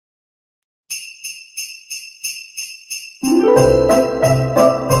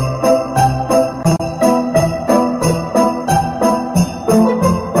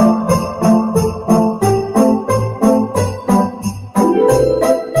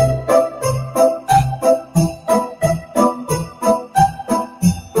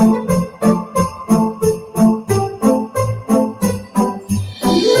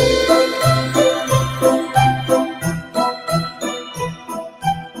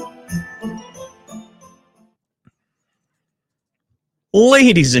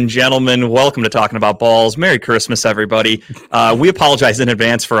Ladies and gentlemen, welcome to Talking About Balls. Merry Christmas, everybody. We apologize in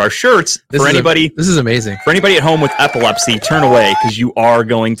advance for our shirts. This is amazing. For anybody at home with epilepsy, turn away because you are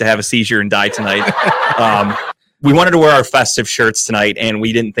going to have a seizure and die tonight. We wanted to wear our festive shirts tonight, and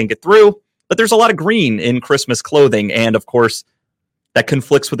we didn't think it through. But there's a lot of green in Christmas clothing, and of course, that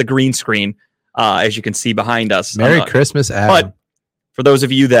conflicts with the green screen, as you can see behind us. Merry Christmas, Adam. But for those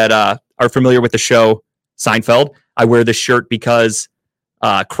of you that are familiar with the show Seinfeld, I wear this shirt because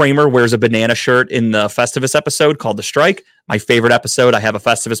Kramer wears a banana shirt in the Festivus episode called The Strike. My favorite episode. I have a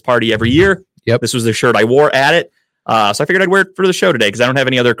Festivus party every year. Yep. This was the shirt I wore at it. So I figured I'd wear it for the show today because I don't have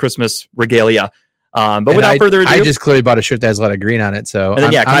any other Christmas regalia. But without further ado, I just clearly bought a shirt that has a lot of green on it. So and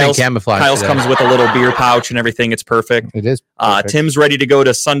then, I'm in camouflage. Kyle's comes with a little beer pouch and everything. It's perfect. It is. Perfect. Tim's ready to go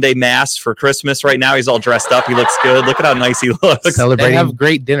to Sunday Mass for Christmas right now. He's all dressed up. He looks good. Look at how nice he looks. They have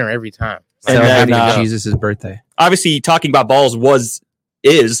great dinner every time. Celebrating Jesus' birthday. Obviously, Talking About Balls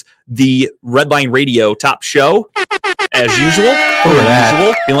is the Redline Radio top show, as usual.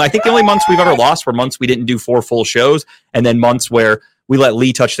 I think the only months we've ever lost were months we didn't do 4 full shows, and then months where we let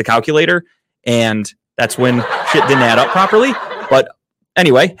Lee touch the calculator, and that's when shit didn't add up properly. But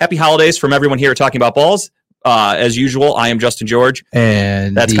anyway, happy holidays from everyone here at Talking About Balls. As usual, I am Justin George,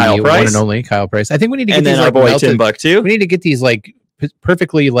 and that's Kyle Price, one and only Kyle Price. I think we need to get and these then our boy Tim Buck too. We need to get these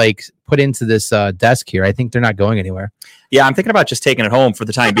perfectly put into this desk here. I think they're not going anywhere. Yeah, I'm thinking about just taking it home for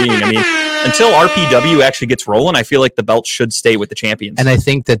the time being. I mean, until RPW actually gets rolling, I feel like the belt should stay with the champions. And I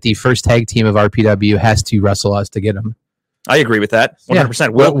think that the first tag team of RPW has to wrestle us to get them. I agree with that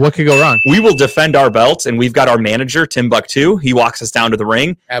 100%. Yeah. What could go wrong? We will defend our belts, and we've got our manager, Tim Buck, too. He walks us down to the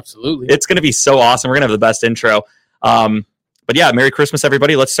ring. Absolutely. It's going to be so awesome. We're going to have the best intro. But yeah, Merry Christmas,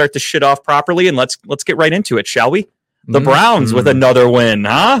 everybody. Let's start this shit off properly, and let's get right into it, shall we? The Browns with another win,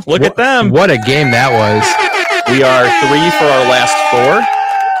 huh? Look at them. What a game that was. We are 3 for our last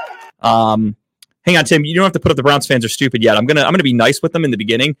 4. Hang on, Tim. You don't have to put up the Browns fans are stupid yet. I'm gonna be nice with them in the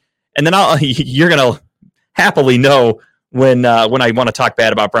beginning, and then you're gonna happily know when I want to talk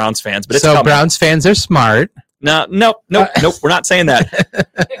bad about Browns fans. But it's so coming. Browns fans are smart. Nope. We're not saying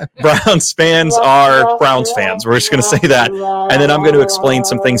that. Browns fans are Browns fans. We're just gonna say that, and then I'm going to explain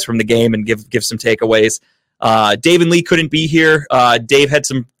some things from the game and give some takeaways. Dave and Lee couldn't be here. Dave had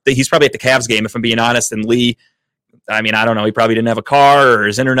he's probably at the Cavs game, if I'm being honest. And Lee, I mean, I don't know. He probably didn't have a car, or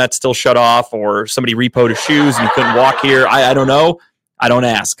his internet still shut off, or somebody repoed his shoes and he couldn't walk here. I don't know. I don't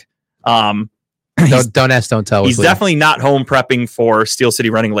ask. Don't ask, don't tell. He's definitely not home prepping for Steel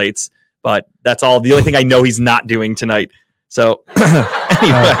City running lates, but that's all. The only thing I know he's not doing tonight. So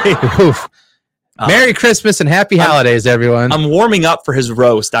anyway. Merry Christmas and happy holidays, everyone. I'm warming up for his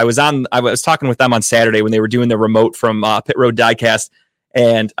roast. I was talking with them on Saturday when they were doing the remote from Pit Road Diecast,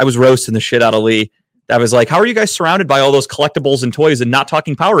 and I was roasting the shit out of Lee. I was like, how are you guys surrounded by all those collectibles and toys and not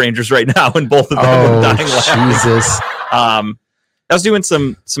talking Power Rangers right now? And both of them were dying laughing. Jesus. I was doing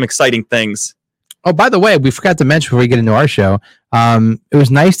some exciting things. Oh, by the way, we forgot to mention before we get into our show, it was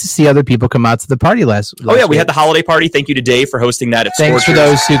nice to see other people come out to the party last Oh, yeah, we week. had the holiday party. Thank you to Dave for hosting that at Thanks Scorchers. for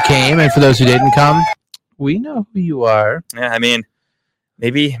those who came, and for those who didn't come. We know who you are. Yeah, I mean,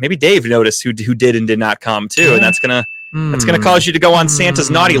 maybe Dave noticed who did and did not come, too, and that's going to cause you to go on Santa's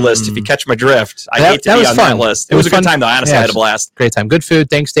naughty list if you catch my drift. I hate to be on that list. It was a good time, though. Honestly, I had a blast. Great time. Good food.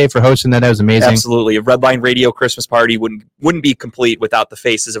 Thanks, Dave, for hosting that. That was amazing. Absolutely. A Redline Radio Christmas party wouldn't be complete without the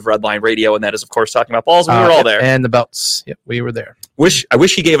faces of Redline Radio, and that is, of course, Talking About Balls. We were all there. And the belts. Yep, we were there. I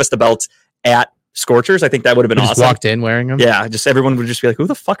wish he gave us the belts at Scorchers. I think that would have been awesome. Just walked in wearing them. Yeah, just everyone would just be like, "Who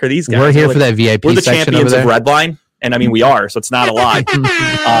the fuck are these guys?" We're here for that VIP. We're the section champions over of Redline, and I mean we are, so it's not a lie.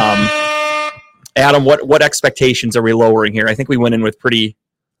 Adam, what expectations are we lowering here? I think we went in with pretty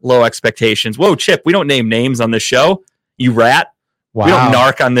low expectations. Whoa, Chip, we don't name names on this show. You rat. Wow. We don't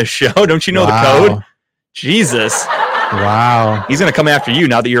narc on this show. Don't you know the code? Jesus. Wow. He's going to come after you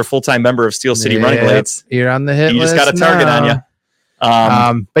now that you're a full-time member of Steel City Running Blades. You're on the hit list. You just got a target on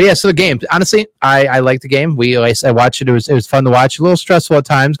you. But yeah, so the game. Honestly, I liked the game. I watched it. It was fun to watch. A little stressful at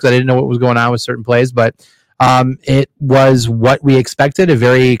times because I didn't know what was going on with certain plays, but it was what we expected. A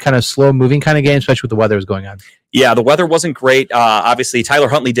very kind of slow-moving kind of game, especially with the weather was going on. Yeah, the weather wasn't great. Obviously, Tyler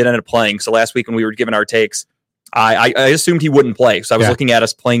Huntley did end up playing. So last week when we were giving our takes, I assumed he wouldn't play. So I was looking at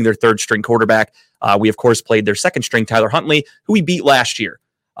us playing their third string quarterback. We, of course, played their second string, Tyler Huntley, who we beat last year.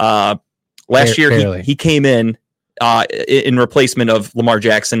 Last year, he came in replacement of Lamar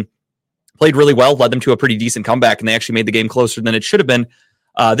Jackson, played really well, led them to a pretty decent comeback, and they actually made the game closer than it should have been.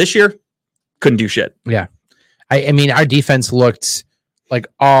 This year, couldn't do shit. Yeah. I mean, our defense looked like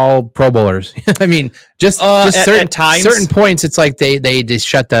all Pro Bowlers. I mean, just certain times, certain points, it's like they just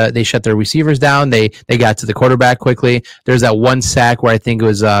shut their receivers down. They got to the quarterback quickly. There's that one sack where I think it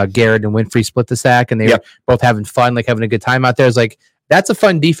was Garrett and Winfrey split the sack, and they were both having fun, like having a good time out there. It's like, that's a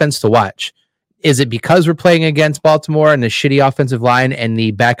fun defense to watch. Is it because we're playing against Baltimore and the shitty offensive line and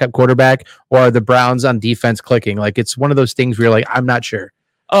the backup quarterback, or are the Browns on defense clicking? Like, it's one of those things where you're like, I'm not sure.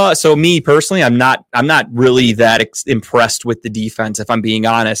 So me personally, I'm not really that impressed with the defense, if I'm being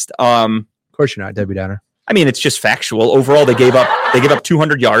honest. Of course you're not, Debbie Downer. I mean, it's just factual. Overall, they gave up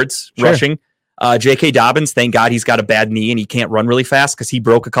 200 yards rushing. J.K. Dobbins, thank God he's got a bad knee and he can't run really fast, because he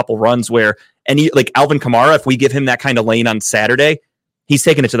broke a couple runs where like Alvin Kamara, if we give him that kind of lane on Saturday, he's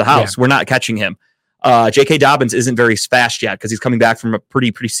taking it to the house. We're not catching him. J.K. Dobbins isn't very fast yet because he's coming back from a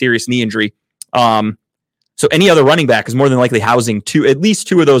pretty serious knee injury. So any other running back is more than likely housing at least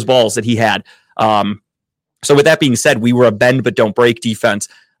two of those balls that he had. So with that being said, we were a bend but don't break defense.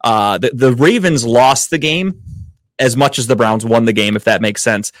 The Ravens lost the game as much as the Browns won the game, if that makes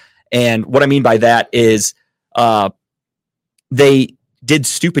sense. And what I mean by that is they did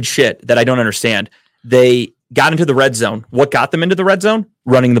stupid shit that I don't understand. They got into the red zone. What got them into the red zone?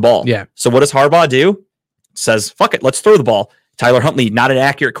 Running the ball. Yeah. So what does Harbaugh do? Says, fuck it, let's throw the ball. Tyler Huntley, not an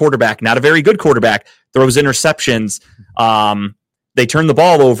accurate quarterback, not a very good quarterback, throws interceptions. They turn the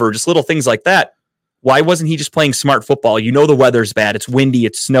ball over, just little things like that. Why wasn't he just playing smart football? You know the weather's bad. It's windy.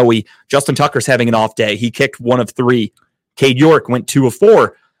 It's snowy. Justin Tucker's having an off day. He kicked 1 of 3. Cade York went 2 of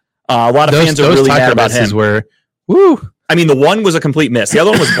 4. A lot of fans are really mad about him. Woo. I mean, the one was a complete miss. The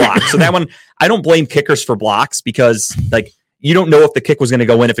other one was blocked. So that one, I don't blame kickers for blocks, because like, you don't know if the kick was going to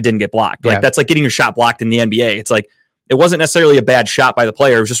go in if it didn't get blocked. Like that's like getting your shot blocked in the NBA. It's like, it wasn't necessarily a bad shot by the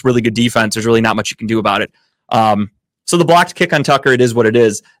player. It was just really good defense. There's really not much you can do about it. So the blocked kick on Tucker, it is what it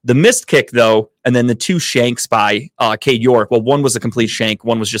is. The missed kick, though, and then the 2 shanks by Cade York, well, one was a complete shank,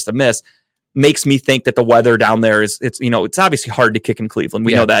 one was just a miss, makes me think that the weather down there it's obviously hard to kick in Cleveland.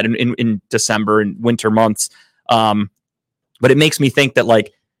 We know that in December and winter months. But it makes me think that,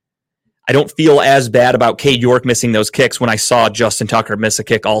 like, I don't feel as bad about Cade York missing those kicks when I saw Justin Tucker miss a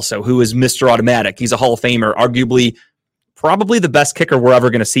kick also, who is Mr. Automatic. He's a Hall of Famer, arguably probably the best kicker we're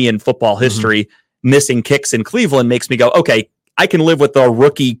ever going to see in football history. Missing kicks in Cleveland makes me go, okay, I can live with a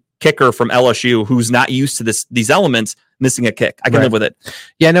rookie kicker from LSU who's not used to these elements missing a kick. I can live with it.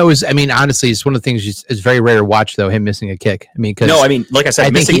 Yeah, no, honestly, it's one of the things it's very rare to watch, though, him missing a kick. I mean, like I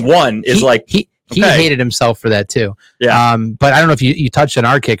said, missing one is like... He hated himself for that too. Yeah. But I don't know if you touched on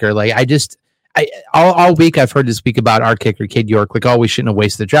our kicker. Like, all week I've heard this speak about our kicker, Cade York. Like, we shouldn't have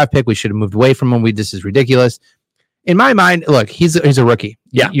wasted the draft pick. We should have moved away from him. This is ridiculous. In my mind, look, he's a rookie.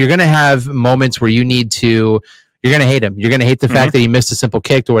 Yeah. You're going to have moments where you're going to hate him. You're going to hate the fact that he missed a simple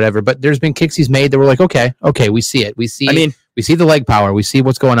kick or whatever. But there's been kicks he's made that were like, okay, we see it. We see the leg power. We see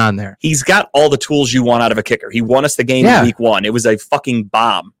what's going on there. He's got all the tools you want out of a kicker. He won us the game in week 1. It was a fucking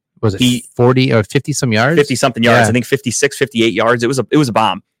bomb. Was it 40 or 50 some yards? 50 something yards. I think 56, 58 yards. It was a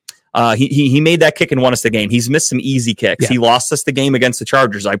bomb. He made that kick and won us the game. He's missed some easy kicks. He lost us the game against the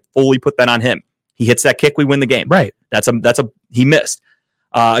Chargers. I fully put that on him. He hits that kick, we win the game. Right. He missed.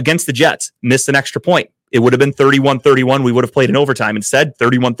 Against the Jets, missed an extra point. It would have been 31-31. We would have played in overtime. Instead,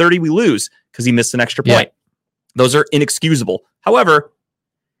 31-30, we lose because he missed an extra point. Those are inexcusable. However,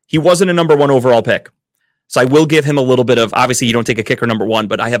 he wasn't a number 1 overall pick. So I will give him a little bit of, obviously you don't take a kicker number 1,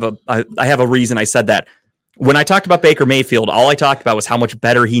 but I have a reason I said that. When I talked about Baker Mayfield, all I talked about was how much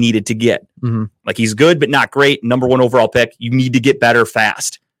better he needed to get. Like, he's good, but not great. Number 1 overall pick. You need to get better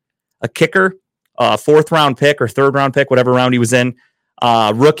fast. A kicker, 4th round pick or 3rd round pick, whatever round he was in,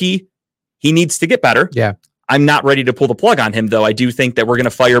 rookie, he needs to get better. Yeah. I'm not ready to pull the plug on him, though. I do think that we're going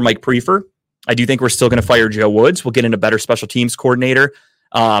to fire Mike Prefer. I do think we're still going to fire Joe Woods. We'll get in a better special teams coordinator.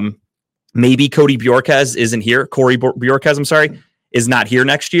 Maybe Corey Bjorkes is not here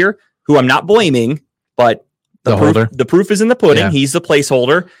next year, who I'm not blaming, but the proof is in the pudding. Yeah. He's the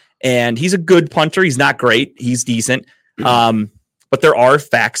placeholder, and he's a good punter. He's not great. He's decent. But there are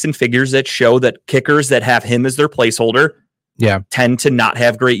facts and figures that show that kickers that have him as their placeholder tend to not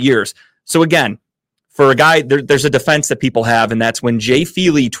have great years. So again, for a guy, there's a defense that people have, and that's when Jay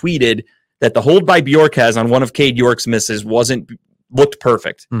Feely tweeted that the hold by Bjorkes on one of Cade York's misses looked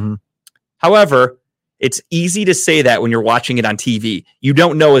perfect. However, It's easy to say that when you're watching it on TV. You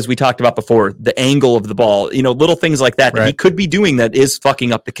don't know, as we talked about before, the angle of the ball, little things like that, that he could be doing that is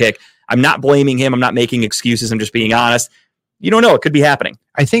fucking up the kick. I'm not blaming him. I'm not making excuses. I'm just being honest. You don't know. It could be happening.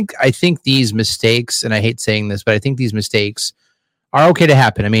 I think these mistakes, and I hate saying this, but I think these mistakes are okay to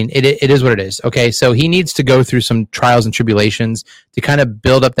happen. I mean, it is what it is. Okay, so he needs to go through some trials and tribulations to kind of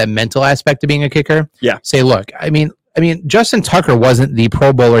build up that mental aspect of being a kicker. Yeah. Say, look, I mean, Justin Tucker wasn't the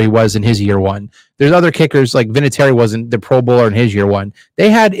Pro Bowler he was in his year one. There's other kickers like Vinatieri wasn't the Pro Bowler in his year one. They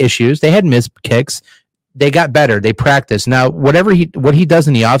had issues. They had missed kicks. They got better. They practiced. Now, what he does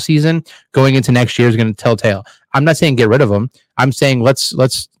in the offseason going into next year is going to tell tale. I'm not saying get rid of him. I'm saying let's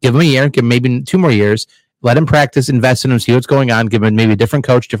give him a year, give him maybe 2 more years. Let him practice, invest in him, see what's going on, give him maybe a different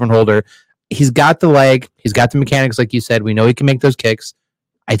coach, different holder. He's got the leg. He's got the mechanics, like you said. We know he can make those kicks.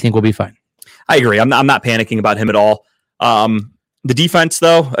 I think we'll be fine. I agree. I'm not panicking about him at all. The defense,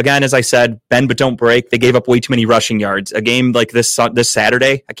 though, again, as I said, bend but don't break. They gave up way too many rushing yards. A game like this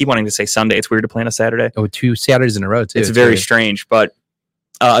Saturday, I keep wanting to say Sunday. It's weird to play on a Saturday. Oh, 2 Saturdays in a row, too. It's very strange. But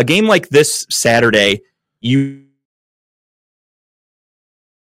a game like this Saturday,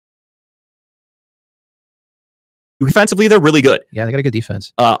 defensively, they're really good. Yeah, they got a good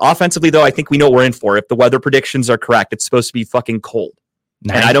defense. Offensively, though, I think we know what we're in for. If the weather predictions are correct, it's supposed to be fucking cold.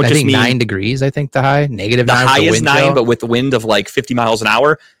 And I think 9 degrees, I think the high. -9. The high is 9, but with the wind of like 50 miles an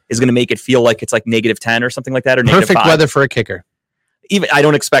hour is going to make it feel like it's like -10 or something like that. Or perfect weather for a kicker. Even I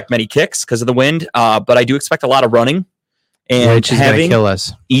don't expect many kicks because of the wind, but I do expect a lot of running. And which is going to kill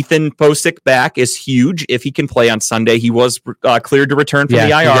us. Ethan Posick back is huge. If he can play on Sunday, he was cleared to return from the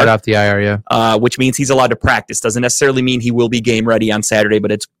IR. He got off the IR, which means he's allowed to practice. Doesn't necessarily mean he will be game ready on Saturday,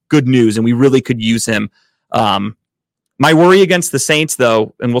 but it's good news, and we really could use him. My worry against the Saints,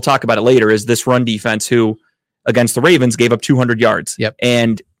 though, and we'll talk about it later, is this run defense who, against the Ravens, gave up 200 yards. Yep.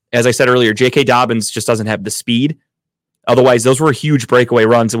 And as I said earlier, J.K. Dobbins just doesn't have the speed. Otherwise, those were huge breakaway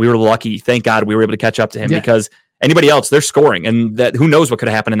runs, and we were lucky. Thank God we were able to catch up to him because anybody else, they're scoring, and that who knows what could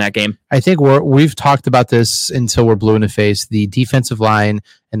have happened in that game. I think we've talked about this until we're blue in the face. The defensive line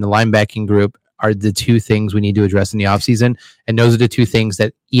and the linebacking group are the 2 things we need to address in the offseason, and those are the 2 things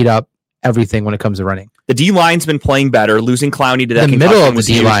that eat up everything when it comes to running. The D-line's been playing better. Losing Clowney to that the middle of the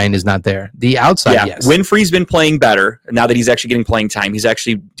D-line is not there. The outside, yes. Winfrey's been playing better now that he's actually getting playing time. He's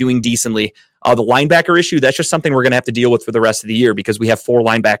actually doing decently. The linebacker issue, that's just something we're going to have to deal with for the rest of the year because we have 4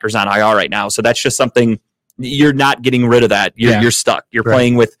 linebackers on IR right now. So that's just something you're not getting rid of that. You're stuck. You're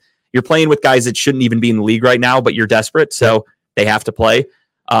playing with guys that shouldn't even be in the league right now, but you're desperate, so they have to play.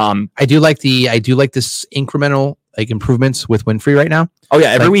 I do like this incremental improvements with Winfrey right now. Oh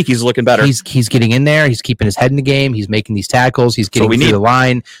yeah, every week he's looking better. He's getting in there. He's keeping his head in the game. He's making these tackles. He's getting through the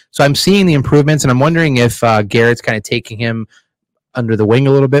line. So I'm seeing the improvements, and I'm wondering if Garrett's kind of taking him under the wing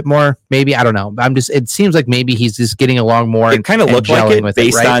a little bit more. Maybe, I don't know. It seems like maybe he's just getting along more. It kind of looked like it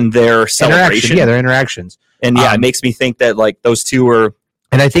based on their celebration. Their interactions. And it makes me think that those 2 are.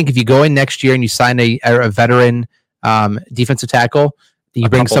 And I think if you go in next year and you sign a veteran defensive tackle, you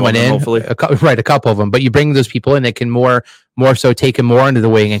bring someone in, a couple of them, but you bring those people in that can more so take him more under the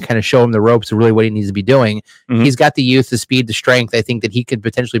wing and kind of show him the ropes of really what he needs to be doing. Mm-hmm. He's got the youth, the speed, the strength. I think that he could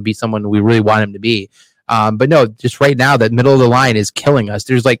potentially be someone we really want him to be. But no, just right now, that middle of the line is killing us.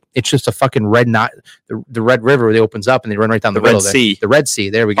 There's it's just a fucking red knot, the Red River that opens up and they run right down the middle. The Red Sea.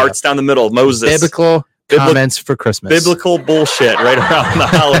 There we go. Hearts down the middle. Moses. Biblical comments for Christmas. Biblical bullshit right around the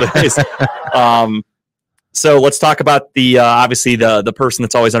holidays. So let's talk about the obviously the person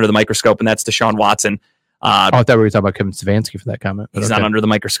that's always under the microscope, and that's Deshaun Watson. I thought we were talking about Kevin Stefanski for that comment. He's not under the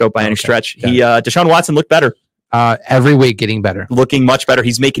microscope by any stretch. Yeah. Deshaun Watson looked better. Every week getting better. Looking much better.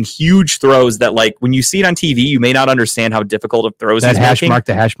 He's making huge throws that when you see it on TV, you may not understand how difficult of throws he's making.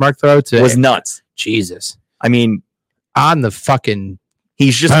 The hash mark throw was nuts. Jesus. I mean, on the fucking...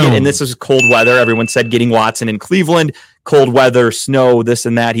 He's just getting, and this is cold weather. Everyone said getting Watson in Cleveland, cold weather, snow, this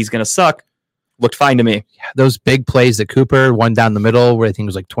and that. He's going to suck. Looked fine to me. Yeah, those big plays that Cooper, one down the middle where I think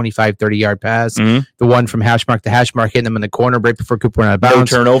it was 25, 30-yard pass. Mm-hmm. The one from hash mark to hash mark, hitting them in the corner right before Cooper went out of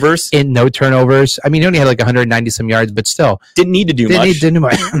bounds. No turnovers. I mean, he only had 190-some yards, but still. Didn't need to do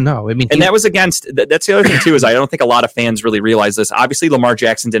much. No. I mean, and that was against, that's the other thing, too, is I don't think a lot of fans really realize this. Obviously, Lamar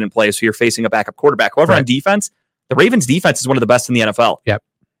Jackson didn't play, so you're facing a backup quarterback. However, on defense, the Ravens' defense is one of the best in the NFL. Yep.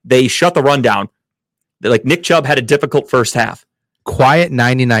 They shut the run down. Nick Chubb had a difficult first half. Quiet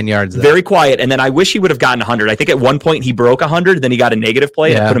 99 yards. Though. Very quiet. And then I wish he would have gotten 100. I think at one point he broke 100. Then he got a negative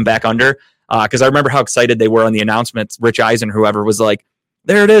play and put him back under. Because I remember how excited they were on the announcements. Rich Eisen, whoever, was like,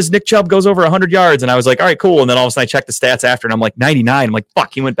 there it is. Nick Chubb goes over 100 yards. And I was like, all right, cool. And then all of a sudden I checked the stats after and I'm like 99. I'm like,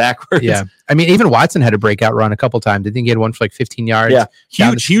 fuck, he went backwards. Yeah. I mean, even Watson had a breakout run a couple times. I think he had one for 15 yards.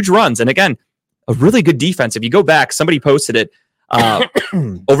 Yeah. Huge runs. And again, a really good defense. If you go back, somebody posted it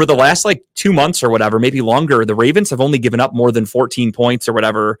over the last like 2 months or whatever, maybe longer. The Ravens have only given up more than 14 points or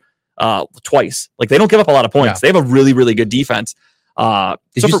whatever twice. Like they don't give up a lot of points. They have a really, really good defense.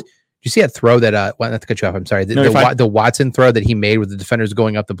 Did you see that throw that well, not to cut you off, I'm sorry. The Watson throw that he made with the defenders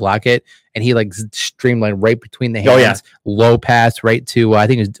going up to block it, and he like streamlined right between the hands, low pass right to I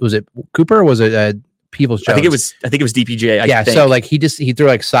think was it Cooper or was it Peoples Jones? I think it was DPJ. I think. So like he threw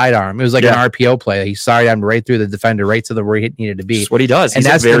like sidearm. It was like an RPO play. He sidearmed right through the defender, right to where he needed to be. That's what he does. And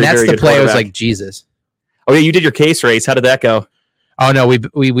that's the play. I was like, Jesus. Oh yeah, you did your case race. How did that go? Oh no,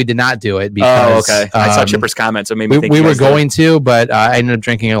 we did not do it because okay. I saw Chipper's comments, so maybe we were going to, but I ended up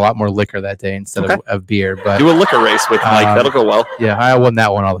drinking a lot more liquor that day instead of beer. But do a liquor race with Mike. That'll go well. Yeah, I won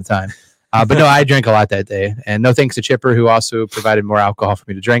that one all the time. But no, I drank a lot that day, and no thanks to Chipper, who also provided more alcohol for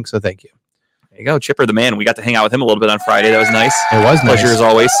me to drink. So thank you. There you go, Chipper, the man. We got to hang out with him a little bit on Friday. That was nice. It was pleasure nice. as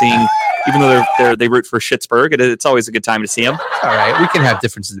always seeing. Even though they root for Schittsburg, it's always a good time to see them. All right, we can have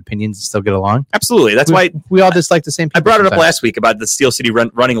differences of opinions and still get along. Absolutely, that's why we all dislike the same people. I brought it up last week about the Steel City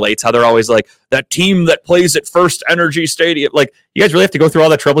running lates. How they're always like that team that plays at First Energy Stadium. Like you guys really have to go through all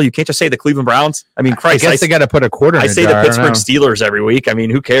that trouble. You can't just say the Cleveland Browns. I mean, Christ, I guess they got to put a quarter. I say the Pittsburgh Steelers every week. I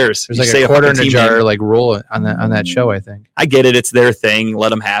mean, who cares? There's like a quarter in a jar like rule on that show. I think I get it. It's their thing. Let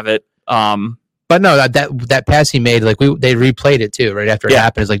them have it. But no, that pass he made, like they replayed it too right after it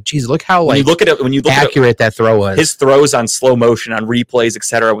happened. It's like, geez, look how when you look at it, accurate that throw was. His throws on slow motion, on replays,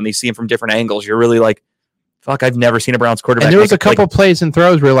 etc. When you see him from different angles, you're really like, fuck, I've never seen a Browns quarterback. And there was a couple plays and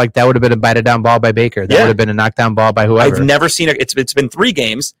throws where like that would have been a batted down ball by Baker. That would have been a knockdown ball by whoever. I've never seen it. It's been 3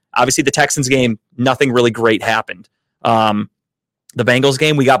 games. Obviously, the Texans game, nothing really great happened. The Bengals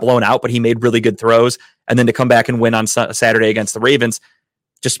game, we got blown out, but he made really good throws. And then to come back and win on Saturday against the Ravens,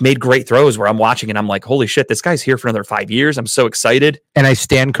 just made great throws where I'm watching and I'm like, holy shit, this guy's here for another 5 years. I'm so excited. And I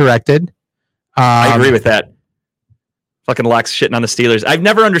stand corrected. I agree with that. Fucking Lex shitting on the Steelers. I've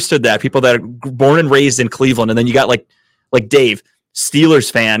never understood that. People that are born and raised in Cleveland, and then you got like Dave,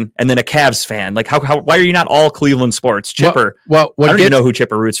 Steelers fan, and then a Cavs fan. Like, why are you not all Cleveland sports? Chipper. Well, I don't even know who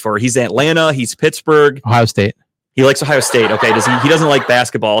Chipper roots for. He's Atlanta. He's Pittsburgh. Ohio State. He likes Ohio State. Okay, does he doesn't like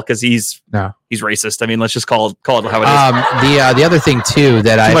basketball because he's racist. I mean, let's just call it how it is. The other thing too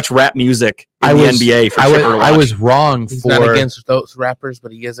that too much rap music in the NBA for Chipper to watch. I was wrong. He's not against those rappers,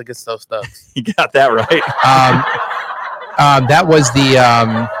 but he is against those thugs. You got that right. That was the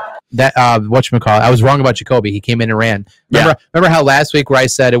whatchamacallit. I was wrong about Jacoby. He came in and ran. Remember how last week where I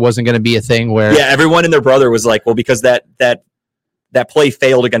said it wasn't going to be a thing where everyone and their brother was like, well, because that play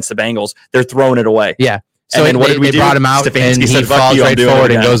failed against the Bengals, they're throwing it away. Yeah. So and then what did we do? Brought him out, Stefanski and he said, falls right forward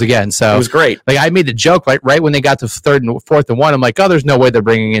and goes again. So it was great. Like I made the joke right when they got to 3rd and 4th and 1. I'm like, oh, there's no way they're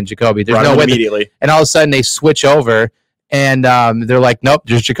bringing in Jacoby. There's no way immediately. And all of a sudden they switch over, and they're like, nope,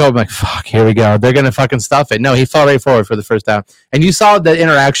 there's Jacoby. I'm like, fuck, here we go. They're gonna fucking stuff it. No, he fell right forward for the first down. And you saw the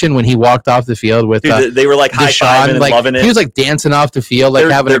interaction when he walked off the field with. Dude, they were like high-fiving and loving it. He was like dancing off the field, like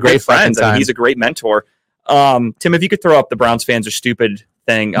having a great fucking time. I mean, he's a great mentor. Tim, if you could throw up the Browns fans are stupid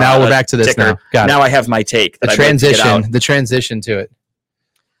thing. Now we're back to this ticker. Now I have my take. The transition to it.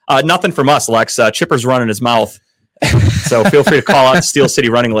 Nothing from us, Lex. Chipper's running his mouth. So feel free to call out Steel City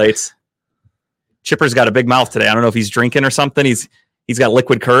running lates. Chipper's got a big mouth today. I don't know if he's drinking or something. He's got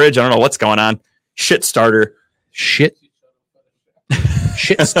liquid courage. I don't know what's going on. Shit starter. Shit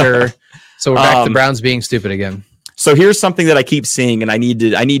stir. So we're back to Browns being stupid again. So here's something that I keep seeing, and I need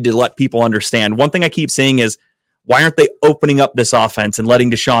to let people understand. One thing I keep seeing is, why aren't they opening up this offense and letting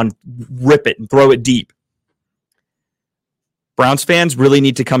Deshaun rip it and throw it deep? Browns fans really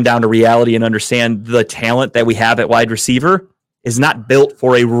need to come down to reality and understand the talent that we have at wide receiver is not built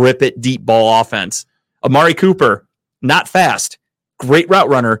for a rip it deep ball offense. Amari Cooper, not fast. Great route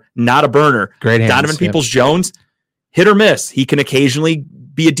runner, not a burner. Great hands, Donovan Peoples-Jones, hit or miss. He can occasionally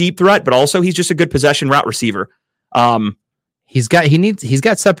be a deep threat, but also he's just a good possession route receiver. He's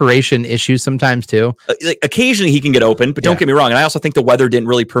got separation issues sometimes too. Occasionally he can get open, but don't get me wrong. And I also think the weather didn't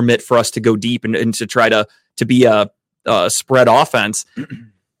really permit for us to go deep and to try to be a spread offense.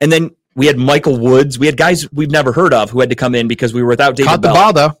 And then we had Michael Woods. We had guys we've never heard of who had to come in because we were without David Bell. Caught the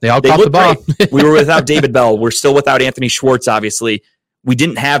ball though. They all caught the ball. We were without David Bell. We're still without Anthony Schwartz. Obviously, we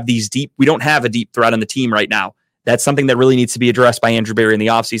didn't have these deep. We don't have a deep threat on the team right now. That's something that really needs to be addressed by Andrew Berry in the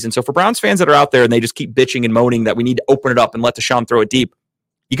offseason. So for Browns fans that are out there and they just keep bitching and moaning that we need to open it up and let Deshaun throw it deep,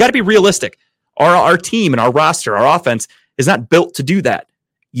 you got to be realistic. Our team and our roster, our offense is not built to do that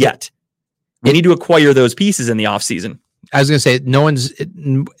yet. We need to acquire those pieces in the offseason. I was going to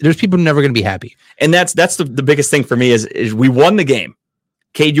say, there's people never going to be happy. And that's the biggest thing for me is we won the game.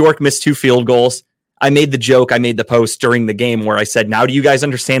 Cade York missed 2 field goals. I made the joke, I made the post during the game where I said, now do you guys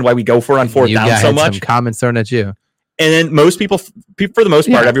understand why we go for it on fourth down so much? Some comments thrown at you. And then most people, for the most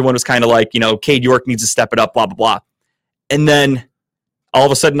part, everyone was kind of like, Cade York needs to step it up, blah, blah, blah. And then all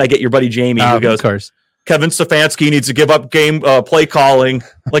of a sudden I get your buddy Jamie who goes, of course. Kevin Stefanski needs to give up game play calling.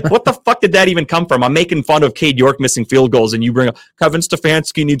 Like, what the fuck did that even come from? I'm making fun of Cade York missing field goals, and you bring up Kevin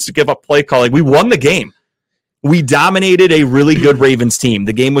Stefanski needs to give up play calling. We won the game. We dominated a really good Ravens team.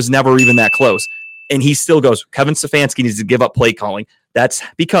 The game was never even that close. And he still goes, Kevin Stefanski needs to give up play calling. That's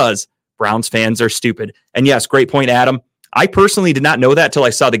because Browns fans are stupid. And yes, great point, Adam. I personally did not know that till I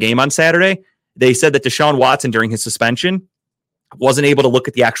saw the game on Saturday. They said that Deshaun Watson, during his suspension, wasn't able to look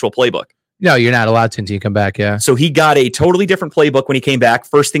at the actual playbook. No, you're not allowed to until you come back, yeah. So he got a totally different playbook when he came back.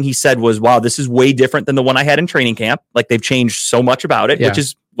 First thing he said was, wow, this is way different than the one I had in training camp. Like, they've changed so much about it, which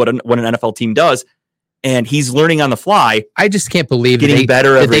is what an NFL team does. And he's learning on the fly. I just can't believe getting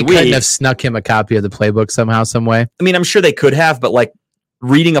better every week. They couldn't have snuck him a copy of the playbook somehow, some way. I mean, I'm sure they could have, but like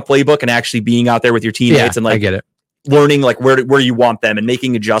reading a playbook and actually being out there with your teammates and like I get it. Learning like where you want them and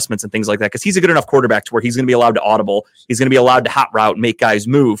making adjustments and things like that. Because he's a good enough quarterback to where he's going to be allowed to audible. He's going to be allowed to hot route and make guys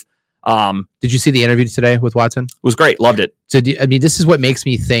move. Did you see the interview today with Watson? It was great. Loved it. So, this is what makes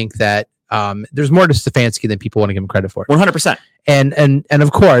me think that there's more to Stefanski than people want to give him credit for. 100%. And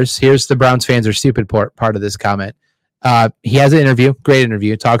of course, here's the Browns fans are stupid part of this comment. He has an interview, great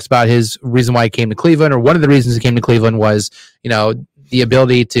interview, talks about his reason why he came to Cleveland, or one of the reasons he came to Cleveland was, the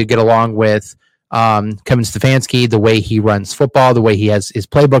ability to get along with Kevin Stefanski, the way he runs football, the way he has his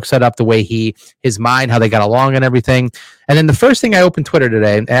playbook set up, the way his mind, how they got along and everything. And then the first thing I opened Twitter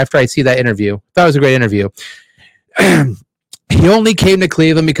today, after I see that interview, thought it was a great interview. He only came to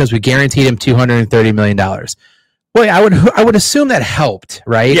Cleveland because we guaranteed him $230 million. Boy, I would assume that helped,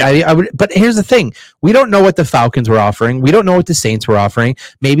 right? Yeah. I would, but here's the thing: we don't know what the Falcons were offering. We don't know what the Saints were offering.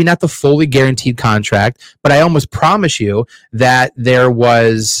 Maybe not the fully guaranteed contract, but I almost promise you that there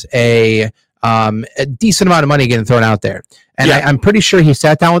was a decent amount of money getting thrown out there. And I'm pretty sure he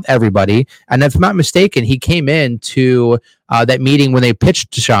sat down with everybody. And if I'm not mistaken, he came in to that meeting when they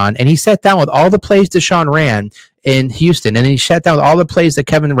pitched Deshaun, and he sat down with all the plays Deshaun ran in Houston, and then he sat down with all the plays that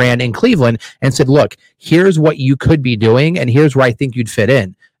Kevin ran in Cleveland and said, look, here's what you could be doing, and here's where I think you'd fit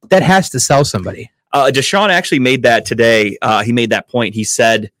in. That has to sell somebody. Deshaun actually made that today. He made that point. He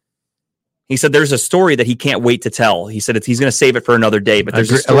said there's a story that he can't wait to tell. He said he's going to save it for another day. But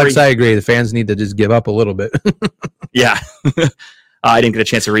there's a story. Alex, I agree. The fans need to just give up a little bit. Yeah. I didn't get a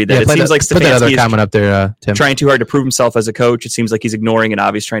chance to read that. Yeah, it seems like Stefanski comment up there, Tim. Trying too hard to prove himself as a coach. It seems like he's ignoring and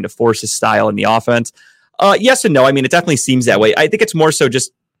obviously trying to force his style in the offense. Yes and no. I mean, it definitely seems that way. I think it's more so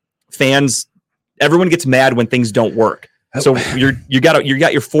just fans. Everyone gets mad when things don't work. So you got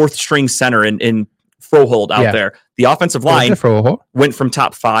your fourth string center in Froholt out there. The offensive line went from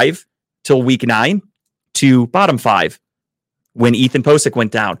top 5 till week 9 to bottom 5 when Ethan Posick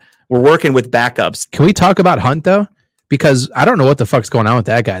went down. We're working with backups. Can we talk about Hunt though? Because I don't know what the fuck's going on with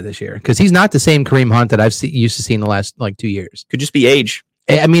that guy this year. Because he's not the same Kareem Hunt that I've used to see in the last 2 years. Could just be age.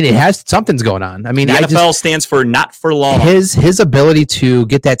 I mean, it has something's going on. I mean, the NFL stands for not for long. His ability to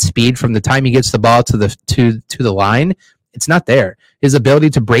get that speed from the time he gets the ball to the line, it's not there. His ability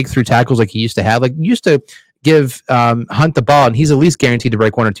to break through tackles like he used to have, like used to give Hunt the ball, and he's at least guaranteed to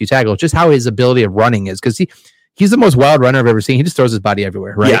break 1 or 2 tackles. Just how his ability of running is, because he's the most wild runner I've ever seen. He just throws his body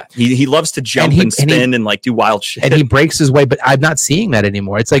everywhere, right? Yeah, he loves to jump and spin and like do wild shit. And he breaks his way, but I'm not seeing that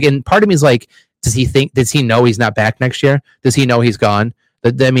anymore. It's like, and part of me is like, does he know he's not back next year? Does he know he's gone?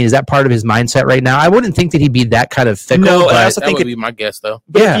 I mean, is that part of his mindset right now? I wouldn't think that he'd be that kind of fickle. No, I also think that would be my guess, though.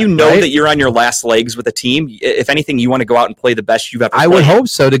 But if you know that you're on your last legs with a team, if anything, you want to go out and play the best you've ever played. I would hope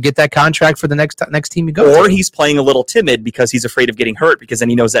so, to get that contract for the next team you go to. Or he's playing a little timid because he's afraid of getting hurt, because then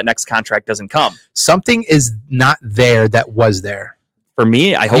he knows that next contract doesn't come. Something is not there that was there. For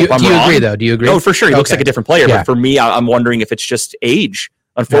me, I hope I'm wrong. Do you agree, though? Do you agree? No, for sure. He looks like a different player. Yeah. But for me, I'm wondering if it's just age.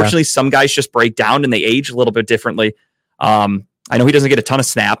 Unfortunately, some guys just break down and they age a little bit differently. I know he doesn't get a ton of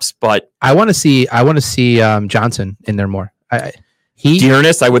snaps, but I want to see Johnson in there more.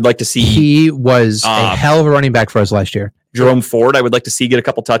 Dearness, I would like to see. He was a hell of a running back for us last year. Jerome Ford, I would like to see get a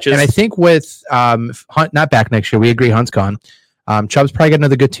couple touches. And I think with Hunt not back next year, we agree Hunt's gone. Chubb's probably got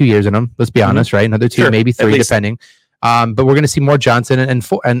another good 2 years in him. Let's be honest, right? Another 2, maybe 3, depending. But we're going to see more Johnson and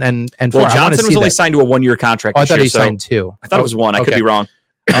Ford. Well, Johnson was only signed to a 1-year contract. I thought he signed 2. I thought it was 1. I could be wrong.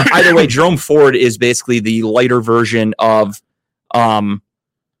 Either way, Jerome Ford is basically the lighter version of Kareem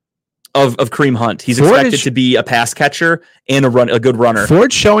Hunt. He's expected to be a pass catcher and a good runner.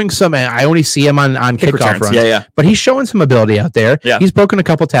 Ford's showing some. I only see him on kickoff runs. Yeah. But he's showing some ability out there. Yeah. He's broken a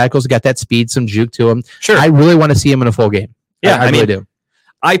couple tackles, got that speed, some juke to him. Sure. I really want to see him in a full game. Yeah, I really do.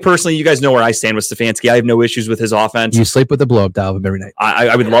 I personally, you guys know where I stand with Stefanski. I have no issues with his offense. You sleep with the blow up dial of him every night.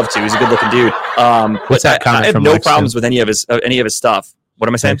 I would love to. He's a good looking dude. What's that comment I have from no Lex, problems too? with any of his stuff. What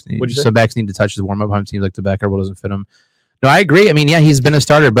am I saying? What'd you say? So backs need to touch the warm up. Home seems like the back elbow doesn't fit him. No, I agree. I mean, yeah, he's been a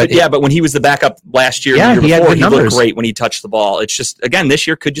starter, but but when he was the backup last year, Yeah, the he year had before, good he looked numbers. great when he touched the ball. It's just, again, this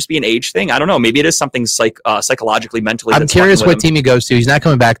year could just be an age thing. I don't know. Maybe it is something psychologically, mentally. I'm that's curious fucking with what him. team he goes to. He's not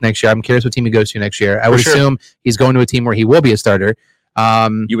coming back next year. I'm curious what team he goes to next year. I would sure. assume he's going to a team where he will be a starter.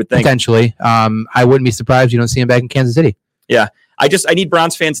 You would think. Potentially. I wouldn't be surprised you don't see him back in Kansas City. I need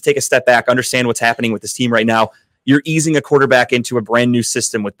Browns fans to take a step back, understand what's happening with this team right now. You're easing a quarterback into a brand new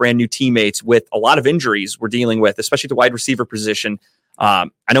system with brand new teammates with a lot of injuries we're dealing with, especially at the wide receiver position.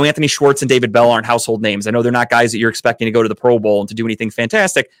 I know Anthony Schwartz and David Bell aren't household names. I know they're not guys that you're expecting to go to the Pro Bowl and to do anything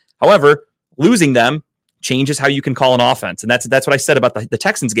fantastic. However, losing them changes how you can call an offense. And that's what I said about the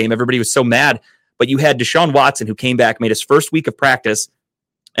Texans game. Everybody was so mad, but you had Deshaun Watson, who came back, made his first week of practice,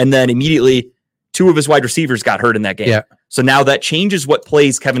 and then immediately 2 of his wide receivers got hurt in that game. Yeah. So now that changes what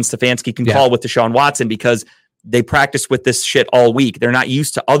plays Kevin Stefanski can call with Deshaun Watson, because they practice with this shit all week. They're not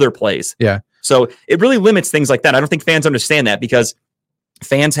used to other plays. Yeah. So it really limits things like that. I don't think fans understand that, because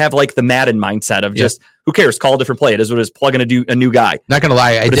fans have like the Madden mindset of just, who cares? Call a different play. It is what it is. Plug in a new guy. Not gonna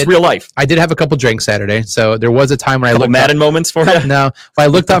lie, But it's real life. I did have a couple drinks Saturday, so there was a time when I Couple looked Madden moments for you. No, if I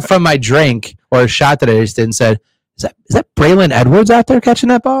looked up from my drink or a shot that I just did and said, "Is that Braylon Edwards out there catching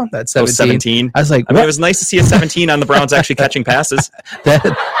that ball?" That's That was 17. I was like, I mean, what? it was nice to see a 17 on the Browns actually catching passes.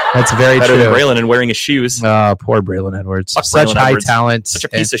 That's very Better than true. Braylon and wearing his shoes. Oh, poor Braylon Edwards. Fuck Such Braylon high Edwards. talent. Such a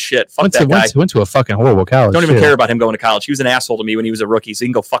piece of shit. Fuck went that guy. went to a fucking horrible college. Don't even too. care about him going to college. He was an asshole to me when he was a rookie, so he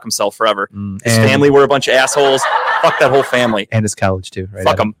can go fuck himself forever. His And- family were a bunch of assholes. Fuck that whole family. and his college too. Right?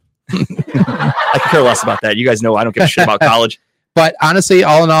 Fuck Adam? them. I could care less about that. You guys know I don't give a shit about college. But honestly,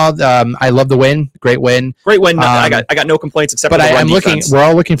 all in all, I love the win. Great win. Great win. I got no complaints except for the run I'm looking. defense. We're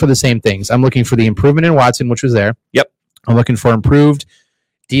all looking for the same things. I'm looking for the improvement in Watson, which was there. Yep. I'm looking for improved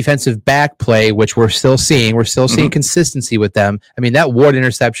defensive back play, which we're still seeing. We're still seeing consistency with them. I mean, that Ward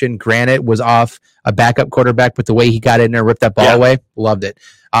interception, granted, was off a backup quarterback, but the way he got in there, ripped that ball away, loved it.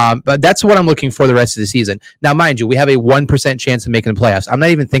 But that's what I'm looking for the rest of the season. Now, mind you, we have a 1% chance of making the playoffs. I'm not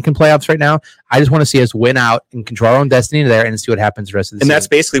even thinking playoffs right now. I just want to see us win out and control our own destiny there and see what happens the rest of the season. And that's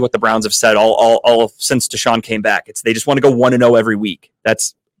basically what the Browns have said all since Deshaun came back. It's they just want to go 1-0 every week.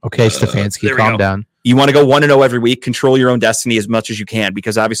 That's okay, Stefanski, there we calm go. down. You want to go 1-0 every week, control your own destiny as much as you can,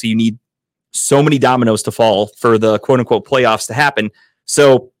 because obviously you need so many dominoes to fall for the quote unquote playoffs to happen.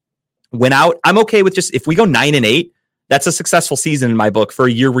 So win out. I'm okay with just, if we go 9-8, that's a successful season in my book for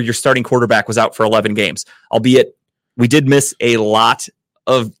a year where your starting quarterback was out for 11 games. Albeit we did miss a lot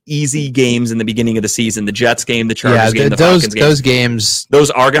of easy games in the beginning of the season. The Jets game, the Chargers game, the Falcons game. Those games.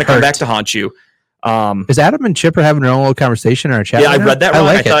 Those are going to come hurt. back to haunt you. Is Adam and Chip are having their own little conversation in our chat? Yeah, I right now? read that wrong.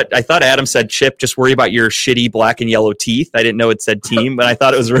 like it. I thought Adam said, Chip, just worry about your shitty black and yellow teeth. I didn't know it said team, but I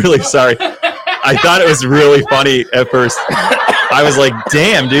thought it was really sorry. I thought it was really funny at first. I was like,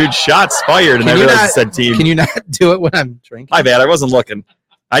 damn, dude, shots fired. And I realized it said team. Can you not do it when I'm drinking? My bad. I wasn't looking.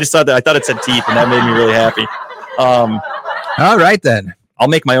 I just thought it said teeth, and that made me really happy. All right, then. I'll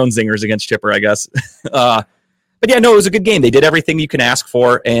make my own zingers against Chipper, I guess. But yeah, no, it was a good game. They did everything you can ask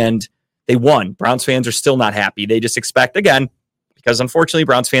for, and they won. Browns fans are still not happy. They just expect, again, because unfortunately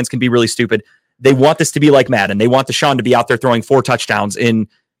Browns fans can be really stupid. They want this to be like Madden. They want Deshaun to be out there throwing 4 touchdowns in,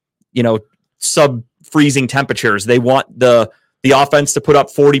 sub-freezing temperatures. They want the offense to put up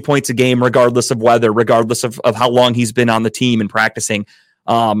 40 points a game, regardless of weather, regardless of how long he's been on the team and practicing.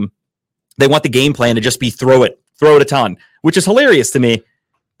 They want the game plan to just be throw it a ton, which is hilarious to me,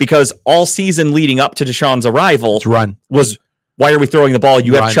 because all season leading up to Deshaun's arrival was, why are we throwing the ball?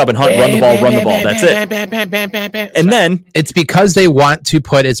 You have Chubb and Hunt, run the ball. That's it. And then it's because they want to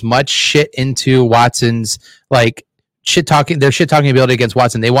put as much shit into Watson's their shit talking ability against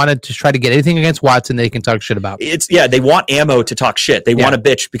Watson. They wanted to try to get anything against Watson they can talk shit about. They want ammo to talk shit. They want to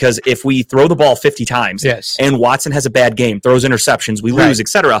bitch, because if we throw the ball 50 times and Watson has a bad game, throws interceptions, we lose,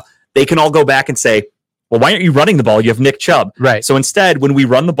 etc., they can all go back and say, well, why aren't you running the ball? You have Nick Chubb. Right. So instead, when we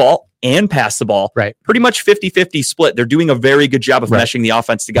run the ball and pass the ball, pretty much 50-50 split. They're doing a very good job of meshing the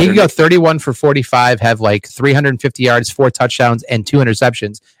offense together. He can go 31 for 45, have 350 yards, 4 touchdowns, and 2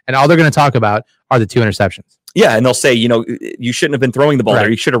 interceptions. And all they're going to talk about are the 2 interceptions. Yeah, and they'll say, you shouldn't have been throwing the ball there.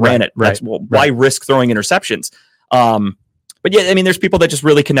 You should have ran it. Why risk throwing interceptions? But yeah, I mean, there's people that just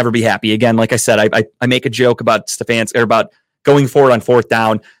really can never be happy. Again, like I said, I make a joke about Stefanski, or about going forward on 4th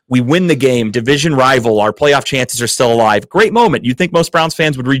down. We win the game, division rival, our playoff chances are still alive. Great moment. You'd think most Browns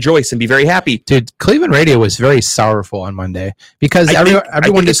fans would rejoice and be very happy. Dude, Cleveland radio was very sorrowful on Monday because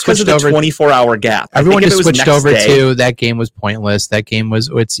everyone just switched over. 24-hour gap. Everyone just switched over to that game was pointless. That game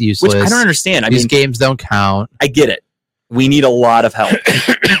it's useless. Which I don't understand. These games don't count. I get it. We need a lot of help.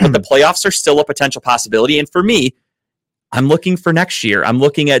 But the playoffs are still a potential possibility. And for me, I'm looking for next year. I'm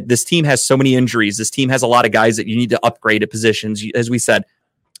looking at this team has so many injuries. This team has a lot of guys that you need to upgrade at positions. As we said,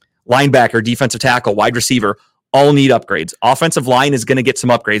 linebacker, defensive tackle, wide receiver, all need upgrades. Offensive line is going to get some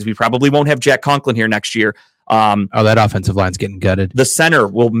upgrades. We probably won't have Jack Conklin here next year. That offensive line's getting gutted. The center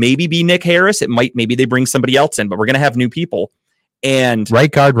will maybe be Nick Harris. Maybe they bring somebody else in, but we're going to have new people. And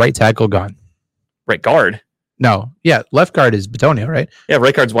right guard, right tackle gone. Right guard? No. Yeah, left guard is Batonio, right? Yeah,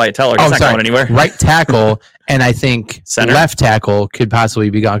 right guard's Wyatt Teller. He's not going anywhere. Right tackle, and I think center? Left tackle could possibly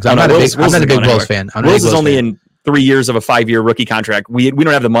be gone. I'm not a big Wills fan. Wills is only in 3 years of a 5-year rookie contract. We don't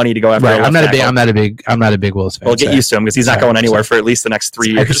have the money to go after. Right. I'm not a big Wills fan. Well, get used to him because he's not going anywhere for at least the next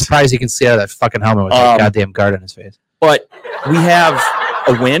 3 years. I'm surprised he can see out of that fucking helmet with that goddamn guard on his face. But we have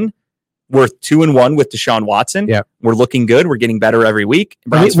a win. We're 2-1 with Deshaun Watson. Yeah, we're looking good. We're getting better every week.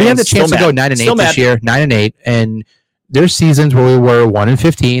 We had the chance to go 9-8 this year, 9-8, and there's seasons where we were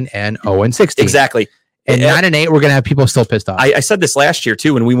 1-15 and 0-16. Exactly. And 9-8, we're gonna have people still pissed off. I said this last year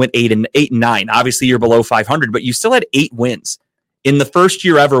too, when we went 8-9. Obviously, you're below 500, but you still had 8 wins in the first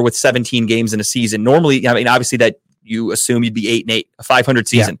year ever with 17 games in a season. Normally, I mean, obviously that you assume you'd be 8-8, a 500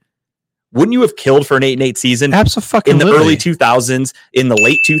 season. Yeah. Wouldn't you have killed for an 8-8 season? Absolutely. In the early 2000s, in the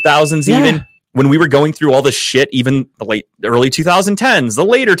late 2000s, even when we were going through all this shit, even the early 2010s, the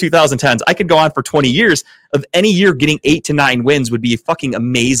later 2010s, I could go on for 20 years of any year getting 8 to 9 wins would be fucking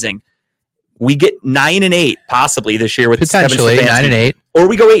amazing. We get 9-8 possibly this year with potentially 9-8, or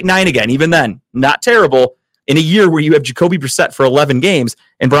we go 8-9 again. Even then, not terrible in a year where you have Jacoby Brissett for 11 games,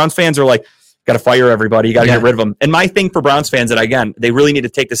 and Browns fans are like, got to fire everybody. You got to get rid of them. And my thing for Browns fans that, again, they really need to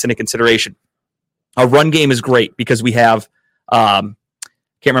take this into consideration. Our run game is great because we have, can't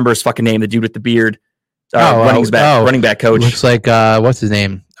remember his fucking name, the dude with the beard, running back coach. Looks like, what's his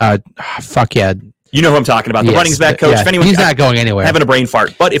name? Fuck yeah. You know who I'm talking about. The running back coach. Yeah. If anyone, he's not going anywhere. Having a brain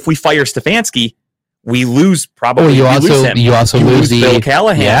fart. But if we fire Stefanski, we lose probably. You also lose Bill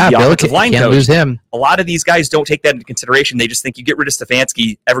Callahan, the offensive line coach. Lose him. A lot of these guys don't take that into consideration. They just think you get rid of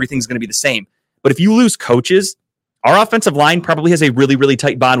Stefanski, everything's going to be the same. But if you lose coaches, our offensive line probably has a really, really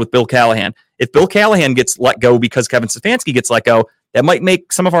tight bond with Bill Callahan. If Bill Callahan gets let go because Kevin Stefanski gets let go, that might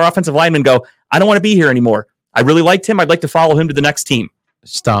make some of our offensive linemen go, I don't want to be here anymore. I really liked him. I'd like to follow him to the next team.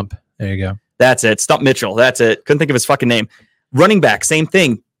 Stump. There you go. That's it. Stump Mitchell. That's it. Couldn't think of his fucking name. Running back, same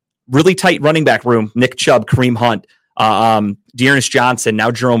thing. Really tight running back room. Nick Chubb, Kareem Hunt, Dearness Johnson,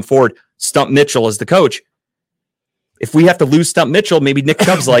 now Jerome Ford. Stump Mitchell is the coach. If we have to lose Stump Mitchell, maybe Nick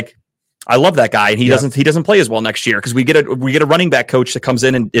Chubb's like, I love that guy, and he doesn't play as well next year because we get a running back coach that comes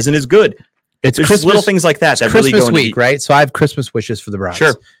in and isn't as good. There's little things like that. It's Christmas week, right? So I have Christmas wishes for the Browns.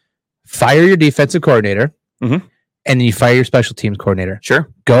 Sure. Fire your defensive coordinator, and then you fire your special teams coordinator. Sure.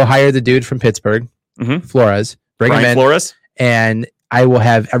 Go hire the dude from Pittsburgh, Flores. Bring him in, Flores, and I will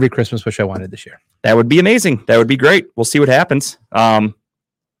have every Christmas wish I wanted this year. That would be amazing. That would be great. We'll see what happens. But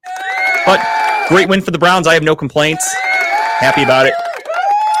great win for the Browns. I have no complaints. Happy about it.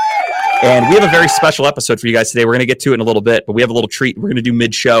 And we have a very special episode for you guys today. We're going to get to it in a little bit, but we have a little treat we're going to do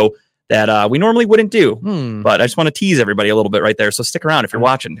mid-show that we normally wouldn't do. But I just want to tease everybody a little bit right there. So stick around if you're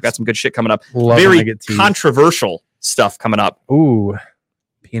watching. We've got some good shit coming up. Very controversial stuff coming up. Ooh,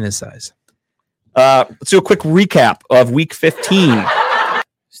 penis size. Let's do a quick recap of Week 15.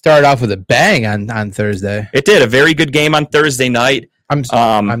 Started off with a bang on Thursday. It did. A very good game on Thursday night. I'm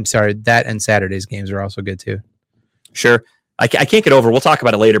sorry. That and Saturday's games are also good too. Sure. I can't get over. We'll talk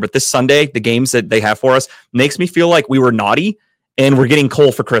about it later. But this Sunday, the games that they have for us makes me feel like we were naughty and we're getting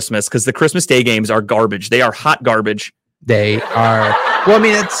coal for Christmas because the Christmas Day games are garbage. They are hot garbage. They are. Well,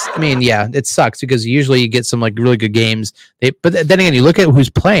 it sucks because usually you get some like really good games. But then again, you look at who's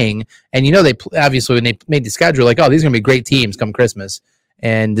playing, and they obviously when they made the schedule, like, oh, these are gonna be great teams come Christmas.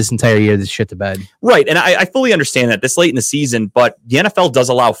 And this entire year, this shit to bed. Right, and I fully understand that this late in the season, but the NFL does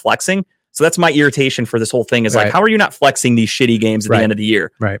allow flexing. So that's my irritation for this whole thing is like, how are you not flexing these shitty games at the end of the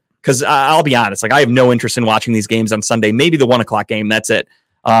year? Right. Because I'll be honest, like I have no interest in watching these games on Sunday. Maybe the 1:00 game. That's it.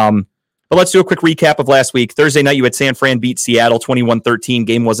 But let's do a quick recap of last week. Thursday night, you had San Fran beat Seattle 21-13.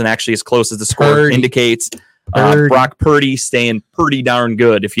 Game wasn't actually as close as the score indicates. Brock Purdy staying pretty darn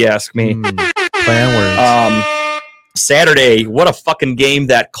good, if you ask me. Play on words. Saturday, what a fucking game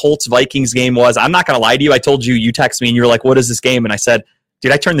that Colts-Vikings game was. I'm not going to lie to you. I told you, you texted me and you were like, what is this game? And I said,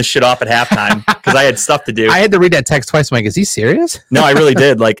 Dude, I turned this shit off at halftime because I had stuff to do. I had to read that text twice. I'm like, is he serious? No, I really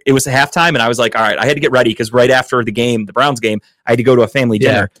did. Like, it was halftime, and I was like, all right, I had to get ready because right after the game, the Browns game, I had to go to a family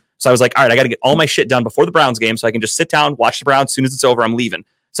dinner. So I was like, all right, I got to get all my shit done before the Browns game so I can just sit down, watch the Browns. As soon as it's over, I'm leaving.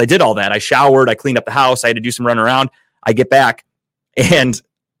 So I did all that. I showered. I cleaned up the house. I had to do some running around. I get back, and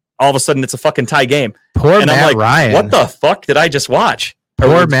all of a sudden, it's a fucking tie game. Poor and Matt I'm like, Ryan. what the fuck did I just watch?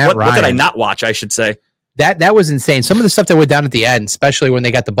 Poor Matt Ryan. What did I not watch, I should say? That was insane. Some of the stuff that went down at the end, especially when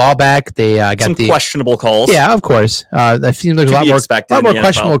they got the ball back, they got some questionable calls. Yeah, of course. That seems like a lot more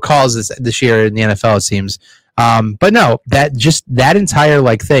questionable calls this year in the NFL. It seems, but no, that entire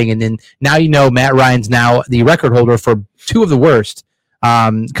like thing, and then now Matt Ryan's now the record holder for two of the worst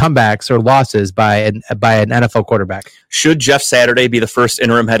comebacks or losses by an NFL quarterback. Should Jeff Saturday be the first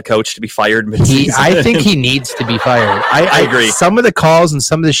interim head coach to be fired mid-season? I think he needs to be fired. I agree. Some of the calls and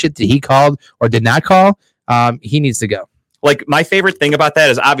some of the shit that he called or did not call, he needs to go. Like, my favorite thing about that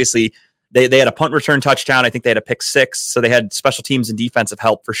is obviously they had a punt return touchdown. I think they had a pick six, so they had special teams and defensive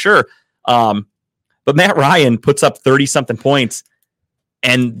help for sure. But Matt Ryan puts up 30-something points,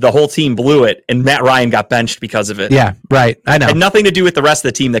 and the whole team blew it, and Matt Ryan got benched because of it. Yeah, right. I know. Had nothing to do with the rest of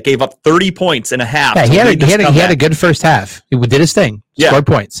the team that gave up 30 points in a half. Yeah, he had a good first half. He did his thing. Scored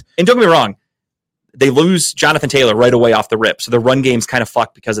points. And don't get me wrong, they lose Jonathan Taylor right away off the rip, so the run game's kind of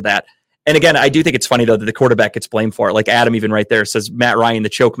fucked because of that. And again, I do think it's funny, though, that the quarterback gets blamed for it. Like Adam even right there says, Matt Ryan, the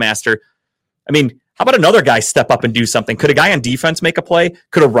choke master. I mean, how about another guy step up and do something? Could a guy on defense make a play?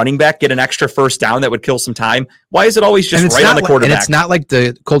 Could a running back get an extra first down that would kill some time? Why is it always just right on the quarterback? And it's not like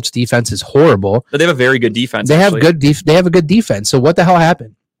the Colts defense is horrible. But they have a very good defense. They have a good defense. So what the hell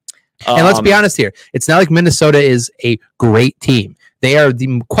happened? And let's be honest here. It's not like Minnesota is a great team. They are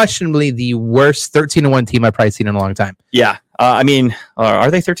questionably the worst 13-1 team I've probably seen in a long time. Yeah. I mean,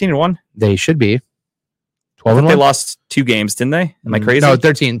 are they 13-1? They should be. 12-1? They lost 2 games, didn't they? Am I crazy? No,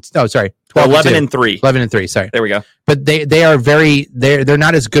 13. No, sorry. 11-3. 11-3, sorry. There we go. But they are they're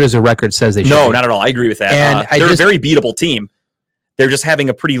not as good as the record says they should No, be. not at all. I agree with that. And they're a very beatable team. They're just having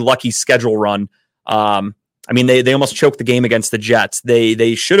a pretty lucky schedule run. I mean, they almost choked the game against the Jets.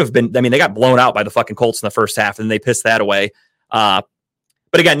 They should have been. I mean, they got blown out by the fucking Colts in the first half, and they pissed that away. But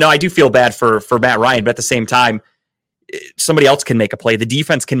again, no, I do feel bad for Matt Ryan. But at the same time, somebody else can make a play. The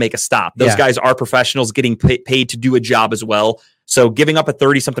defense can make a stop. Those guys are professionals getting paid to do a job as well. So giving up a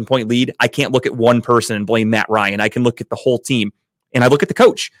 30-something point lead, I can't look at one person and blame Matt Ryan. I can look at the whole team, and I look at the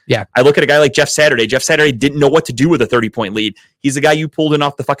coach. Yeah. I look at a guy like Jeff Saturday. Jeff Saturday didn't know what to do with a 30-point lead. He's the guy you pulled in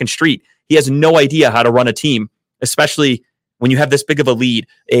off the fucking street. He has no idea how to run a team, especially when you have this big of a lead,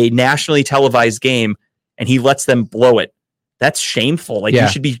 a nationally televised game, and he lets them blow it. That's shameful. Like, you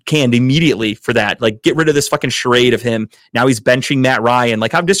should be canned immediately for that. Like, get rid of this fucking charade of him. Now he's benching Matt Ryan.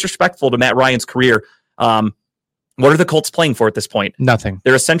 Like, how disrespectful to Matt Ryan's career. What are the Colts playing for at this point? Nothing.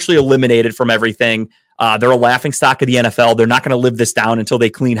 They're essentially eliminated from everything. They're a laughingstock of the NFL. They're not going to live this down until they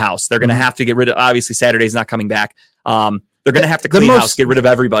clean house. They're going to have to get rid of, obviously Saturday's not coming back. They're going to have to clean house, get rid of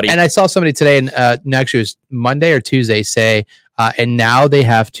everybody. And I saw somebody today, and actually it was Monday or Tuesday, say, and now they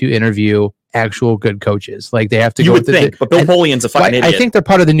have to interview actual good coaches. Like, they have to you would think, but Bill Polian's a fucking idiot. I think they're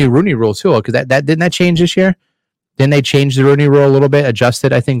part of the new Rooney Rule too, because that didn't that change this year? Didn't they change the Rooney Rule a little bit, adjust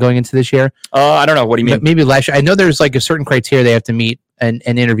it, I think, going into this year? I don't know. What do you mean? Maybe last year. I know there's like a certain criteria they have to meet and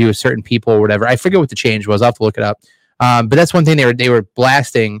interview with certain people or whatever. I forget what the change was. I'll have to look it up. But that's one thing they were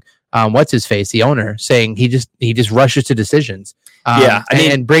blasting. What's his face, the owner, saying he just rushes to decisions. I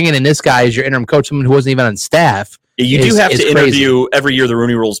mean, and bringing in this guy as your interim coach, someone who wasn't even on staff. You do have to interview every year. The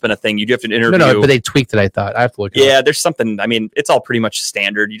Rooney Rule's been a thing. You do have to interview. No, but they tweaked it. I thought I have to look. Yeah, there's something. I mean, it's all pretty much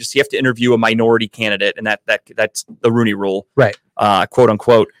standard. You have to interview a minority candidate, and that's the Rooney Rule, right? Quote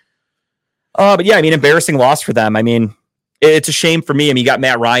unquote. But yeah, I mean, embarrassing loss for them. I mean, it's a shame for me. I mean, you got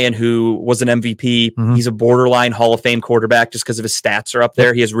Matt Ryan, who was an MVP. Mm-hmm. He's a borderline Hall of Fame quarterback just because of his stats are up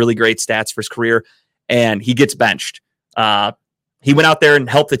there. He has really great stats for his career, and he gets benched. He went out there and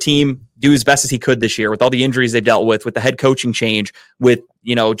helped the team do as best as he could this year with all the injuries they've dealt with the head coaching change, with,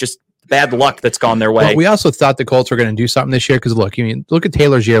 just bad luck that's gone their way. Well, we also thought the Colts were going to do something this year because, look at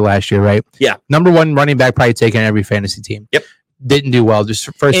Taylor's year last year, right? Yeah. Number one running back probably taken every fantasy team. Yep. Didn't do well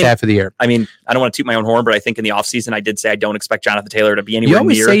just first half of the year. I mean, I don't want to toot my own horn, but I think in the offseason I did say I don't expect Jonathan Taylor to be anywhere near. You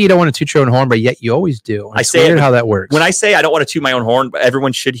always say you don't want to toot your own horn, but yet you always do. I say weird how that works. When I say I don't want to toot my own horn, but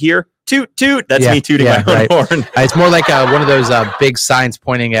everyone should hear toot toot. That's me tooting my own horn. It's more like one of those big signs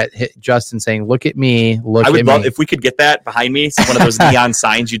pointing at Justin saying, "Look at me, look at me." I would love if we could get that behind me. So one of those neon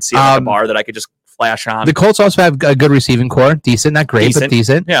signs you'd see at the bar that I could just flash on. The Colts also have a good receiving core. Decent, not great, but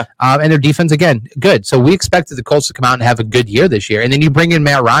decent. Yeah. And their defense, again, good. So we expected the Colts to come out and have a good year this year. And then you bring in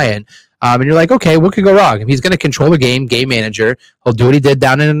Matt Ryan, And you're like, okay, what could go wrong? If he's going to control the game manager, he'll do what he did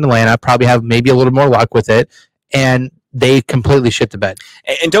down in Atlanta, probably have maybe a little more luck with it. And they completely shit the bed.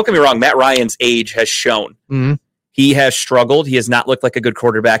 And don't get me wrong, Matt Ryan's age has shown. Mm-hmm. He has struggled. He has not looked like a good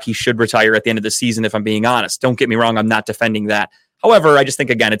quarterback. He should retire at the end of the season, if I'm being honest. Don't get me wrong, I'm not defending that. However, I just think,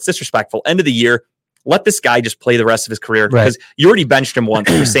 again, it's disrespectful. End of the year, let this guy just play the rest of his career, because you already benched him once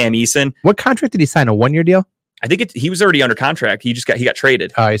with Sam Eason. What contract did he sign? A 1-year deal? I think he was already under contract. He got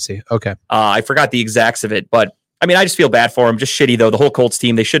traded. Oh, I see. Okay. I forgot the exacts of it, but I mean, I just feel bad for him. Just shitty though. The whole Colts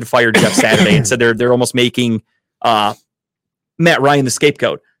team, they should have fired Jeff Saturday and said they're almost making Matt Ryan the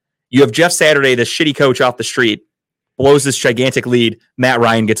scapegoat. You have Jeff Saturday, this shitty coach off the street, blows this gigantic lead. Matt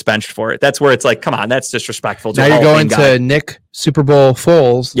Ryan gets benched for it. That's where it's like, come on, that's disrespectful. Now you're going to Nick Super Bowl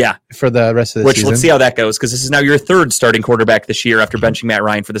Foles, for the rest of the season. Let's see how that goes, because this is now your third starting quarterback this year after benching Matt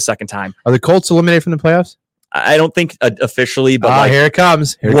Ryan for the second time. Are the Colts eliminated from the playoffs? I don't think officially, but here it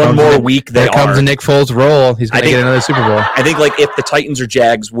comes. One more week, there comes the Nick Foles roll. He's going to get another Super Bowl. I think like if the Titans or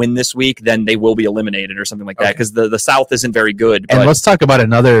Jags win this week, then they will be eliminated or something like that, because the South isn't very good. And let's talk about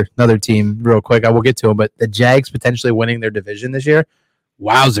another team real quick. I will get to them, but the Jags potentially winning their division this year.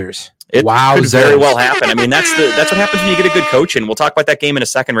 Wowzers! It could very well happen. I mean, that's what happens when you get a good coach. And we'll talk about that game in a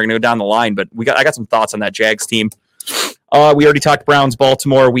second. We're going to go down the line, but I got some thoughts on that Jags team. We already talked Browns,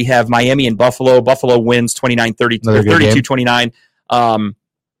 Baltimore. We have Miami and Buffalo. Buffalo wins 32-29.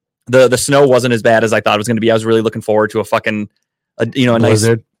 The snow wasn't as bad as I thought it was going to be. I was really looking forward to a nice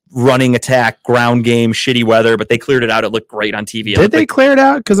running attack, ground game, shitty weather, but they cleared it out. It looked great on TV. Did they clear it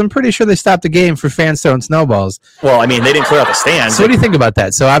out? Because I'm pretty sure they stopped the game for fans throwing snowballs. Well, I mean, they didn't clear out the stands. So what do you think about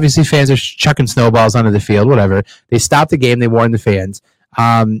that? So obviously fans are chucking snowballs onto the field, whatever. They stopped the game. They warned the fans.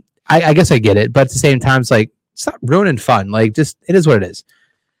 I guess I get it, but at the same time, it's like, stop ruining fun. Like, just, it is what it is.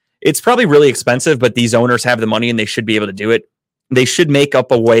 It's probably really expensive, but these owners have the money and they should be able to do it. They should make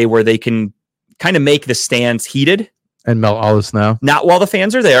up a way where they can kind of make the stands heated and melt all the snow. Not while the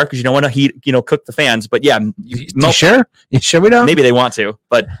fans are there, because you don't want to cook the fans. But yeah, you sure we don't? Maybe they want to,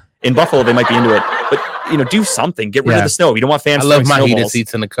 but in Buffalo they might be into it. But do something. Get rid of the snow. You don't want fans. I love my heated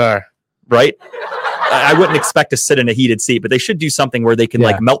seats in the car. Right. I wouldn't expect to sit in a heated seat, but they should do something where they can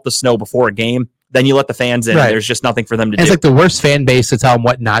like melt the snow before a game. Then you let the fans in. Right. And there's just nothing for them to do. It's like the worst fan base to tell them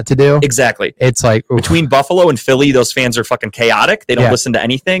what not to do. Exactly. It's like between Buffalo and Philly, those fans are fucking chaotic. They don't listen to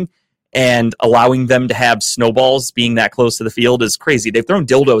anything. And allowing them to have snowballs being that close to the field is crazy. They've thrown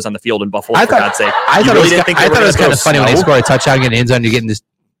dildos on the field in Buffalo, for God's sake. I thought it was kind of funny when they score a touchdown in the end zone, you're getting this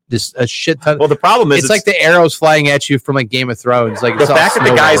a shit ton. Well, the problem is it's like the arrows flying at you from like Game of Thrones. Like the fact that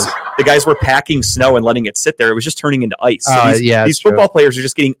the guys were packing snow and letting it sit there, it was just turning into ice. So these football players are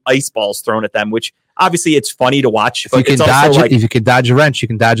just getting ice balls thrown at them, which obviously it's funny to watch. If you can dodge a wrench, you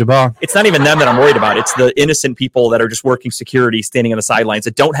can dodge a ball. It's not even them that I'm worried about. It's the innocent people that are just working security, standing on the sidelines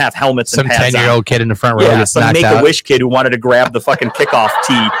that don't have helmets and pads on. Some 10-year-old kid in the front row. Yeah, some Make-A-Wish kid who wanted to grab the fucking kickoff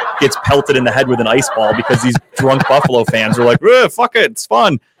tee gets pelted in the head with an ice ball because these drunk Buffalo fans are like, fuck it, it's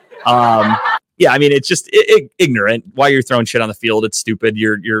fun. I mean, it's just ignorant. Why you're throwing shit on the field? It's stupid.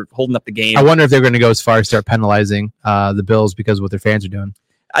 You're holding up the game. I wonder if they're going to go as far as start penalizing the Bills because of what their fans are doing.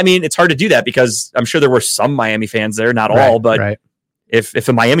 I mean, it's hard to do that because I'm sure there were some Miami fans there, not all, but if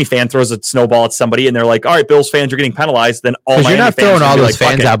a Miami fan throws a snowball at somebody and they're like, all right, Bills fans are getting penalized, then all Miami you're not fans throwing all those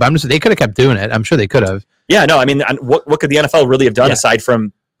fans out, but they could have kept doing it. I'm sure they could have. Yeah, no, I mean, what could the NFL really have done aside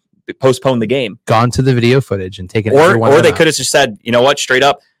from postpone the game? Gone to the video footage and taken or they could have just said, you know what, straight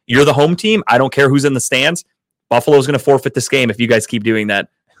up, you're the home team. I don't care who's in the stands. Buffalo's going to forfeit this game if you guys keep doing that.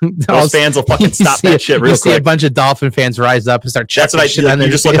 Those fans will fucking stop that shit real quick. See a bunch of Dolphin fans rise up and start chucking. That's what I do.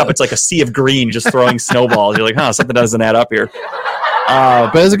 You just look up, it's like a sea of green just throwing snowballs. You're like, something doesn't add up here.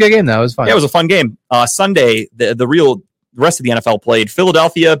 But it was a good game, though. It was fun. Yeah, it was a fun game. Sunday, the rest of the NFL played.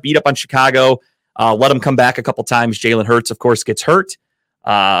 Philadelphia beat up on Chicago. Let them come back a couple times. Jalen Hurts, of course, gets hurt.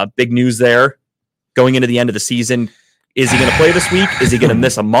 Big news there. Going into the end of the season, is he going to play this week? Is he going to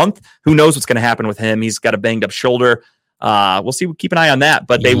miss a month? Who knows what's going to happen with him? He's got a banged up shoulder. We'll see. We'll keep an eye on that.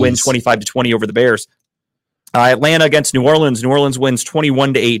 But they win 25-20 over the Bears. Atlanta against New Orleans. New Orleans wins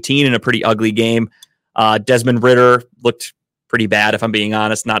 21-18 in a pretty ugly game. Desmond Ridder looked pretty bad, if I'm being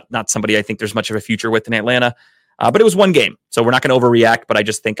honest. Not somebody I think there's much of a future with in Atlanta. But it was one game, so we're not going to overreact. But I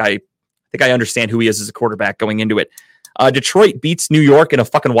just think I understand who he is as a quarterback going into it. Detroit beats New York in a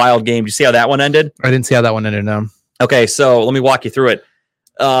fucking wild game. Did you see how that one ended? I didn't see how that one ended. No. Okay, so let me walk you through it.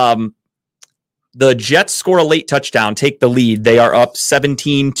 The Jets score a late touchdown, take the lead. They are up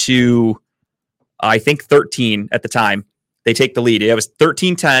 17 to, I think, 13 at the time. They take the lead. It was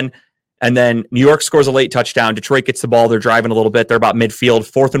 13-10, and then New York scores a late touchdown. Detroit gets the ball. They're driving a little bit. They're about midfield,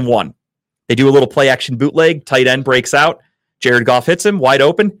 4th and 1. They do a little play-action bootleg. Tight end breaks out. Jared Goff hits him, wide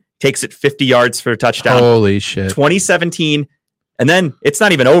open, takes it 50 yards for a touchdown. Holy shit. 2017. And then it's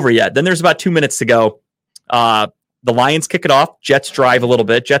not even over yet. Then there's about 2 minutes to go. The Lions kick it off. Jets drive a little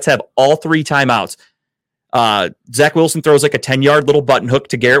bit. Jets have all 3 timeouts. Zach Wilson throws like a 10-yard little button hook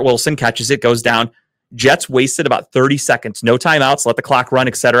to Garrett Wilson, catches it, goes down. Jets wasted about 30 seconds. No timeouts, let the clock run,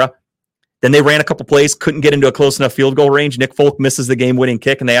 etc. Then they ran a couple plays, couldn't get into a close enough field goal range. Nick Folk misses the game-winning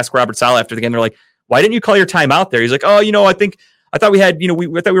kick, and they ask Robert Saleh after the game. They're like, why didn't you call your timeout there? He's like, oh, I thought we had,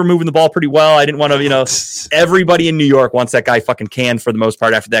 we thought we were moving the ball pretty well. I didn't want to, everybody in New York wants that guy fucking canned for the most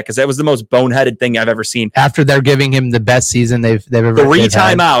part after that, because that was the most boneheaded thing I've ever seen. After they're giving him the best season they've ever 3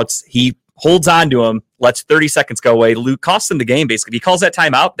 timeouts, he holds on to him, lets 30 seconds go away. Luke costs them the game, basically. If he calls that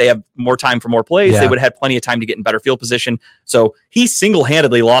timeout, they have more time for more plays. They would have had plenty of time to get in better field position. So he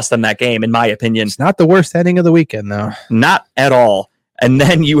single-handedly lost them that game, in my opinion. It's not the worst ending of the weekend, though. Not at all. And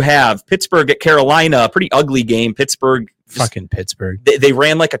then you have Pittsburgh at Carolina, a pretty ugly game. Fucking Pittsburgh. They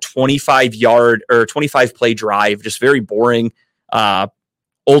ran like a 25-yard or 25-play drive, just very boring.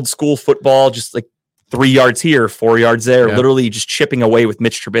 Old school football, just like 3 yards here, 4 yards there, literally just chipping away with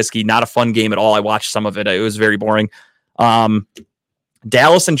Mitch Trubisky. Not a fun game at all. I watched some of it. It was very boring.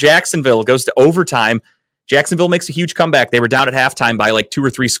 Dallas and Jacksonville goes to overtime. Jacksonville makes a huge comeback. They were down at halftime by like 2 or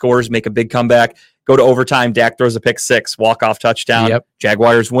 3 scores, make a big comeback, go to overtime. Dak throws a pick 6, walk-off touchdown.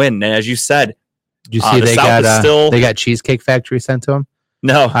 Jaguars win. And as you said, did you see they got Cheesecake Factory sent to them?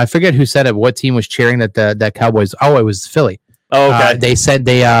 No. I forget who said it. What team was cheering that Cowboys? Oh, it was Philly. Oh, okay. They said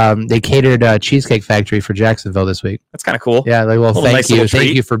they catered Cheesecake Factory for Jacksonville this week. That's kind of cool. Yeah, like,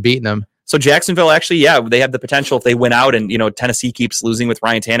 thank you for beating them. So Jacksonville actually, they have the potential if they win out, and Tennessee keeps losing with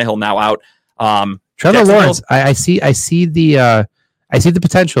Ryan Tannehill now out. Trevor Lawrence, I see the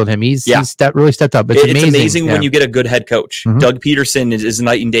potential in him. He's really stepped up. It's amazing when you get a good head coach. Mm-hmm. Doug Peterson is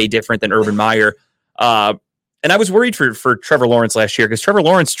night and day different than Urban Meyer. And I was worried for Trevor Lawrence last year, because Trevor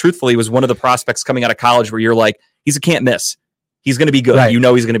Lawrence, truthfully, was one of the prospects coming out of college where you're like, he's a can't miss. He's going to be good. Right.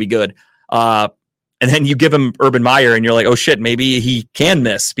 He's going to be good. And then you give him Urban Meyer, and you're like, oh shit, maybe he can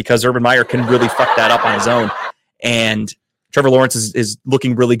miss, because Urban Meyer can really fuck that up on his own. And Trevor Lawrence is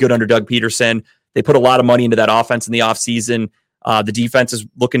looking really good under Doug Peterson. They put a lot of money into that offense in the offseason. The defense is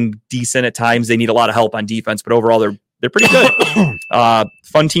looking decent at times. They need a lot of help on defense, but overall they're pretty good.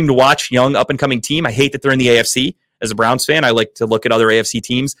 Fun team to watch, young up-and-coming team. I hate that they're in the AFC. As a Browns fan, I like to look at other AFC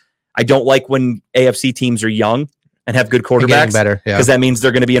teams. I don't like when AFC teams are young and have good quarterbacks, because that means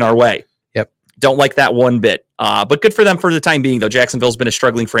they're going to be in our way. Yep. Don't like that one bit. But good for them for the time being, though. Jacksonville's been a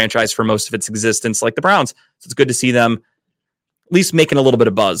struggling franchise for most of its existence, like the Browns. So it's good to see them at least making a little bit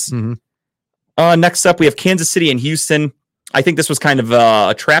of buzz. Mm-hmm. Next up, we have Kansas City and Houston. I think this was kind of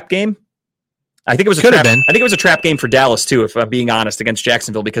a trap game. I think it was a trap game for Dallas, too, if I'm being honest, against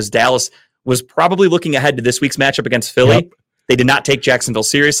Jacksonville, because Dallas was probably looking ahead to this week's matchup against Philly. Yep. They did not take Jacksonville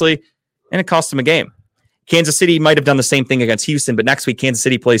seriously, and it cost them a game. Kansas City might have done the same thing against Houston, but next week Kansas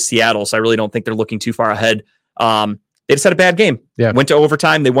City plays Seattle, so I really don't think they're looking too far ahead. They just had a bad game. Yeah. Went to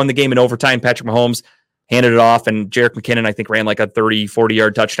overtime. They won the game in overtime. Patrick Mahomes handed it off, and Jerick McKinnon, I think, ran like a 30,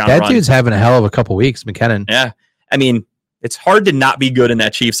 40-yard touchdown run. That dude's having a hell of a couple weeks, McKinnon. Yeah. I mean, it's hard to not be good in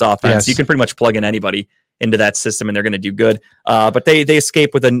that Chiefs offense. Yes. You can pretty much plug in anybody into that system, and they're going to do good. But they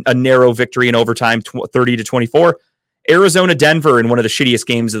escape with a narrow victory in overtime, 30-24. Arizona, Denver in one of the shittiest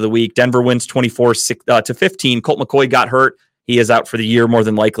games of the week. Denver wins 24-15. Colt McCoy got hurt. He is out for the year, more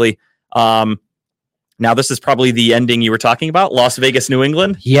than likely. Now, this is probably the ending you were talking about, Las Vegas, New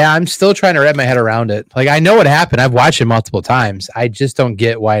England. Yeah, I'm still trying to wrap my head around it. Like, I know what happened. I've watched it multiple times. I just don't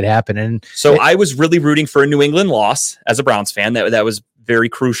get why it happened. And I was really rooting for a New England loss as a Browns fan. That was very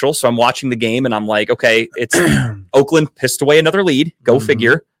crucial. So I'm watching the game, and I'm like, okay, it's Oakland pissed away another lead. Go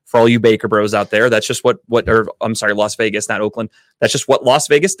figure. For all you Baker bros out there, that's just Las Vegas, not Oakland. That's just what Las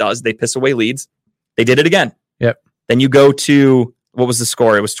Vegas does. They piss away leads. They did it again. Yep. Then you go to, what was the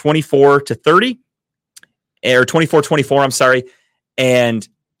score? It was 24-30 or 24-24. I'm sorry. And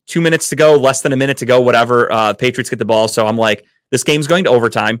 2 minutes to go, less than a minute to go, whatever. Patriots get the ball. So I'm like, this game's going to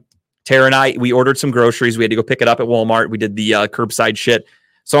overtime. Tara and I, we ordered some groceries. We had to go pick it up at Walmart. We did the curbside shit.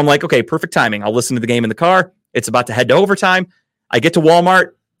 So I'm like, okay, perfect timing. I'll listen to the game in the car. It's about to head to overtime. I get to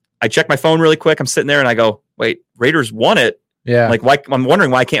Walmart. I check my phone really quick. I'm sitting there and I go, wait, Raiders won it. Yeah. Like, why? I'm wondering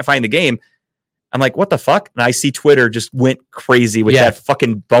why I can't find the game. I'm like, what the fuck? And I see Twitter just went crazy with that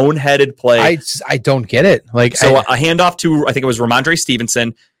fucking boneheaded play. I don't get it. Like, so a handoff to, I think it was Ramondre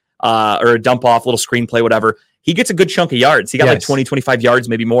Stevenson, or a dump off, little screenplay, whatever. He gets a good chunk of yards. He got like 20, 25 yards,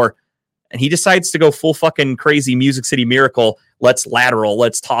 maybe more. And he decides to go full fucking crazy Music City Miracle. Let's lateral.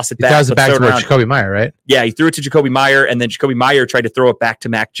 Let's toss it back. He throws it back to Jacoby Meyer, right? Yeah, he threw it to Jacoby Meyer, and then Jacoby Meyer tried to throw it back to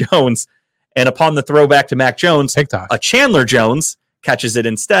Mac Jones. And upon the throw back to Mac Jones, TikTok. Chandler Jones catches it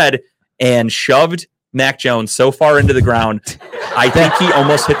instead and shoved Mac Jones so far into the ground. I think he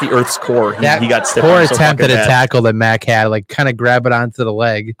almost hit the Earth's core. He got stiff. Poor attempt at a tackle that Mac had, like kind of grab it onto the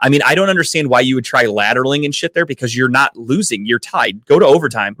leg. I mean, I don't understand why you would try lateraling and shit there because you're not losing. You're tied. Go to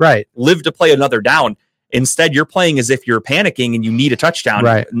overtime. Right. Live to play another down. Instead, you're playing as if you're panicking and you need a touchdown.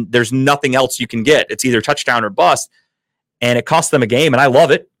 Right. There's nothing else you can get. It's either touchdown or bust. And it cost them a game. And I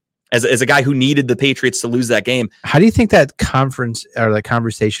love it. As a guy who needed the Patriots to lose that game. How do you think that conference or the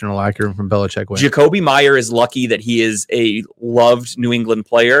conversational locker room from Belichick went? Jacoby Meyer is lucky that he is a loved New England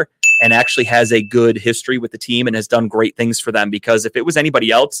player and actually has a good history with the team and has done great things for them, because if it was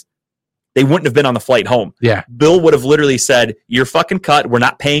anybody else, they wouldn't have been on the flight home. Yeah. Bill would have literally said, "You're fucking cut. We're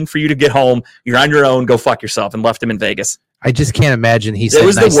not paying for you to get home. You're on your own. Go fuck yourself," and left him in Vegas. I just can't imagine he said it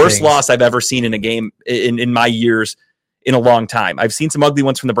was nice the worst things. loss I've ever seen in a game in my years. In a long time. I've seen some ugly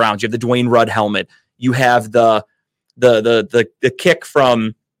ones from the Browns. You have the Dwayne Rudd helmet. You have the kick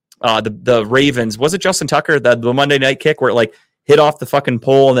from the Ravens. Was it Justin Tucker? The Monday night kick where it like hit off the fucking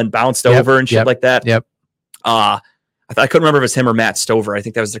pole and then bounced over and shit like that. Yep. I couldn't remember if it was him or Matt Stover. I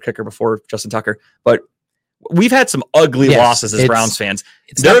think that was the kicker before Justin Tucker. But we've had some ugly losses as Browns fans.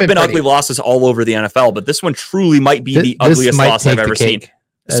 There have been ugly losses all over the NFL, but this one truly might be the ugliest loss I've ever seen.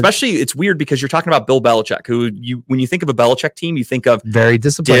 Especially, it's weird because you're talking about Bill Belichick, who when you think of a Belichick team, you think of very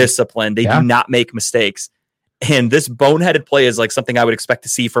disciplined. They do not make mistakes. And this boneheaded play is like something I would expect to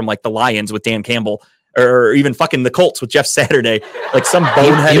see from like the Lions with Dan Campbell, or even fucking the Colts with Jeff Saturday. Like some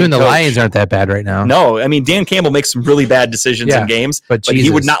boneheaded Even the coach. Lions aren't that bad right now. No, I mean, Dan Campbell makes some really bad decisions in games, but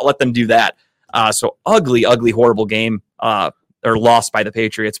he would not let them do that. So ugly, horrible game or loss by the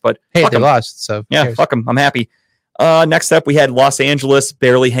Patriots. But hey, they lost. So yeah, fuck them. I'm happy. Next up, we had Los Angeles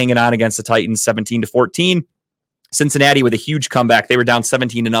barely hanging on against the Titans, 17-14. Cincinnati with a huge comeback. They were down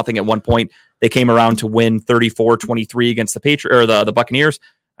 17-0 at one point. They came around to win 34-23 against the Buccaneers.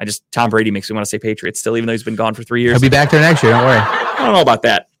 Tom Brady makes me want to say Patriots still, even though he's been gone for 3 years. He'll be back there next year. Don't worry. I don't know about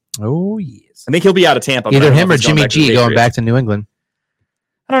that. Oh yes. I think he'll be out of Tampa. Either him or Jimmy G going back to New England.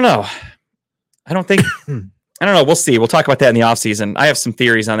 I don't know. I don't think. I don't know. We'll see. We'll talk about that in the offseason. I have some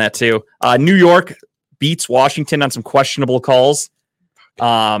theories on that too. New York beats Washington on some questionable calls.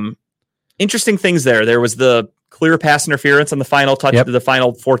 Interesting things there. There was the clear pass interference on the final touch, the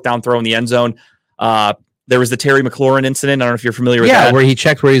final fourth down throw in the end zone. There was the Terry McLaurin incident. I don't know if you're familiar with that. Yeah, where he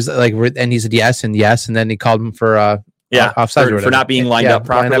checked where he's like, and he said yes, and then he called him for offside for not being lined up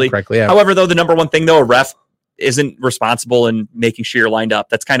properly. Correctly, However, though, the number one thing though, a ref isn't responsible in making sure you're lined up.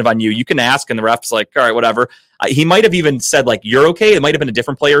 That's kind of on you. You can ask, and the ref's like, all right, whatever. He might have even said like, you're okay. It might have been a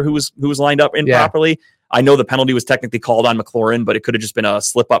different player who was lined up improperly. I know the penalty was technically called on McLaurin, but it could have just been a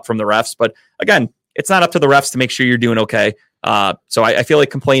slip up from the refs. But again, it's not up to the refs to make sure you're doing okay. So I feel like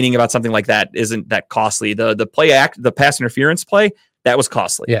complaining about something like that isn't that costly. The pass interference play, that was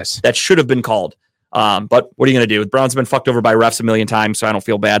costly. Yes. That should have been called. But what are you going to do? The Browns have been fucked over by refs a million times, so I don't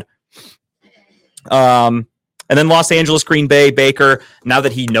feel bad. And then Los Angeles, Green Bay, Baker, now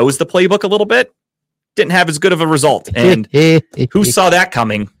that he knows the playbook a little bit, didn't have as good of a result. And who saw that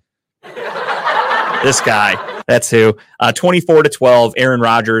coming? This guy. That's who. 24-12, Aaron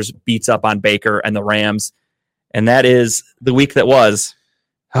Rodgers beats up on Baker and the Rams. And that is the week that was.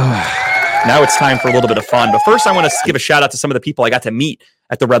 Now it's time for a little bit of fun. But first, I want to give a shout out to some of the people I got to meet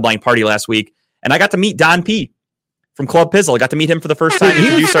at the Red Line Party last week. And I got to meet Don P. from Club Pizzle. I got to meet him for the first time.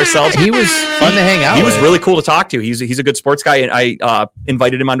 Introduce ourselves. He was fun to hang out with. He was really cool to talk to. He's a good sports guy. And I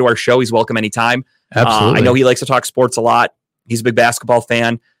invited him onto our show. He's welcome anytime. Absolutely. I know he likes to talk sports a lot. He's a big basketball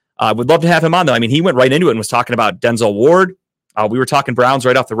fan. Would love to have him on, though. I mean, he went right into it and was talking about Denzel Ward. We were talking Browns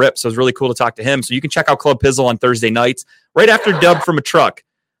right off the rip, so it was really cool to talk to him. So you can check out Club Pizzle on Thursday nights, right after Dub from a Truck.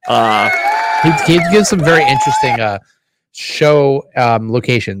 He gives some very interesting show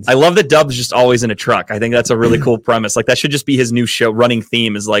locations. I love that Dub's just always in a truck. I think that's a really cool premise. Like, that should just be his new show running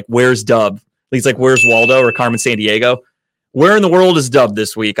theme is like, where's Dub? He's like, where's Waldo or Carmen Sandiego? Where in the world is Dub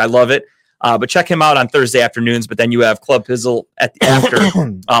this week? I love it. But check him out on Thursday afternoons. But then you have Club Pizzle after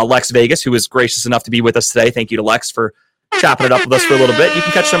Lex Vegas, who was gracious enough to be with us today. Thank you to Lex for chopping it up with us for a little bit. You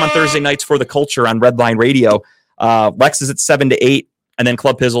can catch them on Thursday nights for The Culture on Redline Radio. Lex is at 7 to 8, and then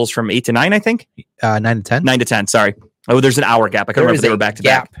Club Pizzle's from 8 to 9, I think. 9 to 10. 9 to 10. Sorry. Oh, there's an hour gap. I can't remember if they were back to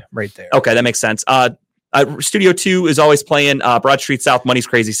back. Right there. Okay, that makes sense. Studio 2 is always playing Broad Street South Money's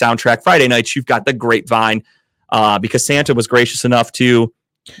Crazy soundtrack. Friday nights, you've got The Grapevine because Santa was gracious enough to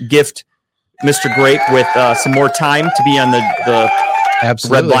gift Mr. Grape with some more time to be on the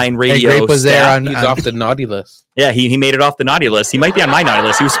Absolutely. Redline Radio. Grape was there. He's off the naughty list. Yeah, he made it off the naughty list. He might be on my naughty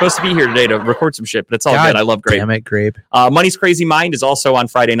list. He was supposed to be here today to record some shit, but it's all good. I love Grape. Damn it, Grape. Money's Crazy Mind is also on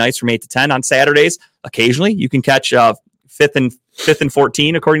Friday nights from 8 to 10. On Saturdays, occasionally, you can catch fifth and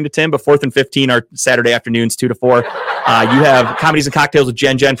 14, according to Tim, but 4th and 15 are Saturday afternoons, 2 to 4. You have Comedies and Cocktails with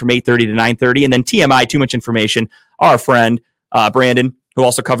Jen from 8:30 to 9:30, and then TMI, Too Much Information. Our friend Brandon, who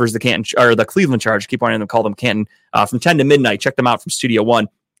also covers the Cleveland Charge, keep wanting to call them Canton, from 10 to midnight. Check them out from Studio One.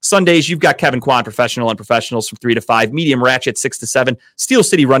 Sundays, you've got Kevin Kwan, Professional and Professionals from 3 to 5, Medium Ratchet 6 to 7, Steel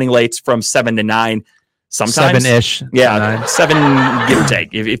City Running Lates from 7 to 9. Sometimes 7-ish. Yeah, 7 give or take.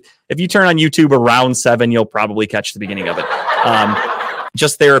 If you turn on YouTube around 7, you'll probably catch the beginning of it.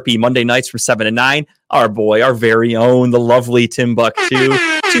 Just Therapy Monday nights from 7 to 9. Our very own, the lovely Tim Buck 2.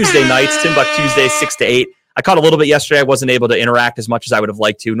 Tuesday nights, Tim Buck Tuesday 6 to 8. I caught a little bit yesterday. I wasn't able to interact as much as I would have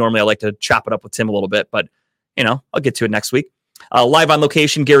liked to. Normally, I like to chop it up with Tim a little bit, but I'll get to it next week. Live on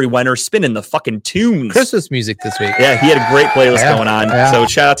location, Gary Wenner spinning the fucking tunes. Christmas music this week. Yeah, he had a great playlist going on. Yeah. So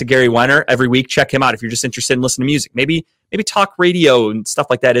shout out to Gary Wenner. Every week, check him out if you're just interested in listening to music. Maybe talk radio and stuff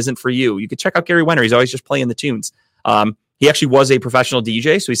like that isn't for you. You could check out Gary Wenner. He's always just playing the tunes. He actually was a professional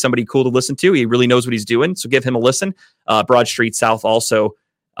DJ, so he's somebody cool to listen to. He really knows what he's doing, so give him a listen. Broad Street South also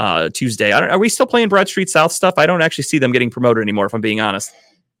Tuesday. Are we still playing Broad Street South stuff? I don't actually see them getting promoted anymore, if I'm being honest.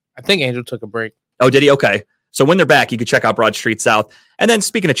 I think Angel took a break. Oh, did he? Okay. So when they're back, you can check out Broad Street South. And then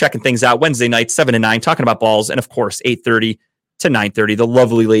speaking of checking things out, Wednesday night, 7 to 9, talking about balls. And of course, 8:30 to 9:30, the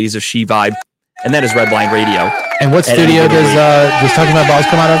lovely ladies of She Vibe. And that is Redline Radio. And what studio does Talking About Balls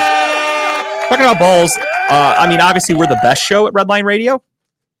come out of? Talking About Balls. Obviously, we're the best show at Redline Radio.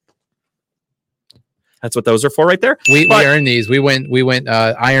 That's what those are for right there. We earned these. We went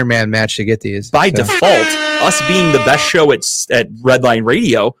Iron Man match to get these. By default, us being the best show at Redline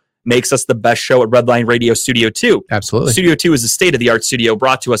Radio makes us the best show at Redline Radio Studio 2. Absolutely. Studio 2 is a state-of-the-art studio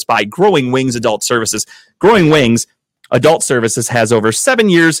brought to us by Growing Wings Adult Services. Growing Wings Adult Services has over 7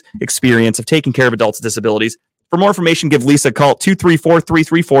 years experience of taking care of adults with disabilities. For more information, give Lisa a call,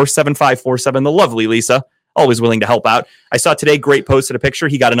 234-334-7547. The lovely Lisa, always willing to help out. I saw today, Great posted a picture.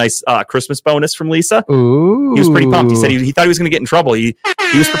 He got a nice Christmas bonus from Lisa. Ooh. He was pretty pumped. He said he thought he was going to get in trouble. He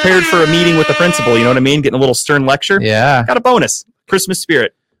was prepared for a meeting with the principal, you know what I mean? Getting a little stern lecture. Yeah. Got a bonus. Christmas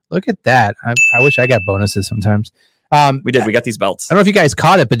spirit. Look at that. I wish I got bonuses sometimes. We did. We got these belts. I don't know if you guys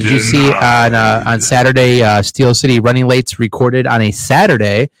caught it, but did you see on Saturday, Steel City Running Lates recorded on a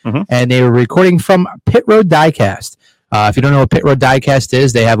Saturday, and they were recording from Pit Road Diecast. If you don't know what Pit Road Diecast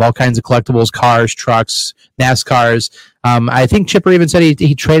is, they have all kinds of collectibles, cars, trucks, NASCARs. I think Chipper even said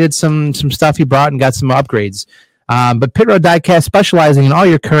he traded some stuff he brought and got some upgrades. But Pit Road Diecast, specializing in all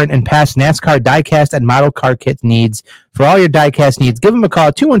your current and past NASCAR diecast and model car kit needs. For all your diecast needs, give them a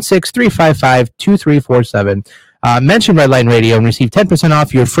call, 216-355-2347. Mention Redline Radio and receive 10%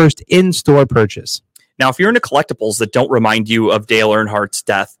 off your first in-store purchase. Now, if you're into collectibles that don't remind you of Dale Earnhardt's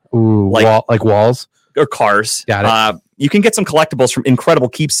death, like walls or cars, got it. You can get some collectibles from Incredible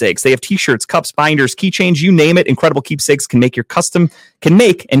Keepsakes. They have T-shirts, cups, binders, keychains, you name it. Incredible Keepsakes can make and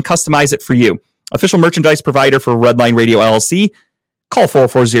customize it for you. Official merchandise provider for Redline Radio LLC. Call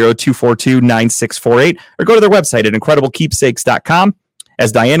 440-242-9648 or go to their website at incrediblekeepsakes.com.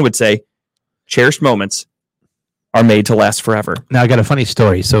 As Diane would say, cherished moments are made to last forever. Now, I got a funny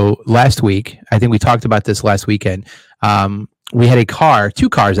story. So last week, I think we talked about this last weekend. We had two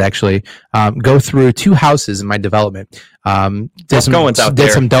cars actually, go through two houses in my development. Did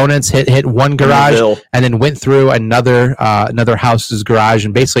some donuts, hit one garage, and then went through another house's garage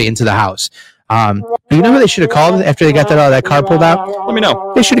and basically into the house. You know who they should have called after they got that car pulled out? Let me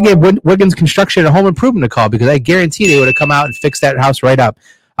know. They should have gave Wiggins Construction and Home Improvement a call, because I guarantee they would have come out and fixed that house right up.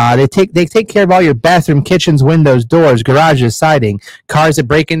 They take care of all your bathroom, kitchens, windows, doors, garages, siding, cars that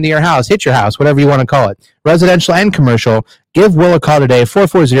break into your house, hit your house, whatever you want to call it. Residential and commercial. Give Will a call today,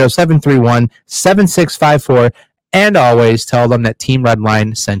 440-731-7654, and always tell them that Team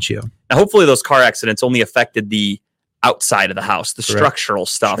Redline sent you. Now, hopefully those car accidents only affected the outside of the house, the structural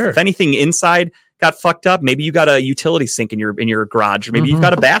stuff. Sure. If anything inside got fucked up, maybe you got a utility sink in your garage, or maybe you've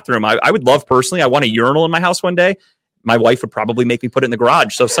got a bathroom. I would love, personally, I want a urinal in my house one day. My wife would probably make me put it in the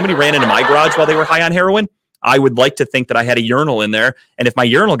garage. So if somebody ran into my garage while they were high on heroin, I would like to think that I had a urinal in there. And if my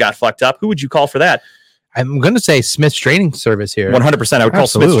urinal got fucked up, who would you call for that? I'm going to say Smith's Draining Service here. 100%. I would call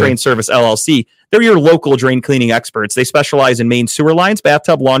Smith's Drain Service LLC. They're your local drain cleaning experts. They specialize in main sewer lines,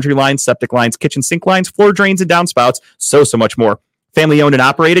 bathtub, laundry lines, septic lines, kitchen sink lines, floor drains and downspouts, so much more. Family owned and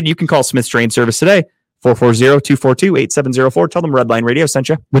operated. You can call Smith's Drain Service today. 440-242-8704. Tell them Redline Radio sent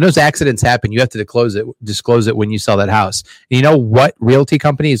you. When those accidents happen, you have to disclose it when you sell that house. And you know what realty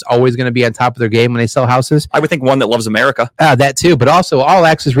company is always going to be on top of their game when they sell houses? I would think one that loves America. That too, but also All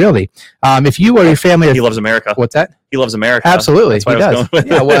Access Realty. If you or your family... He loves America. What's that? He loves America. Absolutely. That's what he does.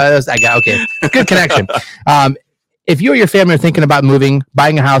 Yeah, well, okay. Good connection. if you or your family are thinking about moving,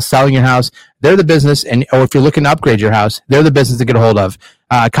 buying a house, selling your house, they're the business. Or if you're looking to upgrade your house, they're the business to get a hold of.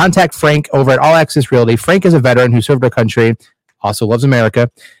 Contact Frank over at All Access Realty. Frank is a veteran who served our country, also loves America,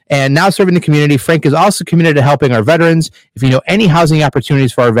 and now serving the community. Frank is also committed to helping our veterans. If you know any housing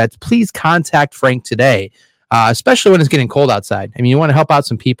opportunities for our vets, please contact Frank today, especially when it's getting cold outside. I mean, you want to help out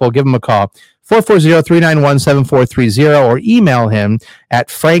some people, give him a call, 440-391-7430, or email him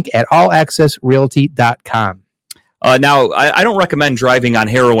at frank@allaccessrealty.com. Now, I don't recommend driving on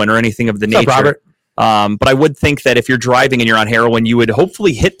heroin or anything of the nature. What's up, Robert? But I would think that if you're driving and you're on heroin, you would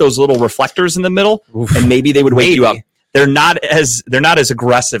hopefully hit those little reflectors in the middle, and maybe they would wake you up. They're not as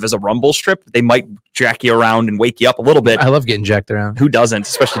aggressive as a rumble strip. They might jack you around and wake you up a little bit. I love getting jacked around. Who doesn't,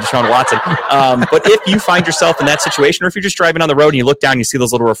 especially Deshaun Watson? But if you find yourself in that situation, or if you're just driving on the road and you look down and you see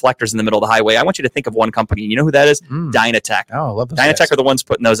those little reflectors in the middle of the highway, I want you to think of one company. You know who that is? Dynatech. Oh, I love those Dynatech guys. are the ones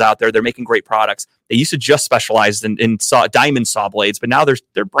putting those out there. They're making great products. They used to just specialize in diamond saw blades, but now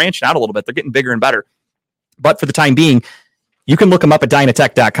they're branching out a little bit. They're getting bigger and better. But for the time being, you can look them up at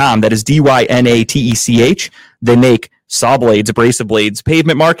Dynatech.com. That is Dynatech. They make saw blades, abrasive blades,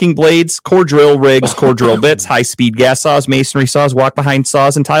 pavement marking blades, core drill rigs, core drill bits, high-speed gas saws, masonry saws, walk-behind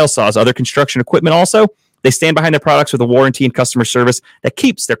saws, and tile saws. Other construction equipment also. They stand behind their products with a warranty and customer service that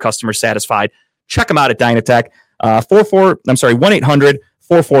keeps their customers satisfied. Check them out at Dynatech.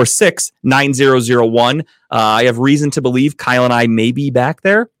 1-800-446-9001. I have reason to believe Kyle and I may be back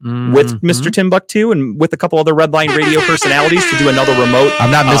there with Mr. Timbuktu and with a couple other Redline Radio personalities to do another remote.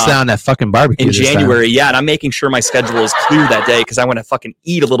 I'm not missing out on that fucking barbecue in January. Yeah, and I'm making sure my schedule is clear that day because I want to fucking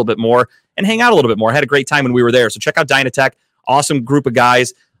eat a little bit more and hang out a little bit more. I had a great time when we were there. So check out Dynatech. Awesome group of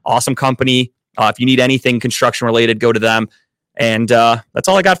guys. Awesome company. If you need anything construction related, go to them. And that's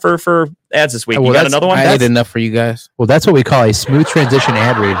all I got for ads this week. Well, you got another one? I had enough for you guys. Well, that's what we call a smooth transition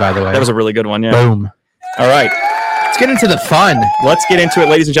ad read, by the way. That was a really good one, yeah. Boom. All right. Let's get into the fun. Let's get into it,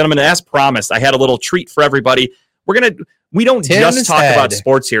 ladies and gentlemen. As promised, I had a little treat for everybody. We don't just talk about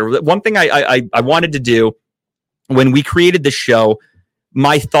sports here. One thing I wanted to do when we created the show,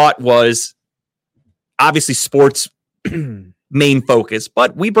 my thought was obviously sports main focus,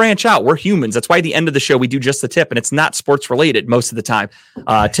 but we branch out. We're humans. That's why at the end of the show, we do just the tip, and it's not sports related most of the time.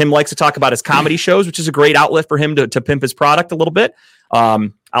 Tim likes to talk about his comedy shows, which is a great outlet for him to pimp his product a little bit.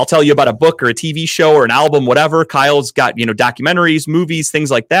 I'll tell you about a book or a TV show or an album, whatever. Kyle's got, documentaries, movies,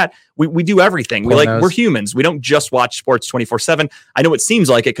 things like that. We do everything. We're humans. We don't just watch sports 24/7. I know it seems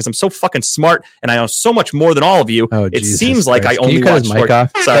like it because I'm so fucking smart and I know so much more than all of you. Oh, it seems like I Can only you cut watch his mic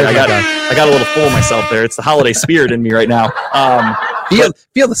sports. off? Sorry, I got a little full of myself there. It's the holiday spirit in me right now.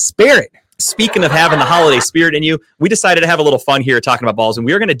 Feel the spirit. Speaking of having the holiday spirit in you, we decided to have a little fun here talking about balls, and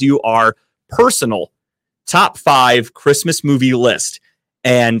we are going to do our personal top 5 Christmas movie list.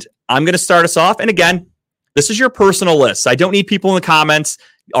 And I'm going to start us off. And again, this is your personal list. I don't need people in the comments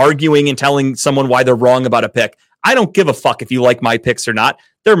arguing and telling someone why they're wrong about a pick. I don't give a fuck if you like my picks or not.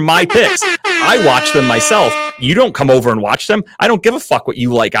 They're my picks. I watch them myself. You don't come over and watch them. I don't give a fuck what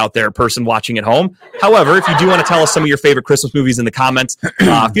you like out there, person watching at home. However, if you do want to tell us some of your favorite Christmas movies in the comments,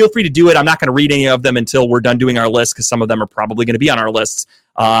 feel free to do it. I'm not going to read any of them until we're done doing our list because some of them are probably going to be on our lists.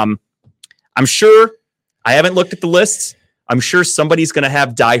 I'm sure I haven't looked at the lists. I'm sure somebody's going to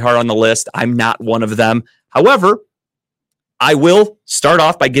have Die Hard on the list. I'm not one of them. However, I will start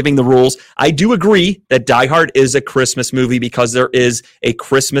off by giving the rules. I do agree that Die Hard is a Christmas movie because there is a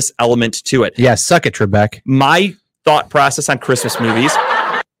Christmas element to it. Yeah, suck it, Trebek. My thought process on Christmas movies,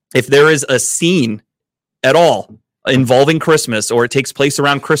 if there is a scene at all involving Christmas or it takes place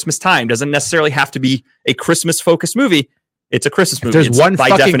around Christmas time, doesn't necessarily have to be a Christmas-focused movie. It's a Christmas movie. There's it's one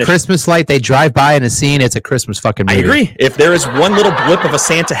fucking definition. Christmas light they drive by in a scene. It's a Christmas fucking movie. I agree. If there is one little blip of a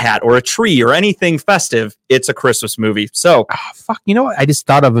Santa hat or a tree or anything festive, it's a Christmas movie. So, fuck. You know what? I just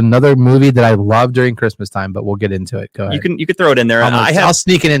thought of another movie that I love during Christmas time, but we'll get into it. Go ahead. you could throw it in there. I'll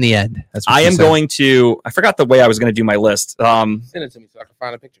sneak it in the end. That's what I you am said. going to. I forgot the way I was going to do my list. Send it to me so I can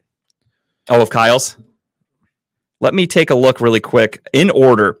find a picture. Of Kyle's. Let me take a look really quick in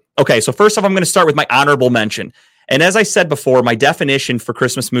order. Okay, so first off, I'm going to start with my honorable mention. And as I said before, my definition for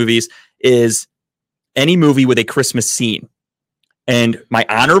Christmas movies is any movie with a Christmas scene. And my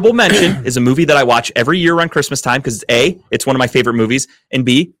honorable mention is a movie that I watch every year around Christmas time because A, it's one of my favorite movies, and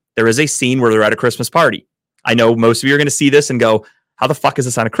B, there is a scene where they're at a Christmas party. I know most of you are going to see this and go, how the fuck is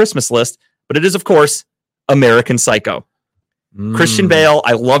this on a Christmas list? But it is, of course, American Psycho. Christian Bale,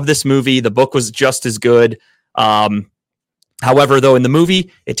 I love this movie. The book was just as good. However, though, in the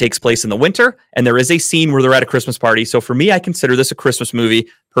movie, it takes place in the winter, and there is a scene where they're at a Christmas party. So for me, I consider this a Christmas movie,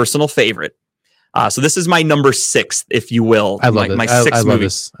 personal favorite. So this is my number 6, if you will. I love it. My I sixth love movie.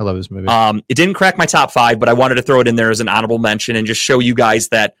 this. I love this movie. It didn't crack my top 5, but I wanted to throw it in there as an honorable mention and just show you guys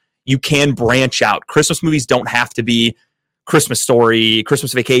that you can branch out. Christmas movies don't have to be Christmas Story,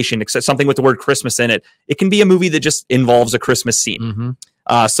 Christmas Vacation, except something with the word Christmas in it. It can be a movie that just involves a Christmas scene.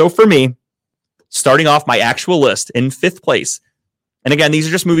 Mm-hmm. So for me, starting off my actual list in 5th place, and again, these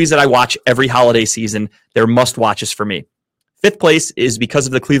are just movies that I watch every holiday season. They're must-watches for me. 5th place is because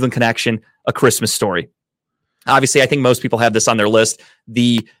of the Cleveland Connection, A Christmas Story. Obviously, I think most people have this on their list.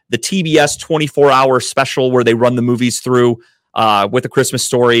 The TBS 24-hour special where they run the movies through with A Christmas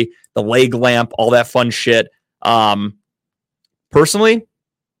Story, the leg lamp, all that fun shit. Personally,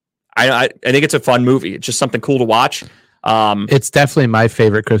 I think it's a fun movie. It's just something cool to watch. It's definitely my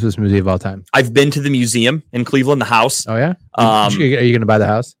favorite Christmas movie of all time. I've been to the museum in Cleveland, the house. Oh yeah. Um, are you going to buy the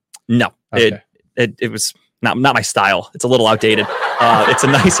house? No, Okay. it was not my style. It's a little outdated. It's a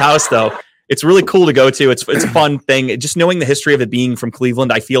nice house though. It's really cool to go to. It's a fun thing. Just knowing the history of it being from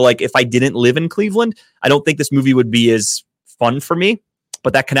Cleveland, I feel like if I didn't live in Cleveland, I don't think this movie would be as fun for me.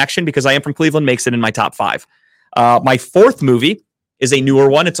 But that connection, because I am from Cleveland, makes it in my top 5. My 4th movie is a newer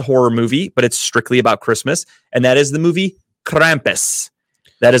one. It's a horror movie, but it's strictly about Christmas, and that is the movie Krampus.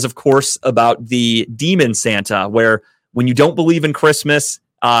 That is, of course, about the demon Santa, where when you don't believe in Christmas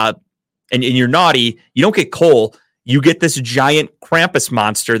and you're naughty, you don't get coal. You get this giant Krampus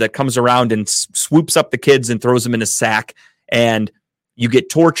monster that comes around and swoops up the kids and throws them in a sack, and you get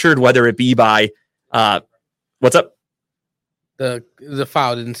tortured, whether it be by what's up? The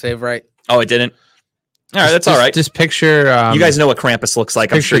file didn't save right. Oh, it didn't. All right, that's all right. Just picture. You guys know what Krampus looks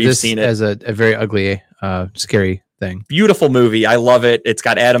like. I'm Picture sure you've this seen it. as a very ugly, scary thing. Beautiful movie. I love it. It's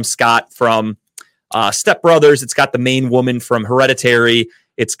got Adam Scott from Step Brothers. It's got the main woman from Hereditary.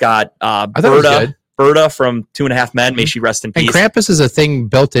 It's got I thought it was good. Berta from 2.5 Men. May she rest in And peace. Krampus is a thing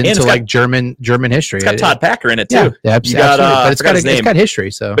built it's into got- like German history. It's got Todd Packer in it too. Yeah, You got, absolutely. I But it's forgot his it's name. got history.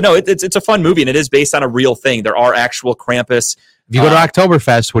 So But no, it's a fun movie, and it is based on a real thing. There are actual Krampus. if you go to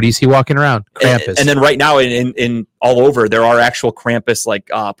Oktoberfest, what do you see walking around? Krampus. And then right now in all over, there are actual Krampus like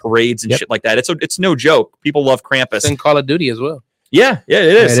parades and Yep. shit like that. It's no joke. People love Krampus. It's in Call of Duty as well. Yeah, it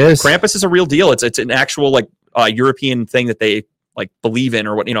is. It is. Krampus is a real deal. It's an actual like European thing that they like believe in,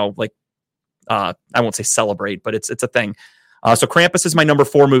 or what like I won't say celebrate, but it's a thing. So Krampus is my number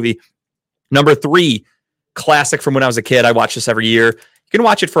 4 movie. Number 3, classic from when I was a kid. I watch this every year. You can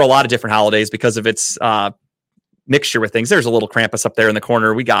watch it for a lot of different holidays because of its mixture with things. There's a little Krampus up there in the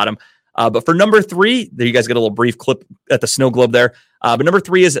corner. We got him. But for number 3, there you guys get a little brief clip at the snow globe there. But number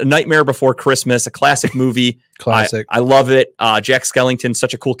 3 is A Nightmare Before Christmas, a classic movie. Classic. I love it. Jack Skellington's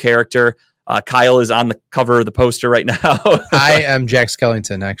such a cool character. Kyle is on the cover of the poster right now. I am Jack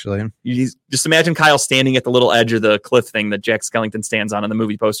Skellington, actually. You just imagine Kyle standing at the little edge of the cliff thing that Jack Skellington stands on in the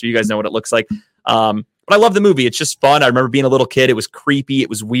movie poster. You guys know what it looks like. But I love the movie. It's just fun. I remember being a little kid. It was creepy. It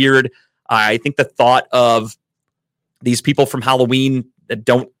was weird. I think the thought of these people from Halloween that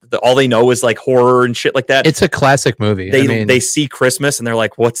all they know is like horror and shit like that. It's a classic movie. They see Christmas and they're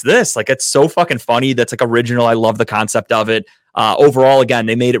like, what's this? Like, it's so fucking funny. That's like original. I love the concept of it. Overall, again,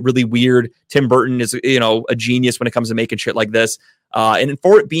 they made it really weird. Tim Burton is, a genius when it comes to making shit like this. And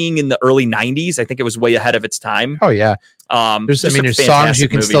for it being in the early 90s, I think it was way ahead of its time. Oh yeah. There's There's songs you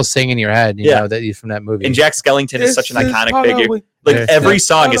can still sing in your head, you know, that you from that movie. And Jack Skellington is such an iconic figure. Like Yeah. every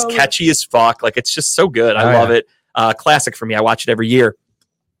song is catchy as fuck. Like it's just so good. I love it. Classic for me. I watch it every year.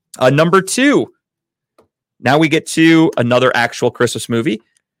 Number 2. Now we get to another actual Christmas movie,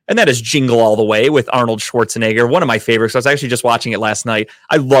 and that is Jingle All the Way with Arnold Schwarzenegger. One of my favorites. I was actually just watching it last night.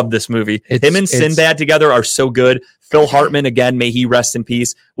 I love this movie. Him and Sinbad together are so good. Phil Hartman, again, may he rest in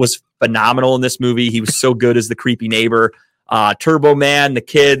peace, was phenomenal in this movie. He was so good as the creepy neighbor. Turbo Man, the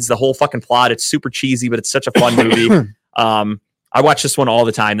kids, the whole fucking plot. It's super cheesy, but it's such a fun movie. I watch this one all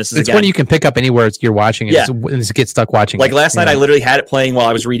the time. It's one you can pick up anywhere you're watching it. And just get stuck watching like it. last night, I literally had it playing while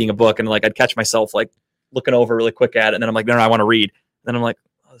I was reading a book, and like I'd catch myself like looking over really quick at it, and then I'm like, no, I want to read. Then I'm like,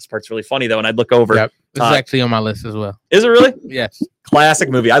 oh, this part's really funny though, and I'd look over. Yep. This is actually on my list as well. Is it really? Yes. Classic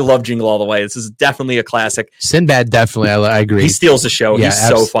movie. I love Jingle All the Way. This is definitely a classic. Sinbad, definitely. I agree. He steals the show. Yeah, He's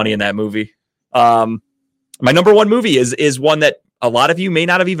so funny in that movie. My number 1 movie is one that a lot of you may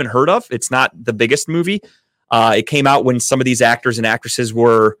not have even heard of. It's not the biggest movie. It came out when some of these actors and actresses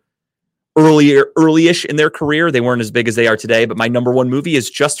were early-ish in their career. They weren't as big as they are today. But my number 1 movie is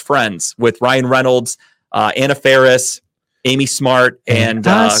Just Friends with Ryan Reynolds, Anna Faris, Amy Smart, and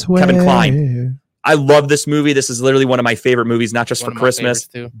Kevin Kline. I love this movie. This is literally one of my favorite movies, not just for Christmas.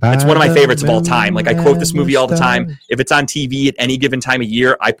 It's one of my favorites of all time. Like I quote this movie all the time. If it's on TV at any given time of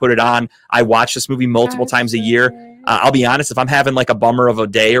year, I put it on. I watch this movie multiple times a year. I'll be honest, if I'm having like a bummer of a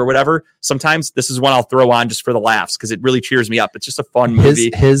day or whatever, sometimes this is one I'll throw on just for the laughs because it really cheers me up. It's just a fun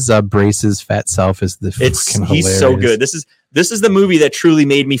movie. His braces fat self is he's so good. This is the movie that truly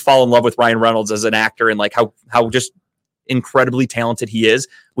made me fall in love with Ryan Reynolds as an actor and like how just incredibly talented he is.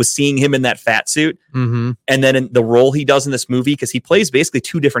 Was seeing him in that fat suit, and then in the role he does in this movie, because he plays basically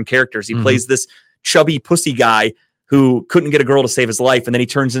two different characters. He plays this chubby pussy guy who couldn't get a girl to save his life, and then he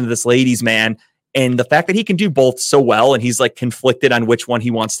turns into this ladies' man. And the fact that he can do both so well, and he's like conflicted on which one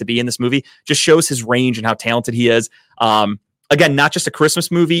he wants to be in this movie, just shows his range and how talented he is. Again, not just a Christmas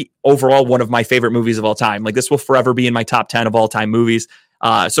movie, overall one of my favorite movies of all time. Like this will forever be in my top 10 of all time movies.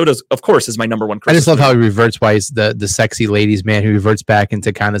 So does, of course, is my number one Christmas I just love movie. how he reverts. Why he's the sexy ladies man who reverts back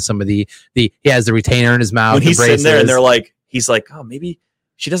into kind of some of he has the retainer in his mouth. When he's sitting there and he's like, oh, maybe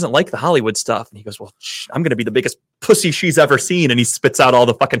she doesn't like the Hollywood stuff. And he goes, well, I'm going to be the biggest pussy she's ever seen. And he spits out all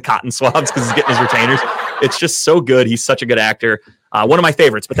the fucking cotton swabs because he's getting his retainers. It's just so good. He's such a good actor. One of my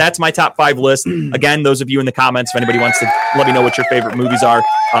favorites, but that's my top 5 list. Again, those of you in the comments, if anybody wants to let me know what your favorite movies are.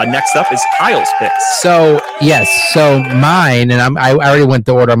 Next up is Kyle's picks. So mine, and I already went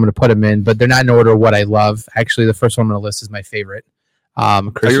the order I'm going to put them in, but they're not in order of what I love. Actually, the first one I'm going to list is my favorite.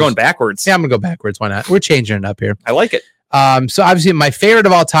 You're going backwards. Yeah, I'm going to go backwards. Why not? We're changing it up here. I like it. So obviously my favorite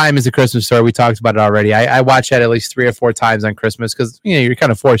of all time is A Christmas Story. We talked about it already. I watch that at least 3 or 4 times on Christmas because you're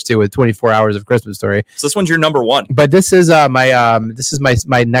kind of forced to with 24 hours of Christmas Story. So this one's your number one. But this is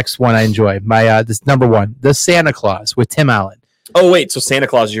my next one I enjoy. My this number one, The Santa Claus with Tim Allen. Oh wait, so Santa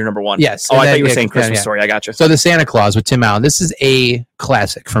Claus is your number one. Yes. Oh, I thought you were saying Christmas Story. I got you. So The Santa Claus with Tim Allen. This is a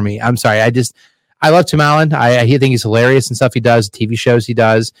classic for me. I'm sorry. I love Tim Allen. I think he's hilarious and stuff he does, TV shows he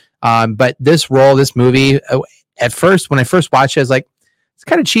does. But this movie. At first, when I first watched it, I was like, it's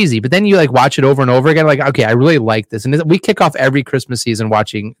kind of cheesy. But then you like watch it over and over again, like, okay, I really like this. And we kick off every Christmas season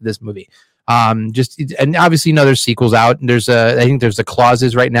watching this movie. And obviously, there's sequels out. And I think there's the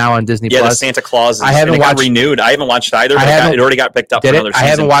Clauses right now on Disney Plus. Yeah, the Santa Claus. I haven't watched renewed. I haven't watched either. But it already got picked up for another season. I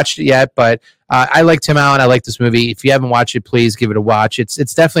haven't watched it yet, but I like Tim Allen. I like this movie. If you haven't watched it, please give it a watch. It's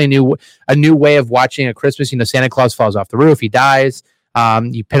definitely a new way of watching a Christmas. Santa Claus falls off the roof. He dies.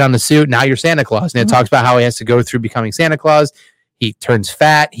 You put on the suit. Now you're Santa Claus. And it talks about how he has to go through becoming Santa Claus. He turns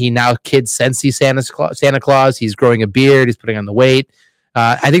fat. Kids sense he's Santa Claus. He's growing a beard. He's putting on the weight.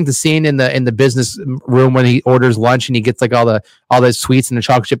 I think the scene in the business room when he orders lunch and he gets like all the sweets and the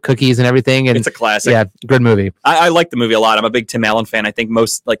chocolate chip cookies and everything. And it's a classic. Yeah, good movie. I like the movie a lot. I'm a big Tim Allen fan. I think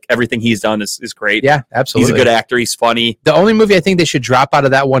most everything he's done is great. Yeah, absolutely. He's a good actor. He's funny. The only movie I think they should drop out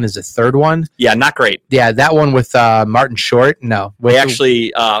of that one is the third one. Yeah, not great. Yeah, that one with Martin Short. No,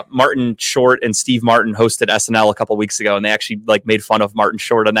 Martin Short and Steve Martin hosted SNL a couple weeks ago, and they actually made fun of Martin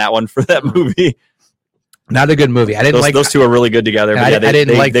Short on that one for that movie. Not a good movie. I didn't like those two are really good together. But I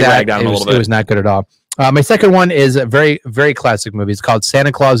didn't like that. They ragged on him a little bit. It was not good at all. My second one is a very, very classic movie. It's called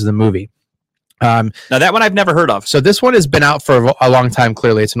Santa Claus the Movie. Now that one I've never heard of. So this one has been out for a long time.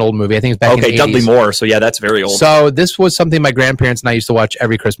 Clearly, it's an old movie. I think it's back in the 80s. Dudley Moore. So yeah, that's very old. So this was something my grandparents and I used to watch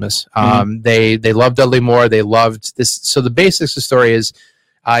every Christmas. They loved Dudley Moore. They loved this. So the basics of the story is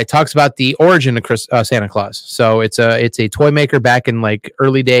it talks about the origin of Santa Claus. So it's a toy maker back in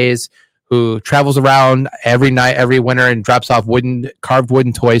early days who travels around every night, every winter, and drops off carved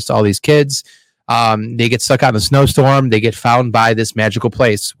wooden toys to all these kids. They get stuck out in a snowstorm. They get found by this magical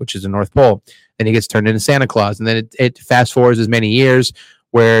place, which is the North Pole. Then he gets turned into Santa Claus. And then it fast forwards as many years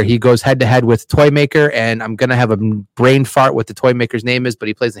where he goes head to head with Toy Maker. And I'm going to have a brain fart what the Toy Maker's name is, but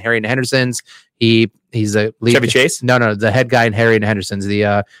he plays in Harry and the Hendersons. He's a lead. Chevy Chase? No, the head guy in Harry and the Hendersons.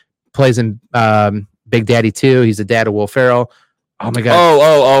 Plays in Big Daddy 2. He's the dad of Will Ferrell. Oh my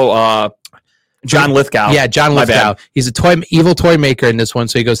God. John Lithgow. Yeah, John Lithgow. He's a evil toy maker in this one,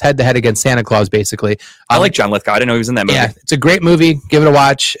 so he goes head to head against Santa Claus, basically. I like John Lithgow. I didn't know he was in that movie. Yeah, it's a great movie. Give it a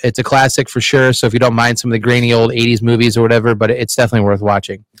watch. It's a classic for sure. So if you don't mind some of the grainy old 80s movies or whatever, but it's definitely worth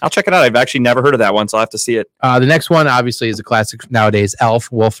watching. I'll check it out. I've actually never heard of that one, so I'll have to see it. The next one, obviously, is a classic nowadays,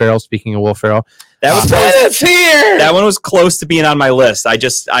 Elf, Will Ferrell. Speaking of Will Ferrell. That one was close to being on my list.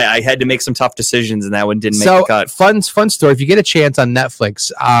 I had to make some tough decisions, and that one didn't make the cut. Fun story. If you get a chance on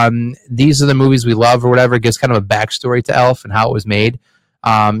Netflix, these are the movies we love or whatever. It gives kind of a backstory to Elf and how it was made.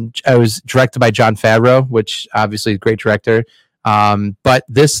 It was directed by Jon Favreau, which obviously is a great director. But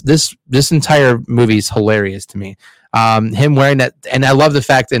this entire movie is hilarious to me. Him wearing that, and I love the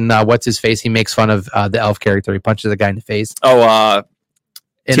fact in What's His Face, he makes fun of the Elf character. He punches the guy in the face.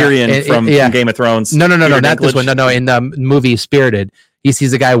 Tyrion from Game of Thrones. No, not this one. No. In the movie Spirited, he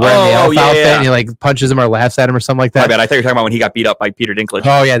sees a guy wearing the elf outfit and he like punches him or laughs at him or something like that. My bad. I thought you were talking about when he got beat up by Peter Dinklage.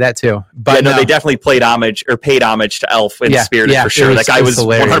 Oh yeah, that too. But no, they definitely paid homage to Elf in Spirited for sure. That guy was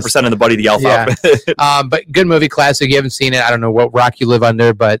 100% in the Buddy the Elf outfit. But good movie, classic. You haven't seen it. I don't know what rock you live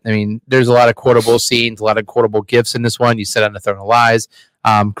under, but I mean, there's a lot of quotable scenes, a lot of quotable gifs in this one. You sit on the throne of lies.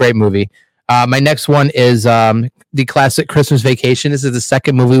 Great movie. My next one is the classic Christmas Vacation. This is the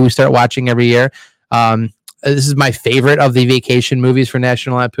second movie we start watching every year. This is my favorite of the vacation movies for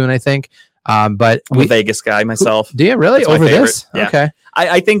National Lampoon, I think. But I'm a Vegas guy myself. Do you really? That's over this? Yeah. Okay.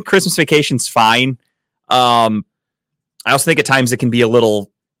 I think Christmas Vacation's fine. I also think at times it can be a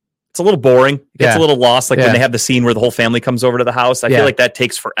little boring. It gets a little lost. Like when they have the scene where the whole family comes over to the house. I feel like that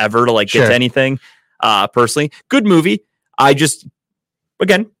takes forever to get to anything. Personally, good movie.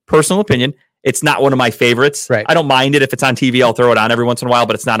 Again, personal opinion. It's not one of my favorites. Right. I don't mind it if it's on TV. I'll throw it on every once in a while,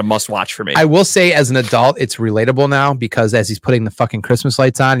 but it's not a must-watch for me. I will say, as an adult, it's relatable now because as he's putting the fucking Christmas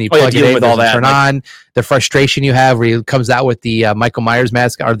lights on, you plug it in with all that, turn on the frustration you have where he comes out with the Michael Myers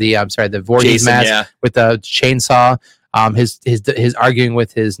mask or the Voorhees mask with the chainsaw. His arguing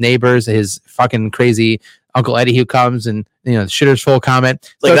with his neighbors, his fucking crazy Uncle Eddie who comes and the shitter's full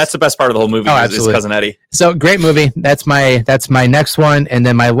comment. So that's the best part of the whole movie. Is Cousin Eddie. So great movie. That's my next one, and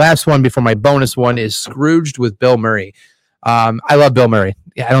then my last one before my bonus one is Scrooged with Bill Murray. I love Bill Murray.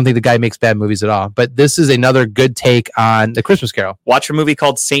 I don't think the guy makes bad movies at all, but this is another good take on the Christmas Carol. Watch a movie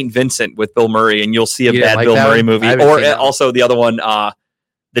called Saint Vincent with Bill Murray, and you'll see a bad Bill Murray movie. Or also the other one,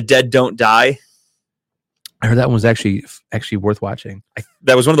 The Dead Don't Die. I heard that one was actually worth watching.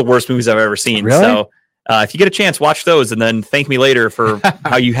 That was one of the worst movies I've ever seen. Really? So if you get a chance, watch those and then thank me later for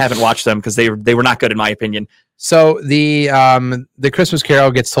how you haven't watched them because they were not good in my opinion. So the Christmas Carol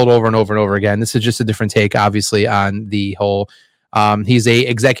gets told over and over and over again. This is just a different take, obviously, on the whole. He's a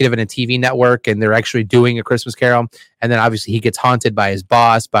executive in a TV network, and they're actually doing a Christmas Carol. And then obviously he gets haunted by his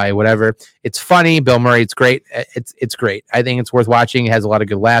boss, by whatever. It's funny. Bill Murray, it's great. It's great. I think it's worth watching. It has a lot of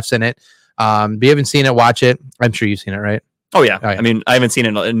good laughs in it. If you haven't seen it, watch it. I'm sure you've seen it, right? Oh yeah. I mean, I haven't seen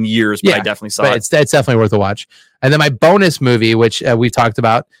it in years, but I definitely saw it. It's definitely worth a watch. And then my bonus movie, which we've talked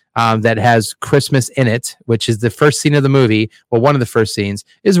about, that has Christmas in it, which is the first scene of the movie. Well, one of the first scenes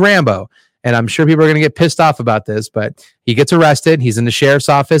is Rambo. And I'm sure people are going to get pissed off about this, but he gets arrested. He's in the sheriff's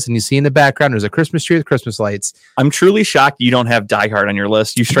office, and you see in the background there's a Christmas tree with Christmas lights. I'm truly shocked you don't have Die Hard on your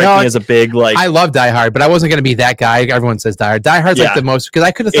list. You strike me as a big I love Die Hard, but I wasn't going to be that guy. Everyone says Die Hard. Die Hard's like the most because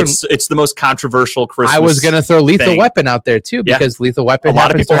I could have thrown. It's the most controversial Christmas. I was going to throw Lethal Weapon out there too because Lethal Weapon. A lot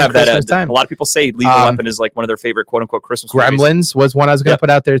of people have that. A lot of people say Lethal Weapon is like one of their favorite quote unquote Christmas. Gremlins movies. Was one I was going to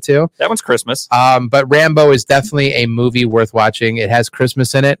put out there too. That one's Christmas. But Rambo is definitely a movie worth watching. It has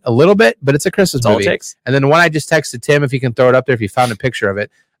Christmas in it a little bit, but it's a Christmas movie. And then one I just texted Tim if he can throw it up there if you found a picture of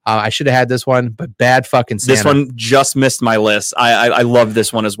it. I should have had this one, but Bad Fucking Santa. This one just missed my list. I love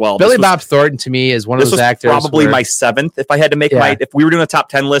this one as well. Billy Bob Thornton to me is one of those actors. Probably my seventh. If I had to make if we were doing a top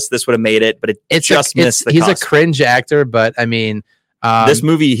 10 list, this would have made it, but it just missed the He's a cringe actor, but I mean, this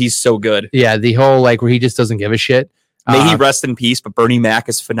movie, he's so good. Yeah, the whole where he just doesn't give a shit. May he rest in peace, but Bernie Mac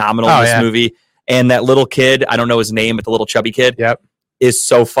is phenomenal in this movie. And that little kid, I don't know his name, but the little chubby kid. Yep. Is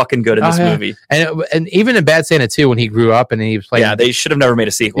so fucking good in this movie. And even in Bad Santa 2, when he grew up and he was playing. Yeah, they should have never made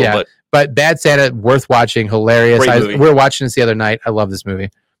a sequel. But Bad Santa, worth watching, hilarious. We were watching this the other night. I love this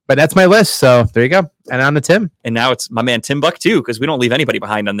movie. But that's my list. So there you go. And on to Tim. And now it's my man Tim Buck too, because we don't leave anybody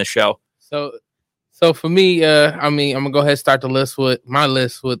behind on this show. So for me, I'm gonna go ahead and start the list with my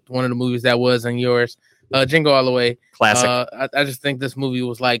list with one of the movies that was in yours. Jingle All the Way. Classic. I just think this movie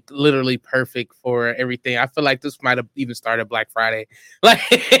was like literally perfect for everything. I feel like this might have even started Black Friday. Like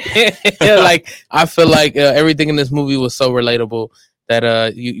I feel like everything in this movie was so relatable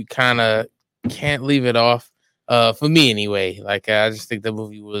that you kind of can't leave it off. For me anyway, I just think the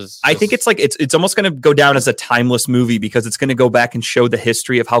movie was. I think it's almost going to go down as a timeless movie because it's going to go back and show the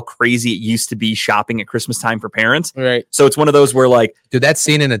history of how crazy it used to be shopping at Christmas time for parents. Right. So it's one of those where dude, that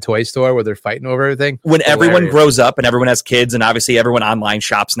scene in a toy store where they're fighting over everything. When everyone grows up and everyone has kids, and obviously everyone online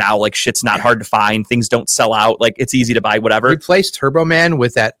shops now, shit's not hard to find. Things don't sell out. It's easy to buy whatever. Replace Turbo Man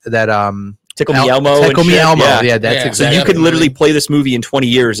with that Tickle Me Elmo. Tickle Me Elmo. Yeah, that's exactly. So you could literally play this movie in 20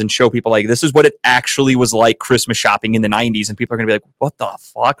 years and show people this is what it actually was like Christmas shopping in the 90s, and people are going to be like, "What the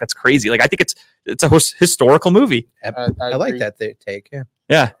fuck? That's crazy!" I think it's a historical movie. I like that take.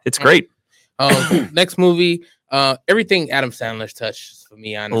 Yeah, it's great. Next movie, everything Adam Sandler's touched for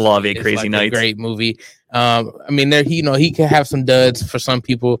me. Honestly, love it. Crazy Nights. Great movie. I mean, he can have some duds for some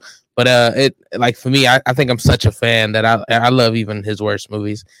people, but for me, I think I'm such a fan that I love even his worst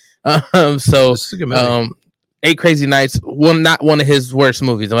movies. So Eight Crazy Nights, not one of his worst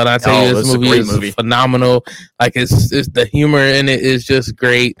movies. When I tell you, this movie is phenomenal. Like it's the humor in it is just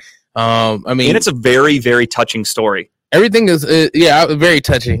great. I mean, and it's a very, very touching story. Everything is, very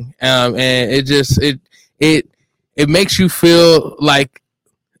touching. And it makes you feel like,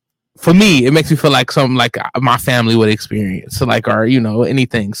 for me, it makes me feel like something like my family would experience. So like, or,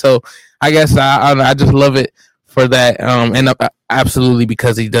 anything. So I guess I just love it for that. And absolutely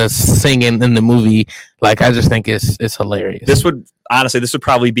because he does sing in the movie. Like, I just think it's hilarious. This would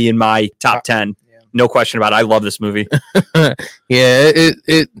probably be in my top 10. Yeah. No question about it. I love this movie. Yeah,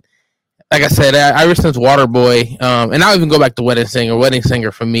 it like I said, ever since Waterboy, and I'll even go back to Wedding Singer. Wedding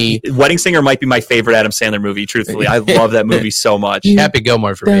Singer for me. Wedding Singer might be my favorite Adam Sandler movie, truthfully. I love that movie so much. Happy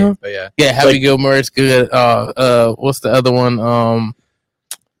Gilmore for me. But yeah. Yeah, Happy Gilmore is good. What's the other one?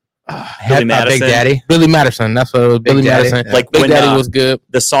 Billy Madison. Big Daddy. Billy Madison. That's what it was. Billy Madison. Yeah. Like Big Daddy was good.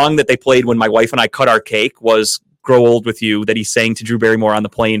 The song that they played when my wife and I cut our cake was Grow Old With You, that he sang to Drew Barrymore on the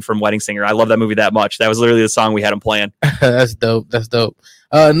plane from Wedding Singer. I love that movie that much. That was literally the song we had him playing. That's dope.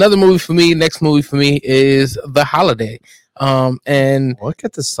 Another movie for me, next movie for me is The Holiday. And look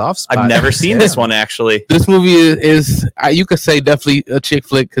at the soft spot. I've never seen this one, actually. This movie is you could say definitely a chick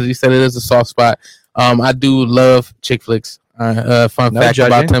flick because you said it is a soft spot. I do love chick flicks. Fun fact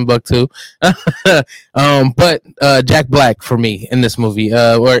about Timbuktu. But Jack Black for me in this movie,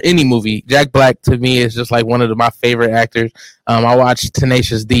 or any movie, Jack Black to me is just like one of my favorite actors. I watched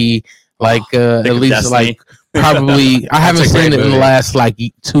Tenacious D at least Destiny. Like probably I haven't seen it in the last like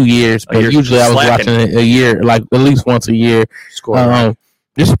 2 years, but usually I was watching it a year, like at least once a year.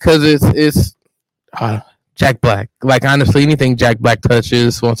 Just because it's Jack Black. Like honestly, anything Jack Black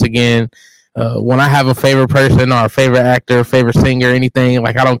touches, once again. When I have a favorite person or a favorite actor, favorite singer, anything,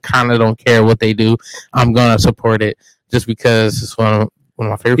 like I don't care what they do. I'm gonna support it just because it's one of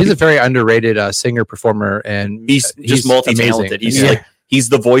my favorite. He's a very underrated singer performer, and he's just multi-talented. He's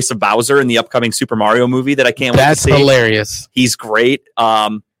the voice of Bowser in the upcoming Super Mario movie that I can't wait to see. That's hilarious. He's great.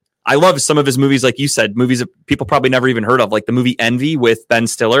 I love some of his movies, like you said, movies that people probably never even heard of, like the movie Envy with Ben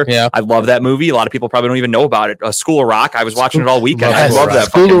Stiller. Yeah, I love that movie. A lot of people probably don't even know about it. School of Rock. I was watching it all weekend. I love that.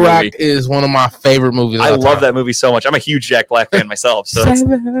 School of Rock is one of my favorite movies. I love that movie so much. I'm a huge Jack Black fan myself. So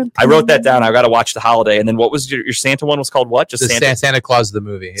I wrote that down. I got to watch The Holiday. And then what was your Santa one? Was called what? Just Santa Claus the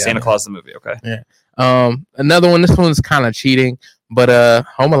movie. Yeah. Santa Claus the movie. Okay. Yeah. Another one. This one's kind of cheating. But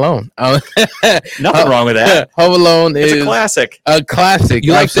Home Alone. Nothing wrong with that. Home Alone is a classic. A classic.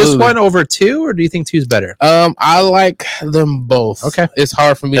 You like this one over 2, or do you think 2's better? I like them both. Okay. It's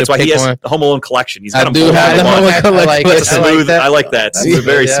hard for me to pick one. That's why he has the Home Alone collection. He's got I do have the Home Alone collection. I like that. It's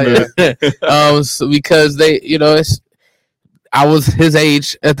very smooth. So because they, I was his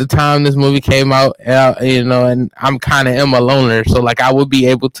age at the time this movie came out, and I'm kind of am a loner, so like I would be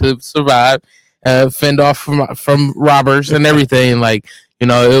able to survive. Fend off from robbers and everything,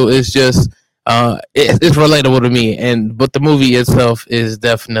 it's just it's relatable to me, but the movie itself is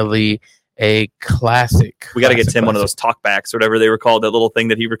definitely a classic. We got to get Tim one of those talkbacks, whatever they were called, that little thing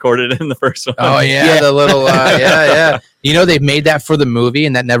that he recorded in the first one. Oh yeah. The little yeah. They made that for the movie,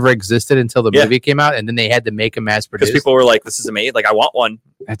 and that never existed until the movie came out, and then they had to make a mass produce. Because people were like, "This is amazing! Like, I want one."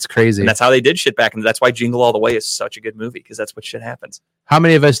 That's crazy. And that's how they did shit back, and that's why Jingle All the Way is such a good movie, because that's what shit happens. How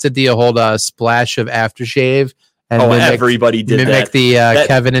many of us did the whole splash of aftershave? And everybody did mimic the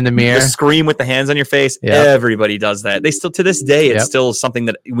Kevin in the mirror. The scream with the hands on your face. Yep. Everybody does that. They still, to this day, it's still something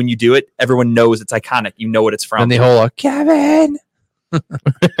that when you do it, everyone knows it's iconic. You know what it's from. And the whole Kevin.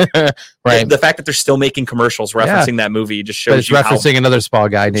 Right. The fact that they're still making commercials referencing that movie just shows you referencing another Spa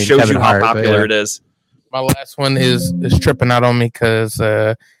guy named shows Kevin you Hart, how popular it is. My last one is tripping out on me because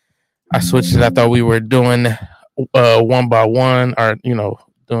I switched it. I thought we were doing one by one, or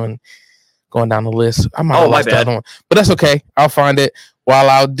going down the list. I might have lost the other one, but that's okay. I'll find it. While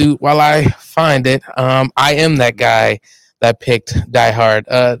I find it, I am that guy that picked Die Hard.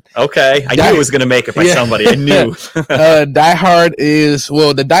 Okay, I knew it was going to make it by somebody. I knew. Die Hard is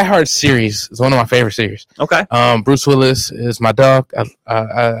the Die Hard series is one of my favorite series. Okay. Bruce Willis is my dog.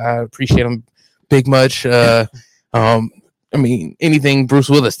 I appreciate him big much. I mean, anything Bruce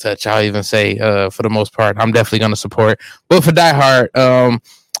Willis touch, I'll even say for the most part, I'm definitely going to support. But for Die Hard,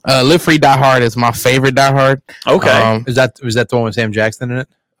 Live Free Die Hard is my favorite Die Hard. Okay. Was that the one with Sam Jackson in it?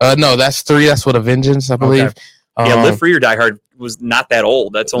 No, that's 3. That's with A Vengeance, I believe. Okay. Live Free or Die Hard was not that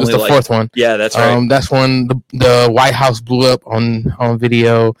old. That's only the like fourth one. Yeah, that's right. That's when the White House blew up on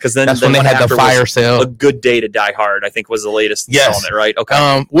video. Because then that's when they had the fire sale. A Good Day to Die Hard, I think, was the latest installment, right?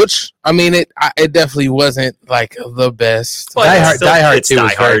 Okay. Which I mean, it definitely wasn't like the best. But Die Hard 2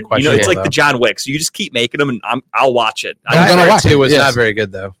 was very You know, it's like though. the John Wick. So you just keep making them, and I'll watch it. Die Hard 2 was not very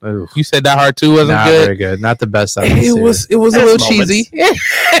good though. You said Die Hard 2 wasn't not good. very good. Not the best. It was a little cheesy. It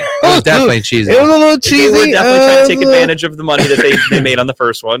was definitely cheesy. It was a little cheesy. They were definitely trying to take advantage of the money that they made on the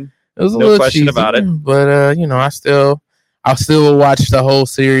first one. It was a No little question cheesy, about it. But you know, I'll still watch the whole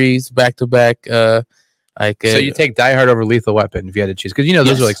series back to back. So you take Die Hard over Lethal Weapon if you had to choose, because you know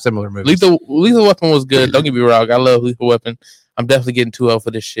those are like similar movies. Lethal Weapon was good. Don't get me wrong. I love Lethal Weapon. I'm definitely getting too old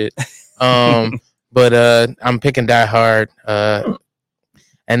for this shit. But I'm picking Die Hard.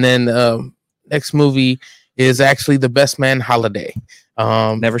 And then next movie is actually The Best Man Holiday.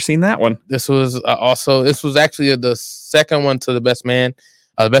 Never seen that one. This was actually the second one to The Best Man.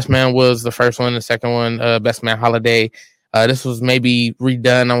 The Best Man was the first one. The second one, Best Man Holiday. This was maybe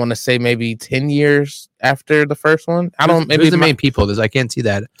redone. I want to say maybe 10 years after the first one. Maybe the main people. I can't see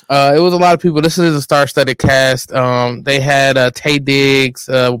that. It was a lot of people. This is a star-studded cast. They had Taye Diggs,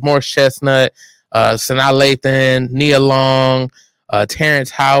 Morris Chestnut, Sanaa Lathan, Nia Long, Terrence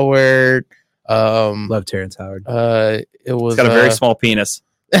Howard. Love Terrence Howard. It was He's got a very small penis.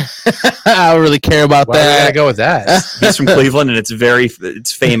 I don't really care about Why that. did I go with that? He's from Cleveland, and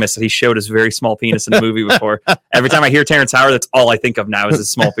it's famous that he showed his very small penis in a movie before. Every time I hear Terrence Howard, that's all I think of now is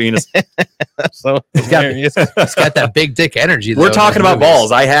his small penis. So He's got that big dick energy. We're talking about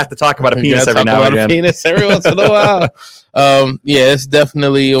balls. I have to talk about a penis every now and again. Penis every once in a while. Yeah, it's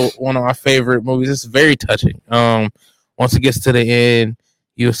definitely one of my favorite movies. It's very touching. Once it gets to the end,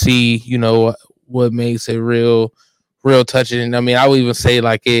 you'll see, you know, what makes it real touching. I mean, I would even say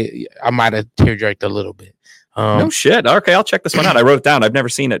like I might have tear-jerked a little bit. No shit. Okay, I'll check this one out. I wrote it down. I've never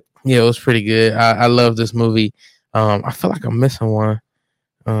seen it. Yeah, it was pretty good. I love this movie. I feel like I'm missing one.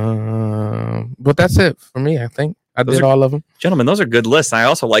 But that's it for me. I think I did all of them. Gentlemen, those are good lists. I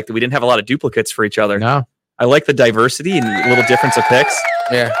also like that we didn't have a lot of duplicates for each other. No. I like the diversity and a little difference of picks.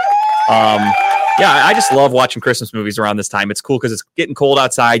 Yeah. Yeah, I just love watching Christmas movies around this time. It's cool because it's getting cold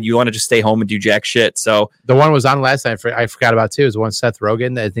outside. You want to just stay home and do jack shit. So the one was on last night. I forgot about too. Is the one Seth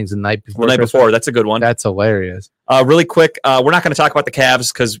Rogen that I think's the night before. The night before. That's a good one. That's hilarious. Really quick, we're not going to talk about the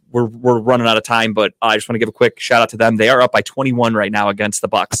Cavs because we're running out of time. But I just want to give a quick shout out to them. They are up by 21 right now against the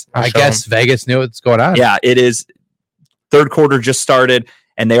Bucks. I guess Vegas knew what's going on. Yeah, it is. Third quarter just started,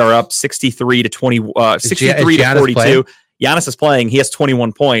 and they are up 63 to 20. 63 to 42. Playing? Giannis is playing. He has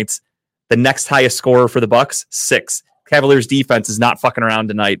 21 points. The next highest scorer for the Bucks, 6. Cavaliers defense is not fucking around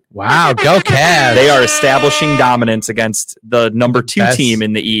tonight. Wow, go Cavs! They are establishing dominance against the number 2 team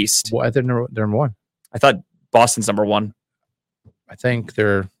in the East. What? They're number 1. I thought Boston's number 1. I think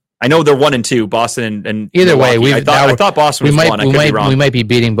they're. I know they're 1 and 2. Boston and either Milwaukee. way, I thought Boston was 1. I could be wrong. We might be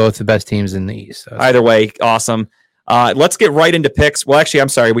beating both the best teams in the East. So. Either way, awesome. Let's get right into picks. Well, actually, I'm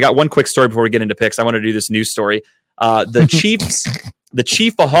sorry. We got one quick story before we get into picks. I want to do this news story. The Chiefs. The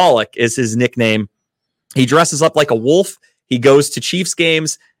Chiefaholic is his nickname. He dresses up like a wolf. He goes to Chiefs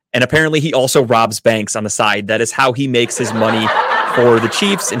games, and apparently he also robs banks on the side. That is how he makes his money for the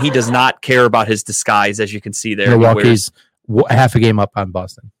Chiefs, and he does not care about his disguise, as you can see there. Milwaukee's half a game up on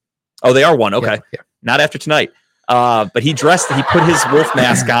Boston. Oh, they are 1. Okay. Yeah. Not after tonight. But he put his wolf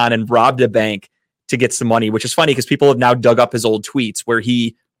mask on and robbed a bank to get some money, which is funny because people have now dug up his old tweets where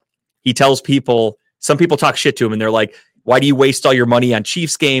he tells people, some people talk shit to him, and they're like, why do you waste all your money on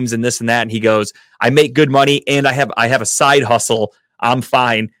Chiefs games and this and that? And he goes, I make good money and I have a side hustle. I'm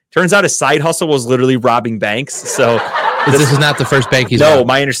fine. Turns out his side hustle was literally robbing banks. So this is not the first bank he's robbed.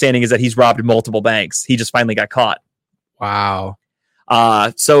 My understanding is that he's robbed multiple banks. He just finally got caught. Wow.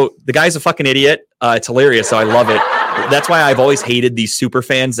 So the guy's a fucking idiot. It's hilarious. So I love it. That's why I've always hated these super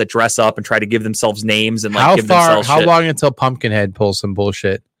fans that dress up and try to give themselves names and give themselves how shit. long until Pumpkinhead pulls some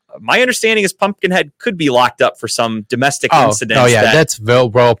bullshit? My understanding is Pumpkinhead could be locked up for some domestic incident. Oh yeah, that's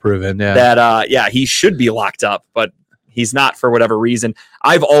well proven. Yeah, that he should be locked up, but he's not for whatever reason.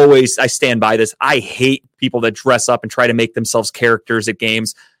 I stand by this. I hate people that dress up and try to make themselves characters at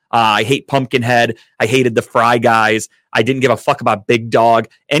games. I hate Pumpkinhead. I hated the Fry Guys. I didn't give a fuck about Big Dog.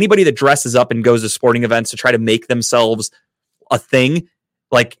 Anybody that dresses up and goes to sporting events to try to make themselves a thing,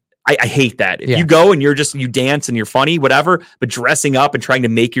 like. I hate that. If you go and you dance and you're funny, whatever, but dressing up and trying to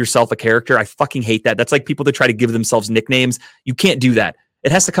make yourself a character, I fucking hate that. That's like people that try to give themselves nicknames. You can't do that.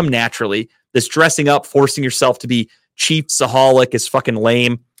 It has to come naturally. This dressing up, forcing yourself to be Chiefsaholic is fucking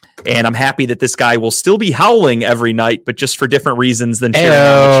lame. And I'm happy that this guy will still be howling every night, but just for different reasons than cheering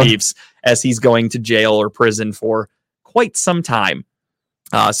on the Chiefs as he's going to jail or prison for quite some time.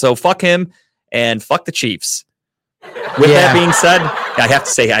 So fuck him and fuck the Chiefs. With that being said, I have to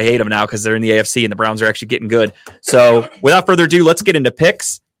say I hate them now because they're in the AFC and the Browns are actually getting good. So without further ado, let's get into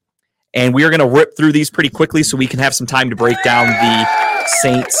picks. And we are going to rip through these pretty quickly so we can have some time to break down the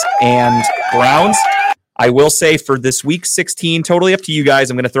Saints and Browns. I will say for this week 16, totally up to you guys.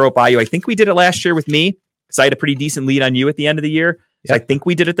 I'm going to throw it by you. I think we did it last year with me because I had a pretty decent lead on you at the end of the year. So I think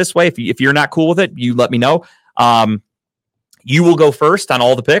we did it this way. If you're not cool with it, you let me know. You will go first on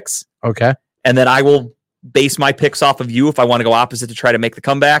all the picks. Okay. And then I will base my picks off of you if I want to go opposite to try to make the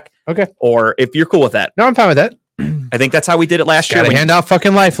comeback. Okay. Or if you're cool with that. No, I'm fine with that. I think that's how we did it last year. Gotta hand out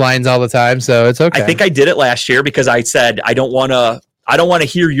fucking lifelines all the time, so it's okay. I think I did it last year because I said I don't want to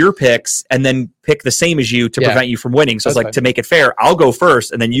hear your picks and then pick the same as you to prevent you from winning. So it's like, to make it fair, I'll go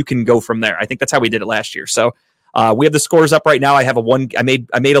first and then you can go from there. I think that's how we did it last year. So we have the scores up right now. I have I made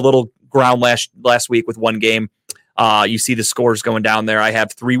a little ground last week with one game. You see the scores going down there. I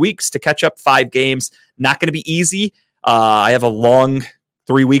have 3 weeks to catch up 5 games. Not going to be easy. I have a long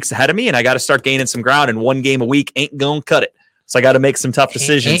 3 weeks ahead of me, and I got to start gaining some ground, and 1 game a week ain't going to cut it. So I got to make some tough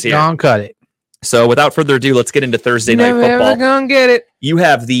decisions here. Ain't going to cut it. So without further ado, let's get into Thursday Night Football. Never gonna get it. You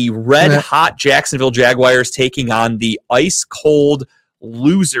have the red-hot Jacksonville Jaguars taking on the ice-cold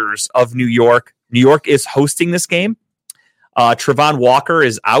losers of New York. New York is hosting this game. Trayvon Walker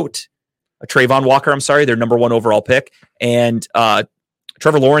is out. Trayvon Walker, I'm sorry, their number 1 overall pick. And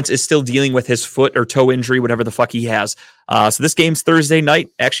Trevor Lawrence is still dealing with his foot or toe injury, whatever the fuck he has. So this game's Thursday night,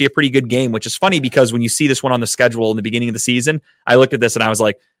 actually a pretty good game, which is funny because when you see this one on the schedule in the beginning of the season, I looked at this and I was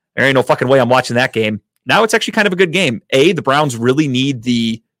like, there ain't no fucking way I'm watching that game. Now it's actually kind of a good game. The Browns really need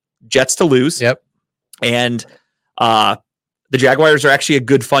the Jets to lose. Yep. And the Jaguars are actually a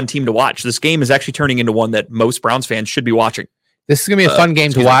good, fun team to watch. This game is actually turning into one that most Browns fans should be watching. This is going to be a fun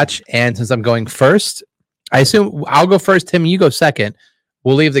game to watch. And since I'm going first, I assume I'll go first, Tim, you go second.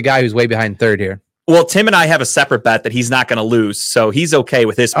 We'll leave the guy who's way behind third here. Well, Tim and I have a separate bet that he's not going to lose, so he's okay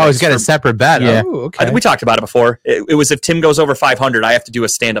with his. Oh, he's got a separate bet. Yeah, oh, okay. We talked about it before. It was if Tim goes over 500, I have to do a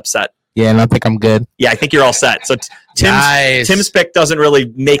stand-up set. Yeah, and I think I'm good. Yeah, I think you're all set. So Tim's pick doesn't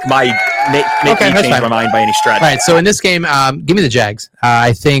really make me change my mind by any stretch. All right, so in this game, give me the Jags.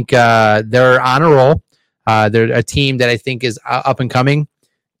 I think they're on a roll. They're a team that I think is up and coming.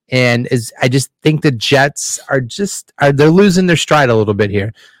 And I just think the Jets they're losing their stride a little bit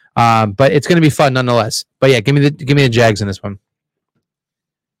here, but it's going to be fun nonetheless. But yeah, give me the Jags in this one.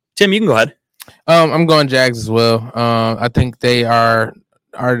 Tim, you can go ahead. I'm going Jags as well. I think they are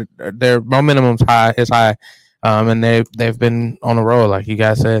their momentum is high, and they've been on a roll like you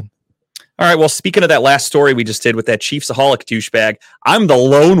guys said. All right. Well, speaking of that last story we just did with that Chiefsaholic douchebag, I'm the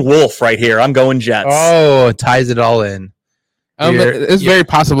lone wolf right here. I'm going Jets. Oh, it ties it all in. It's very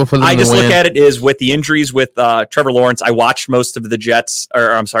possible for them to win. I just look at it is with the injuries with Trevor Lawrence. I watched most of the Jags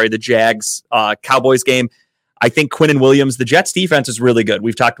Cowboys game. I think Quinnen Williams, the Jets defense is really good.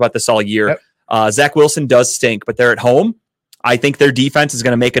 We've talked about this all year. Yep. Zach Wilson does stink, but they're at home. I think their defense is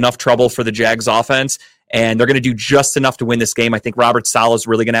going to make enough trouble for the Jags offense, and they're going to do just enough to win this game. I think Robert Saleh is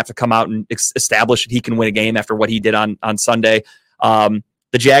really going to have to come out and establish that he can win a game after what he did on Sunday. The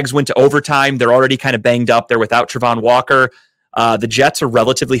Jags went to overtime. They're already kind of banged up. They're without Trayvon Walker. The Jets are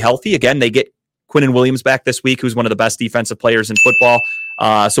relatively healthy. Again, they get Quinnen Williams back this week, who's one of the best defensive players in football.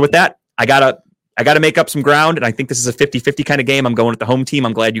 So with that, I gotta make up some ground, and I think this is a 50-50 kind of game. I'm going with the home team.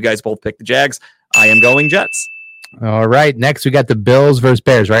 I'm glad you guys both picked the Jags. I am going Jets. All right. Next, we got the Bills versus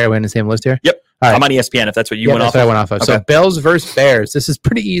Bears, right? Are we in the same list here? Yep. Right. I'm on ESPN if that's what you went off of. I went off of. Okay. So Bills versus Bears. This is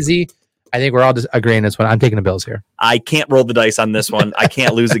pretty easy. I think we're all just agreeing this one. I'm taking the Bills here. I can't roll the dice on this one. I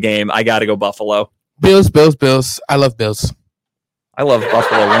can't lose the game. I got to go Buffalo. Bills. I love Bills. I love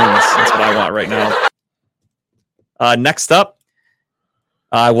Buffalo wins. That's what I want right now. Next up,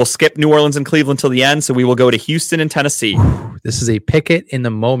 we'll skip New Orleans and Cleveland till the end, so we will go to Houston and Tennessee. This is a pick it in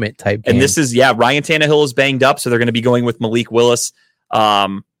the moment type game. And this is, Ryan Tannehill is banged up, so they're going to be going with Malik Willis.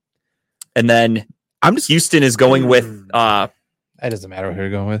 And then Houston is going with... That doesn't matter who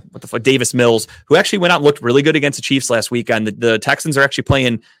you're going with. What the fuck? Davis Mills, who actually went out and looked really good against the Chiefs last weekend. The Texans are actually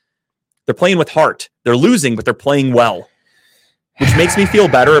playing... They're playing with heart. They're losing, but they're playing well. Which makes me feel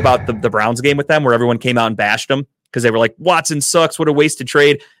better about the Browns game with them, where everyone came out and bashed them because they were like, Watson sucks, what a wasted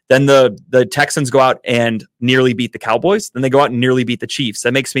trade. Then the Texans go out and nearly beat the Cowboys. Then they go out and nearly beat the Chiefs.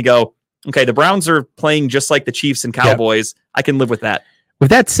 That makes me go, okay, the Browns are playing just like the Chiefs and Cowboys. Yep. I can live with that. With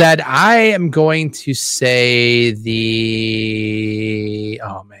that said, I am going to say give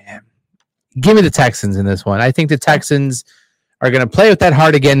me the Texans in this one. I think the Texans are going to play with that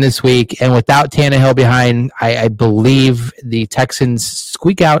heart again this week. And without Tannehill behind, I believe the Texans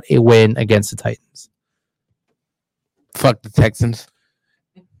squeak out a win against the Titans. Fuck the Texans.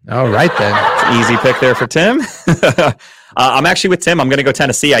 All right, then. Easy pick there for Tim. I'm actually with Tim. I'm going to go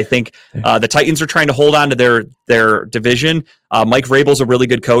Tennessee. I think the Titans are trying to hold on to their division. Mike Vrabel's a really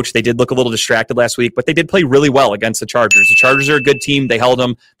good coach. They did look a little distracted last week, but they did play really well against the Chargers. The Chargers are a good team. They held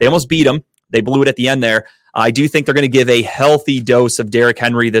them. They almost beat them. They blew it at the end there. I do think they're going to give a healthy dose of Derrick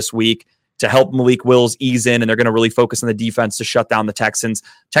Henry this week to help Malik Willis ease in, and they're going to really focus on the defense to shut down the Texans.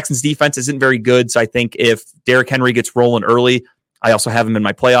 Texans defense isn't very good, so I think if Derrick Henry gets rolling early, I also have him in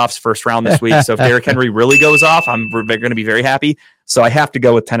my playoffs first round this week. So if Derrick Henry really goes off, we're going to be very happy. So I have to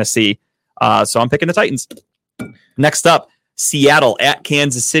go with Tennessee. So I'm picking the Titans. Next up, Seattle at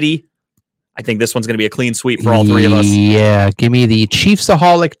Kansas City. I think this one's going to be a clean sweep for all three of us. Yeah, give me the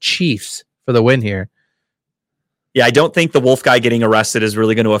Chiefsaholic Chiefs for the win here. Yeah, I don't think the Wolf guy getting arrested is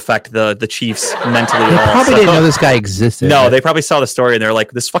really going to affect the Chiefs mentally They at all. probably didn't know this guy existed. No, they probably saw the story and they're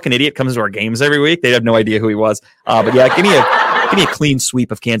like, this fucking idiot comes to our games every week. They have no idea who he was. But yeah, give me a clean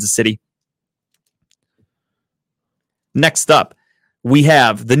sweep of Kansas City. Next up, we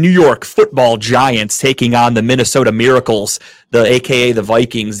have the New York Football Giants taking on the Minnesota Miracles, aka the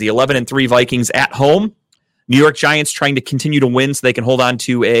Vikings, the 11-3 Vikings at home. New York Giants trying to continue to win so they can hold on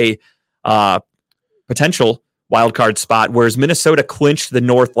to a potential wild card spot, whereas Minnesota clinched the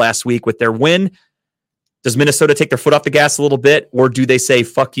North last week with their win. Does Minnesota take their foot off the gas a little bit, or do they say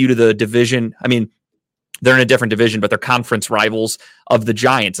fuck you to the division? I mean, they're in a different division, but they're conference rivals of the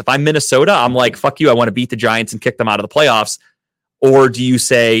Giants. If I'm Minnesota, I'm like, fuck you, I want to beat the Giants and kick them out of the playoffs. Or do you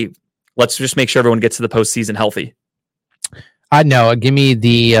say, let's just make sure everyone gets to the postseason healthy? No, give me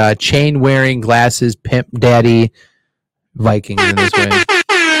the chain-wearing glasses, pimp daddy Vikings in this win.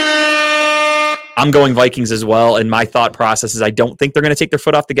 I'm going Vikings as well, and my thought process is I don't think they're going to take their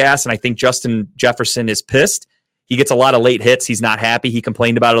foot off the gas, and I think Justin Jefferson is pissed. He gets a lot of late hits. He's not happy. He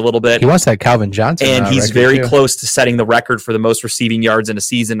complained about it a little bit. He wants that Calvin Johnson. And he's very close to setting the record for the most receiving yards in a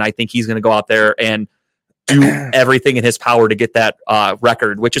season. I think he's going to go out there and do everything in his power to get that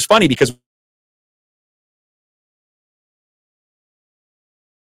record, which is funny because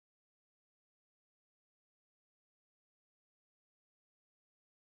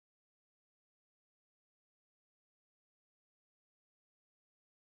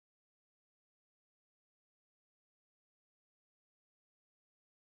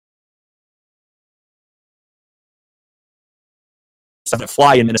doesn't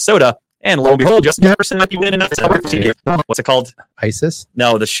fly in Minnesota. And lo and behold, Justin Jefferson might be winning what's it called? ISIS?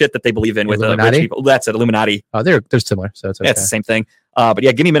 No, the shit that they believe in with the rich people. That's it, Illuminati. Oh, they're similar, so it's okay. Yeah, it's the same thing. But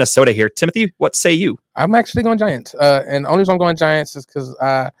yeah, give me Minnesota here. Timothy, what say you? I'm actually going Giants. And the only reason I'm going Giants is because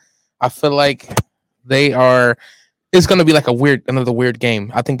I feel like they are. It's going to be like another weird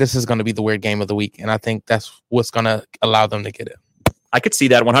game. I think this is going to be the weird game of the week, and I think that's what's going to allow them to get it. I could see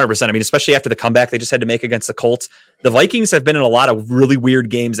that 100%. I mean, especially after the comeback they just had to make against the Colts. The Vikings have been in a lot of really weird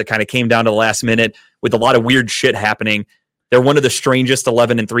games that kind of came down to the last minute with a lot of weird shit happening. They're one of the strangest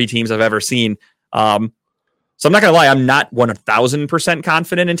 11-3 teams I've ever seen. So I'm not going to lie. I'm not 1,000%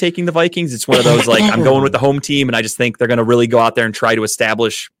 confident in taking the Vikings. It's one of those, like, I'm going with the home team, and I just think they're going to really go out there and try to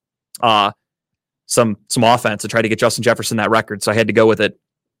establish some offense and try to get Justin Jefferson that record. So I had to go with it.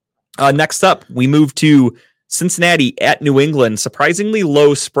 Next up, we move to Cincinnati at New England. Surprisingly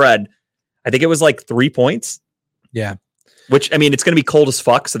low spread. I think it was like 3 points. Yeah. Which, I mean, it's going to be cold as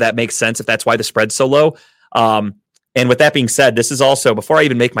fuck, so that makes sense if that's why the spread's so low. And with that being said, this is also, before I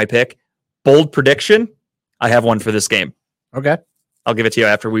even make my pick, bold prediction, I have one for this game. Okay. I'll give it to you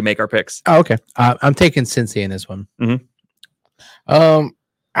after we make our picks. Oh, okay. I'm taking Cincy in this one. Mm-hmm.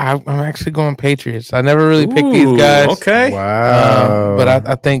 I'm actually going Patriots. I never really picked these guys. Okay. Wow. But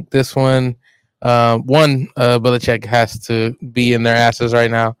I think this one, Belichick has to be in their asses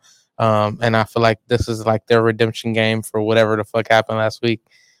right now. And I feel like this is like their redemption game for whatever the fuck happened last week.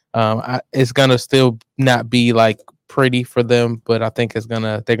 It's going to still not be like pretty for them, but I think they're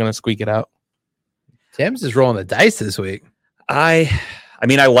going to squeak it out. Tim's is rolling the dice this week. I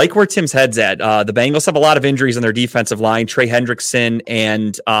mean, I like where Tim's head's at. The Bengals have a lot of injuries on their defensive line. Trey Hendrickson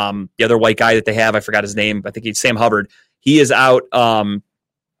and the other white guy that they have, I forgot his name. I think he's Sam Hubbard. He is out.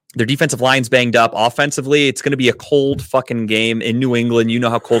 Their defensive line's banged up. Offensively, it's going to be a cold fucking game in New England. You know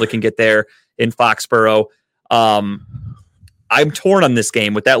how cold it can get there in Foxborough. I'm torn on this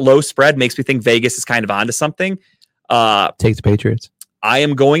game. With that low spread, makes me think Vegas is kind of onto something. Take the Patriots. I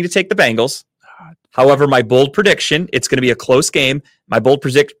am going to take the Bengals. However, my bold prediction, it's going to be a close game. My bold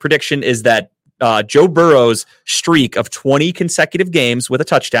prediction is that Joe Burrow's streak of 20 consecutive games with a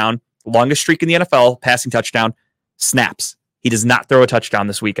touchdown, longest streak in the NFL, passing touchdown, snaps. He does not throw a touchdown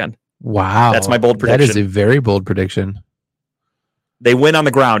this weekend. Wow. That's my bold prediction. That is a very bold prediction. They win on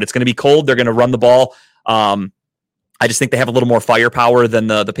the ground. It's going to be cold. They're going to run the ball. I I just think they have a little more firepower than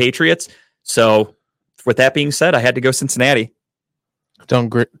the Patriots. So with that being said, I had to go Cincinnati.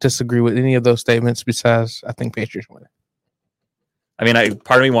 Don't disagree with any of those statements. Besides, I think Patriots win. I mean,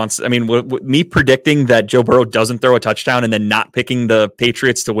 part of me wants. I mean, me predicting that Joe Burrow doesn't throw a touchdown and then not picking the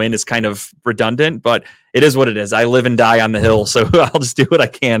Patriots to win is kind of redundant, but it is what it is. I live and die on the hill, so I'll just do what I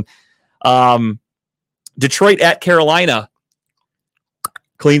can. Detroit at Carolina.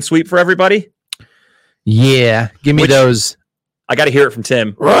 Clean sweep for everybody. Yeah, give me those. I got to hear it from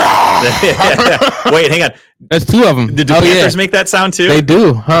Tim. Wait, hang on. That's two of them. Did the Panthers make that sound too? They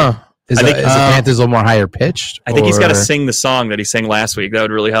do, huh? Is the Panthers a little more higher pitched? I think he's got to sing the song that he sang last week. That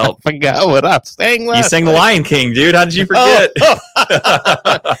would really help. I forgot what I sang last. You sang The Lion King, dude. How did you forget?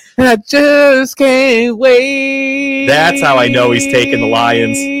 I just can't wait. That's how I know he's taking the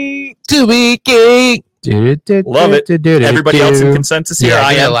Lions. To be king. Love it. Everybody else in consensus here? Yeah,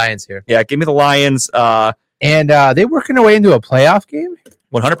 I am. The Lions here. Yeah, give me the Lions. And they working their way into a playoff game?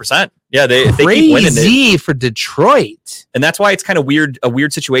 100%. Yeah, they keep winning it. For Detroit. And that's why it's kind of a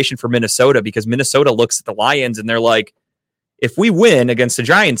weird situation for Minnesota, because Minnesota looks at the Lions and they're like, if we win against the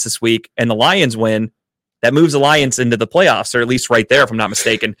Giants this week and the Lions win, that moves the Lions into the playoffs, or at least right there, if I'm not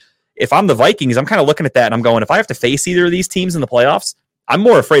mistaken. If I'm the Vikings, I'm kind of looking at that and I'm going, if I have to face either of these teams in the playoffs, I'm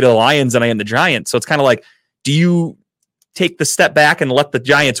more afraid of the Lions than I am the Giants. So it's kind of like, do you take the step back and let the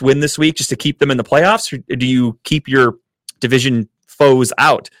Giants win this week just to keep them in the playoffs, or do you keep your division foes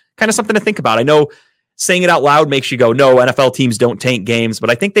out? Kind of something to think about. I know saying it out loud makes you go, no, NFL teams don't tank games, but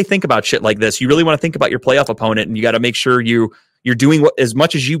I think they think about shit like this. You really want to think about your playoff opponent, and you got to make sure you're doing as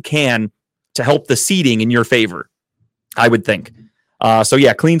much as you can to help the seeding in your favor, I would think. So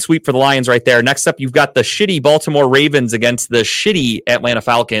yeah, clean sweep for the Lions right there. Next up, you've got the shitty Baltimore Ravens against the shitty Atlanta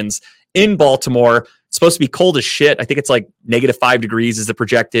Falcons in Baltimore. It's supposed to be cold as shit. I think it's like -5 degrees is the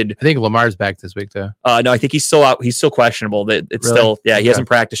projected. I think Lamar's back this week though. No, I think he's still out. He's still questionable. It's really? Still, yeah, he hasn't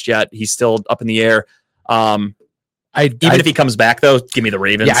practiced yet. He's still up in the air. Even if he comes back though, give me the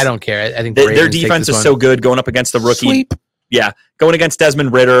Ravens. Yeah, I don't care. I think their defense is so good going up against the rookie. Sweep. Yeah, going against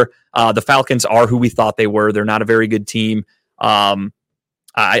Desmond Ridder. The Falcons are who we thought they were. They're not a very good team.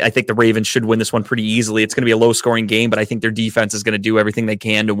 I think the Ravens should win this one pretty easily. It's going to be a low-scoring game, but I think their defense is going to do everything they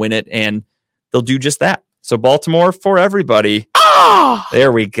can to win it, and they'll do just that. So Baltimore for everybody. Oh!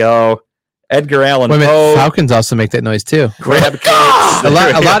 There we go. Edgar Allan Poe. Falcons also make that noise too. Grab a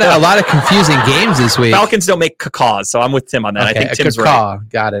lot of confusing games this week. Falcons don't make cacaws, so I'm with Tim on that. Okay, I think Tim's right.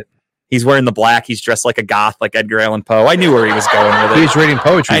 Got it. He's wearing the black. He's dressed like a goth, like Edgar Allan Poe. I knew where he was going with it. He was reading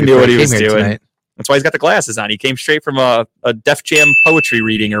poetry. I knew what he was doing. Tonight. That's why he's got the glasses on. He came straight from a Def Jam poetry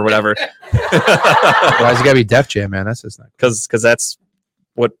reading or whatever. Why's it got to be Def Jam, man? That's just not because that's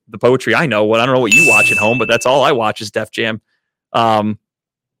what the poetry I know. I don't know what you watch at home, but that's all I watch is Def Jam.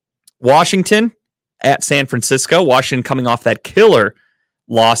 Washington at San Francisco. Washington coming off that killer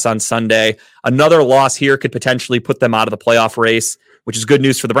loss on Sunday. Another loss here could potentially put them out of the playoff race, which is good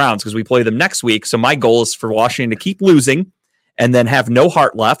news for the Browns because we play them next week. So my goal is for Washington to keep losing and then have no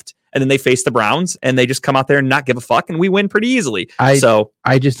heart left. And then they face the Browns and they just come out there and not give a fuck and we win pretty easily. I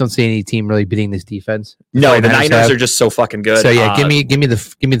just don't see any team really beating this defense. No, the Niners are just so fucking good. So yeah, give me the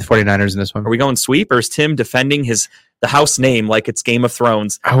 49ers in this one. Are we going sweep or is Tim defending the house name like it's Game of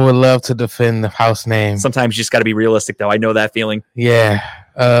Thrones? I would love to defend the house name. Sometimes you just got to be realistic though. I know that feeling. Yeah.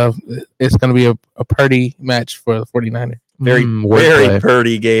 It's going to be a purdy match for the 49ers. Very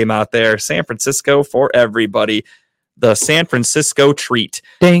purdy game out there. San Francisco for everybody. The San Francisco treat.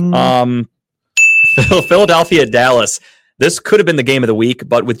 Ding. Philadelphia, Dallas. This could have been the game of the week,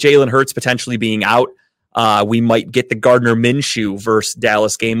 but with Jalen Hurts potentially being out, we might get the Gardner Minshew versus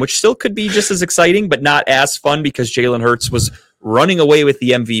Dallas game, which still could be just as exciting, but not as fun because Jalen Hurts was running away with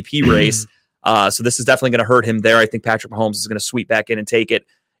the MVP race. So this is definitely going to hurt him there. I think Patrick Mahomes is going to sweep back in and take it.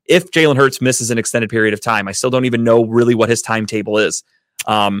 If Jalen Hurts misses an extended period of time, I still don't even know really what his timetable is.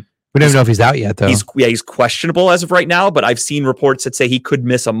 We don't even know if he's out yet, though. He's questionable as of right now, but I've seen reports that say he could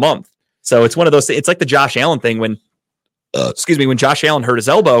miss a month. So it's one of those. It's like the Josh Allen thing when Josh Allen hurt his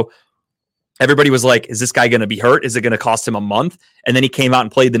elbow. Everybody was like, "Is this guy going to be hurt? Is it going to cost him a month?" And then he came out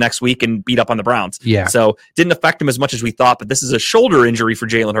and played the next week and beat up on the Browns. Yeah. So didn't affect him as much as we thought. But this is a shoulder injury for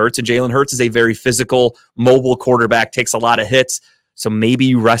Jalen Hurts, and Jalen Hurts is a very physical, mobile quarterback. Takes a lot of hits. So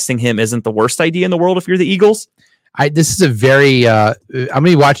maybe resting him isn't the worst idea in the world if you're the Eagles. This is a very I'm gonna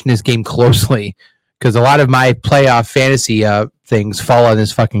be watching this game closely because a lot of my playoff fantasy things fall on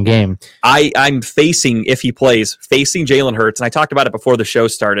this fucking game. I'm facing, if he plays, Jalen Hurts, and I talked about it before the show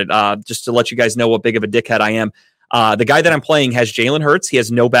started, just to let you guys know what big of a dickhead I am. The guy that I'm playing has Jalen Hurts. He has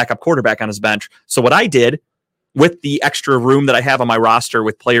no backup quarterback on his bench. So what I did with the extra room that I have on my roster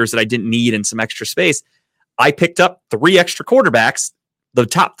with players that I didn't need and some extra space, I picked up 3 extra quarterbacks, the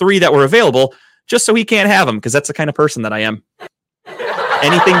top 3 that were available, just so he can't have them, because that's the kind of person that I am.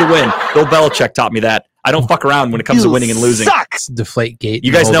 Anything to win. Bill Belichick taught me that. I don't fuck around when it comes to winning and losing. Sucks. Deflate gate.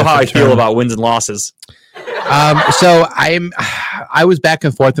 You guys know how I feel about wins and losses. So I was back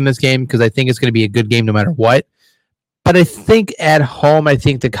and forth in this game because I think it's going to be a good game no matter what. But I think at home, I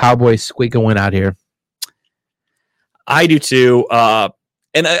think the Cowboys squeak a win out here. I do too.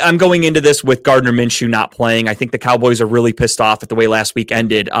 And I'm going into this with Gardner Minshew not playing. I think the Cowboys are really pissed off at the way last week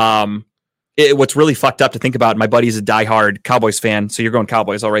ended. What's really fucked up to think about, my buddy's a diehard Cowboys fan. So you're going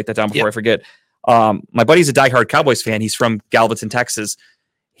Cowboys. I'll write that down before I forget. My buddy's a diehard Cowboys fan. He's from Galveston, Texas.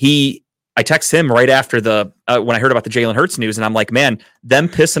 I text him right after when I heard about the Jalen Hurts news, and I'm like, man, them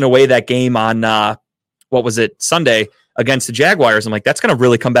pissing away that game on what was it, Sunday against the Jaguars. I'm like, that's going to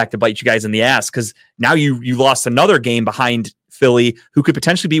really come back to bite you guys in the ass, because now you lost another game behind Philly, who could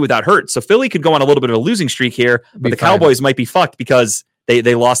potentially be without Hurts. So Philly could go on a little bit of a losing streak here, but the Cowboys might be fucked because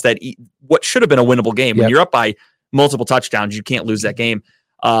they lost that what should have been a winnable game. When you're up by multiple touchdowns, you can't lose that game.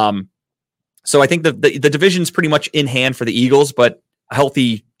 So I think the division's pretty much in hand for the Eagles, but a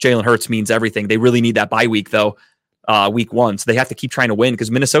healthy Jalen Hurts means everything. They really need that bye week though, week 1. So they have to keep trying to win, because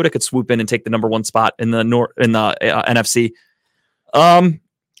Minnesota could swoop in and take the number 1 spot in the NFC.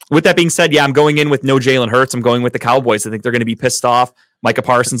 With that being said, I'm going in with no Jalen Hurts. I'm going with the Cowboys. I think they're going to be pissed off. Micah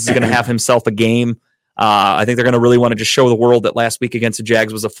Parsons is going to have himself a game. I think they're going to really want to just show the world that last week against the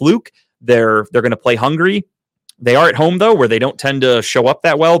Jags was a fluke. They're going to play hungry. They are at home though, where they don't tend to show up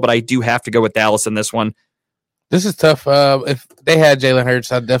that well, but I do have to go with Dallas in this one. This is tough. If they had Jalen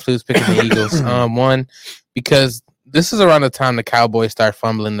Hurts, I definitely was picking the Eagles. One, because this is around the time the Cowboys start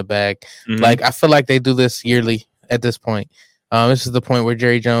fumbling the bag. Mm-hmm. Like, I feel like they do this yearly at this point. This is the point where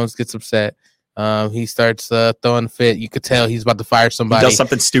Jerry Jones gets upset. He starts throwing a fit. You could tell he's about to fire somebody. He does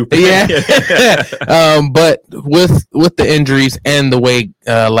something stupid. Yeah. But with the injuries and the way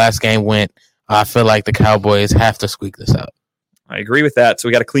last game went, I feel like the Cowboys have to squeak this out. I agree with that. So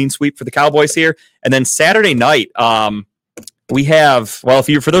we got a clean sweep for the Cowboys here. And then Saturday night, we have, for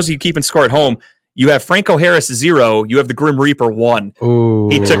those of you keeping score at home, you have Franco Harris 0. You have the Grim Reaper 1. Ooh.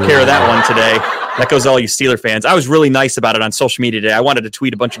 He took care of that one today. That goes to all you Steeler fans. I was really nice about it on social media today. I wanted to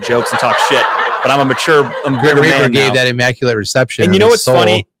tweet a bunch of jokes and talk shit, but I'm Grim Reaper gave that immaculate reception. And you know what's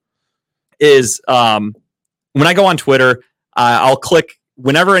funny is when I go on Twitter, I'll click.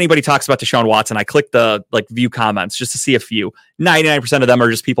 Whenever anybody talks about Deshaun Watson, I click the view comments just to see a few. 99% of them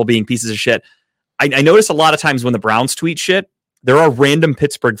are just people being pieces of shit. I notice a lot of times when the Browns tweet shit, there are random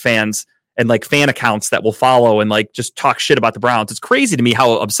Pittsburgh fans and fan accounts that will follow and just talk shit about the Browns. It's crazy to me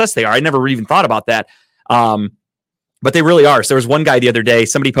how obsessed they are. I never even thought about that. But they really are. So there was one guy the other day,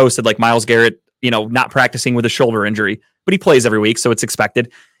 somebody posted Myles Garrett, not practicing with a shoulder injury, but he plays every week, so it's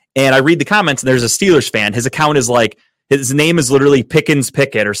expected. And I read the comments and there's a Steelers fan. His account is his name is literally Pickens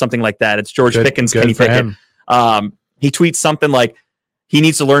Pickett or something like that. It's George Pickens, Kenny Pickett. He tweets something like he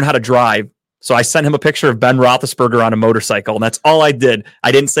needs to learn how to drive. So I sent him a picture of Ben Roethlisberger on a motorcycle, and that's all I did.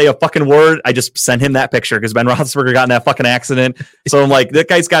 I didn't say a fucking word. I just sent him that picture because Ben Roethlisberger got in that fucking accident. So I'm like, that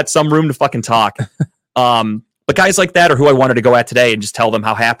guy's got some room to fucking talk. But guys like that are who I wanted to go at today and just tell them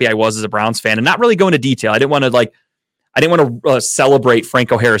how happy I was as a Browns fan and not really go into detail. I didn't want to celebrate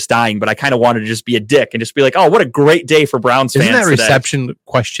Franco Harris dying, but I kind of wanted to just be a dick and just be like, oh, what a great day for Browns fans. Isn't that today. Reception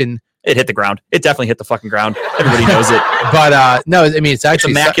question? It hit the ground. It definitely hit the fucking ground. Everybody knows it. But no, I mean, it's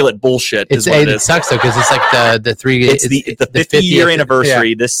actually immaculate bullshit. It sucks though, because it's the 3. It's the 50-year anniversary.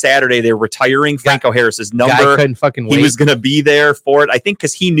 Yeah. This Saturday, they're retiring Franco Harris's number. Guy couldn't fucking wait. He was going to be there for it. I think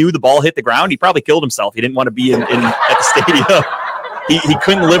because he knew the ball hit the ground, he probably killed himself. He didn't want to be at the stadium. He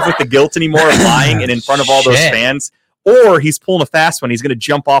couldn't live with the guilt anymore of lying and in front of all those fans. Or he's pulling a fast one. He's going to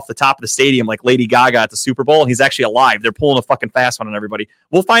jump off the top of the stadium like Lady Gaga at the Super Bowl, and he's actually alive. They're pulling a fucking fast one on everybody.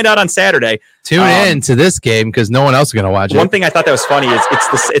 We'll find out on Saturday. Tune in to this game because no one else is going to watch it. One thing I thought that was funny is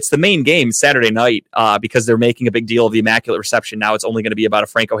it's the main game Saturday night because they're making a big deal of the Immaculate Reception. Now it's only going to be about a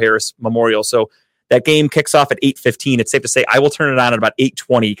Franco Harris memorial. So that game kicks off at 8:15. It's safe to say I will turn it on at about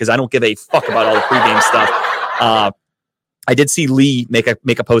 8:20 because I don't give a fuck about all the pregame stuff. I did see Lee make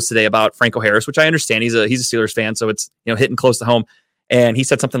a post today about Franco Harris, which I understand. He's a Steelers fan, so it's hitting close to home. And he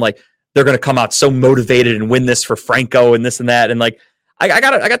said something like they're going to come out so motivated and win this for Franco and this and that. And I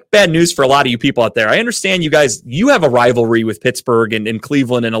got bad news for a lot of you people out there. I understand you guys. You have a rivalry with Pittsburgh and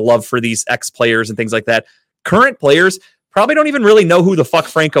Cleveland and a love for these ex players and things like that. Current players probably don't even really know who the fuck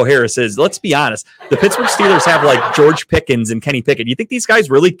Franco Harris is. Let's be honest. The Pittsburgh Steelers have George Pickens and Kenny Pickett. You think these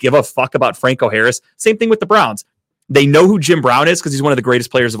guys really give a fuck about Franco Harris? Same thing with the Browns. They know who Jim Brown is because he's one of the greatest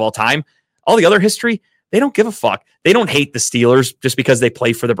players of all time. All the other history, They don't give a fuck. They don't hate the Steelers just because they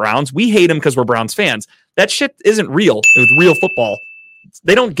play for the Browns. We hate them because we're Browns fans. That shit isn't real. It was real football.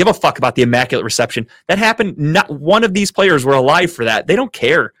 They don't give a fuck about the Immaculate Reception. That happened. Not one of these players were alive for that. They don't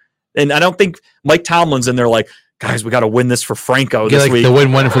care. And I don't think Mike Tomlin's in there like, guys, we got to win this for Franco this week. The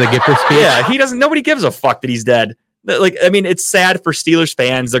win for the Gipper speech. Yeah, he doesn't. Nobody gives a fuck that he's dead. Like, I mean, it's sad for Steelers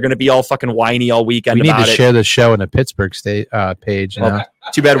fans. They're going to be all fucking whiny all weekend. We need about to share the show in a Pittsburgh state page. Well,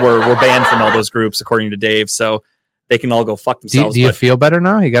 too bad we're banned from all those groups, according to Dave. So they can all go fuck themselves. Do you feel better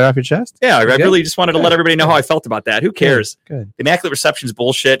now? You got it off your chest? Yeah, I really just wanted to let everybody know how I felt about that. Who cares? Good. The Immaculate Reception's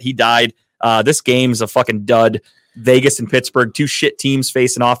bullshit. He died. This game's a fucking dud. Vegas and Pittsburgh, two shit teams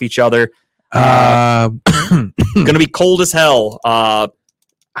facing off each other. Going to be cold as hell.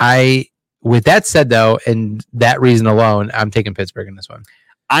 With that said, though, and that reason alone, I'm taking Pittsburgh in this one.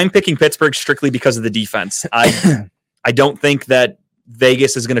 I'm picking Pittsburgh strictly because of the defense. I don't think that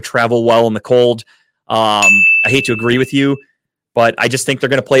Vegas is going to travel well in the cold. I hate to agree with you, but I just think they're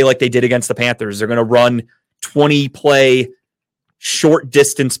going to play like they did against the Panthers. They're going to run 20-play short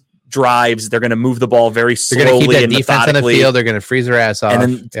distance drives. They're going to move the ball very slowly. They're going to keep that and defense on the field. They're going to freeze their ass off.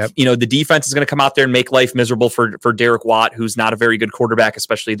 And then, the defense is going to come out there and make life miserable for Derek Watt, who's not a very good quarterback,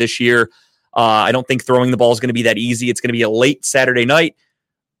 especially this year. I don't think throwing the ball is going to be that easy. It's going to be a late Saturday night,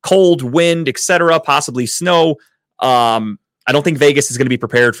 cold, wind, etc., possibly snow. I don't think Vegas is going to be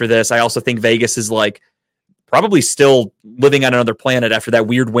prepared for this. I also think Vegas is like probably still living on another planet after that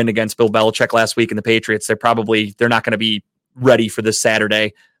weird win against Bill Belichick last week and the Patriots. They're not going to be ready for this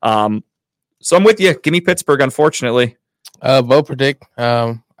Saturday. So I'm with you. Give me Pittsburgh, unfortunately. Vote predict.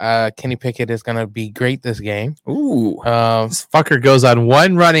 Kenny Pickett is going to be great this game. Ooh. This fucker goes on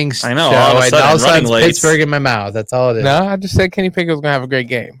one running show. I know. All of a sudden, Pittsburgh in my mouth. That's all it is. No, I just said Kenny Pickett was going to have a great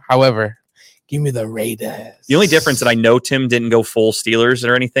game. However, give me the Raiders. The only difference that I know Tim didn't go full Steelers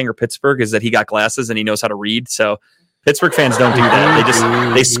or anything or Pittsburgh is that he got glasses and he knows how to read. So Pittsburgh fans don't do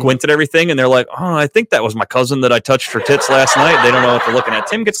that. They squint at everything and they're like, oh, I think that was my cousin that I touched for tits last night. They don't know what they're looking at.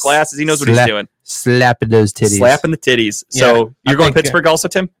 Tim gets glasses. He knows what he's doing. Slapping those titties. Slapping the titties. So you're going Pittsburgh also,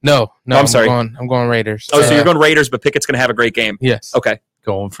 Tim? No, I'm sorry. I'm going Raiders. Oh, so you're going Raiders, but Pickett's going to have a great game. Yes. Okay.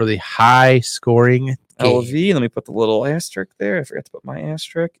 Going for the high scoring LV. Let me put the little asterisk there. I forgot to put my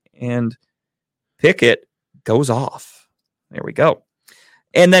asterisk. And Pickett goes off. There we go.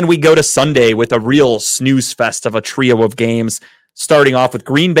 And then we go to Sunday with a real snooze fest of a trio of games, starting off with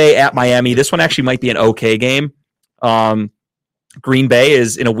Green Bay at Miami. This one actually might be an okay game. Green Bay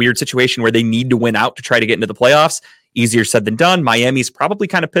is in a weird situation where they need to win out to try to get into the playoffs. Easier said than done. Miami's probably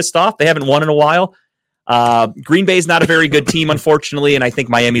kind of pissed off. They haven't won in a while. Green Bay is not a very good team, unfortunately, and I think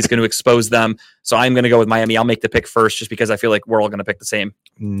Miami's going to expose them. So I'm going to go with Miami. I'll make the pick first just because I feel like we're all going to pick the same.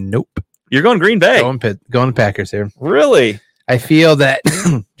 Nope. You're going Green Bay. Going Packers here. Really? I feel that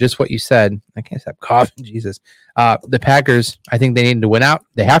just what you said. I can't stop coughing. Jesus. The Packers, I think they need to win out.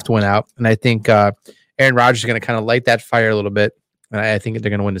 They have to win out. And I think Aaron Rodgers is going to kind of light that fire a little bit. And I think they're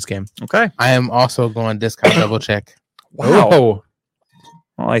going to win this game. Okay. I am also going discount double check. Wow.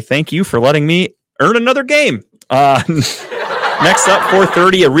 Well, I thank you for letting me earn another game. Next up,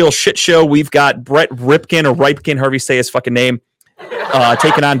 4:30, a real shit show. We've got Brett Ripken or Ripken, however you say his fucking name,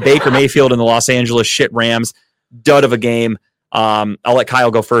 taking on Baker Mayfield and the Los Angeles shit Rams. Dud of a game. I'll let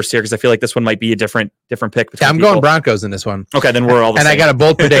Kyle go first here because I feel like this one might be a different pick. Yeah, I'm going Broncos in this one. Okay, then we're all the same. I got a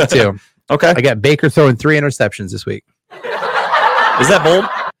bold predict too. Okay. I got Baker throwing 3 interceptions this week. Is that bold?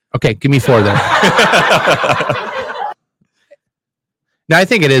 Okay, give me 4 then. No, I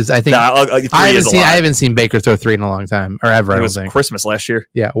think it is. I think I haven't seen Baker throw 3 in a long time or ever. It was Christmas last year.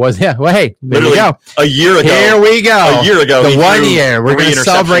 Yeah, it was. Yeah. Well, hey, there we go. A year ago. Here we go. A year ago. The 1 year. We're going to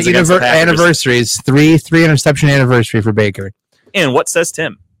celebrate anniversaries. 3 interception anniversary for Baker. And what says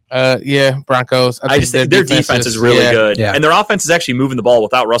Tim? Yeah, Broncos. I just think their defense is really good. Yeah. And their offense is actually moving the ball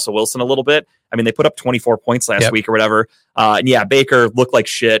without Russell Wilson a little bit. I mean, they put up 24 points last week or whatever. And yeah, Baker looked like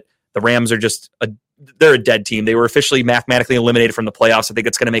shit. The Rams are just they're a dead team. They were officially mathematically eliminated from the playoffs. I think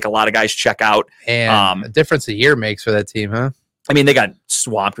it's going to make a lot of guys check out. And the difference a year makes for that team, huh? I mean, they got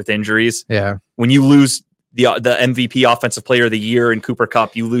swamped with injuries. Yeah. When you lose the MVP Offensive Player of the Year in Cooper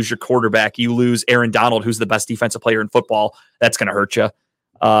Kupp, you lose your quarterback, you lose Aaron Donald, who's the best defensive player in football. That's going to hurt you.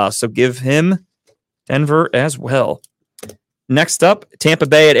 So give him Denver as well. Next up, Tampa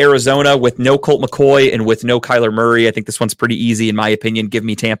Bay at Arizona with no Colt McCoy and with no Kyler Murray. I think this one's pretty easy in my opinion. Give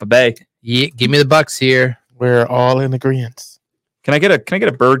me Tampa Bay. Yeah, give me the Bucks here. We're all in agreement. Can I get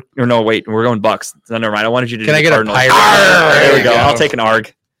a bird? Or no, wait, we're going Bucks. No, never mind. I wanted you to. Can I get Cardinals. A pirate? There we go. I'll take an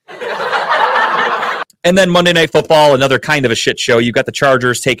ARG. And then Monday Night Football, another kind of a shit show. You've got the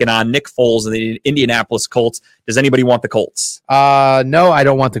Chargers taking on Nick Foles and the Indianapolis Colts. Does anybody want the Colts? No, I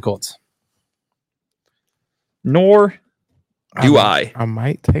don't want the Colts. Nor do I. I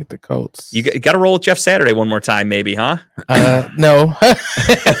might take the Colts. You got to roll with Jeff Saturday one more time, maybe, huh? No.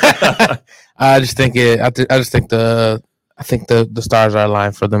 I just think the stars are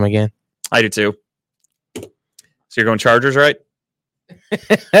aligned for them again. I do too. So you're going Chargers, right?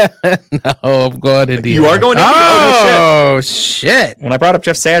 No, I'm going Indy. You are going Indy? Oh, shit. When I brought up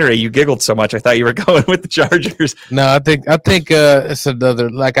Jeff Saturday, you giggled so much. I thought you were going with the Chargers. No, I think it's another.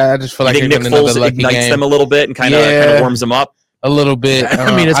 Like I just feel like Nick Foles ignites them a little bit and kind of warms them up. A little bit.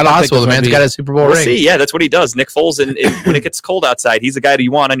 I mean, it's possible. The man's got a Super Bowl ring. See, yeah, that's what he does. Nick Foles, and when it gets cold outside, he's the guy that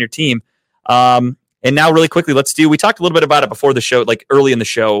you want on your team. And now, really quickly, we talked a little bit about it before the show, like early in the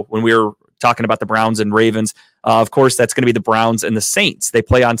show when we were talking about the Browns and Ravens. Of course, that's going to be the Browns and the Saints. They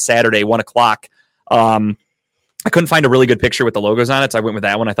play on Saturday, 1:00. I couldn't find a really good picture with the logos on it, so I went with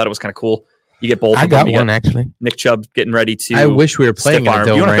that one. I thought it was kind of cool. You get both. I got one actually. Nick Chubb getting ready to. I wish we were playing it. You want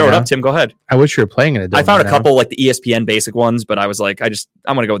to throw it up, Tim? Go ahead. I wish we were playing it. I found a couple like the ESPN basic ones, but I was like, I'm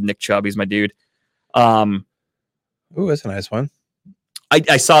going to go with Nick Chubb. He's my dude. Ooh, that's a nice one.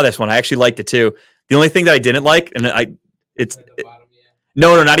 I saw this one. I actually liked it too. The only thing that I didn't like,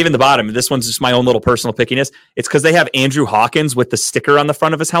 No, not even the bottom. This one's just my own little personal pickiness. It's because they have Andrew Hawkins with the sticker on the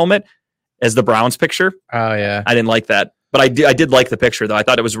front of his helmet as the Browns picture. Oh, yeah. I didn't like that. But I did like the picture, though. I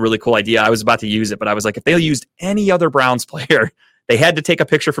thought it was a really cool idea. I was about to use it, but I was like, if they used any other Browns player, they had to take a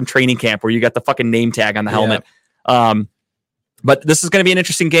picture from training camp where you got the fucking name tag on the helmet. But this is going to be an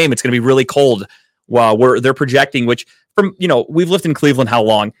interesting game. It's going to be really cold. They're projecting, which we've lived in Cleveland how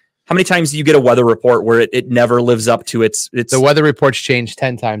long? How many times do you get a weather report where it never lives up to its the weather reports changed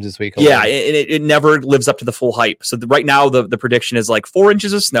 10 times this week? Yeah, it never lives up to the full hype. So right now the prediction is like 4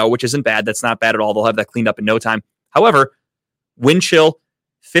 inches of snow, which isn't bad. That's not bad at all. They'll have that cleaned up in no time. However, wind chill,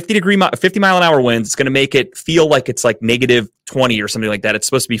 50 mile an hour winds. It's going to make it feel like it's like -20 or something like that. It's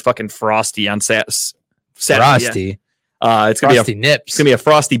supposed to be fucking frosty on Saturday. Frosty. Yeah. It's going to be nips. It's going to be a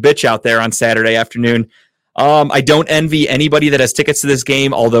frosty bitch out there on Saturday afternoon. I don't envy anybody that has tickets to this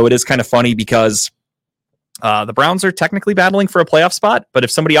game, although it is kind of funny because the Browns are technically battling for a playoff spot. But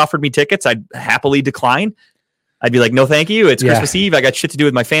if somebody offered me tickets, I'd happily decline. I'd be like, no, thank you. It's Christmas Eve. I got shit to do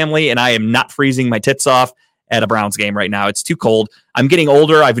with my family, and I am not freezing my tits off at a Browns game right now. It's too cold. I'm getting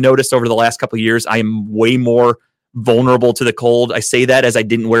older. I've noticed over the last couple of years, I am way more vulnerable to the cold. I say that as I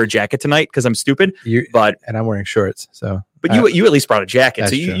didn't wear a jacket tonight because I'm stupid. And I'm wearing shorts. But you at least brought a jacket,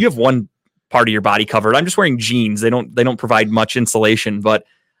 so you have one part of your body covered. I'm just wearing jeans. They don't provide much insulation, but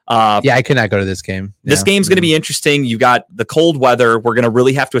I could not go to this game. This game's going to be interesting. You got the cold weather. We're going to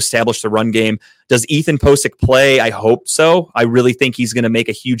really have to establish the run game. Does Ethan Posick play? I hope so. I really think he's going to make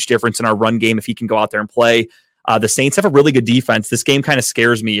a huge difference in our run game if he can go out there and play. The Saints have a really good defense. This game kind of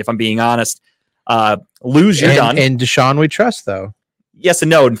scares me, if I'm being honest. You're done. And Deshaun we trust, though. Yes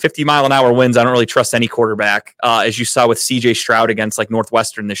and no. And 50 mile an hour winds, I don't really trust any quarterback. As you saw with CJ Stroud against like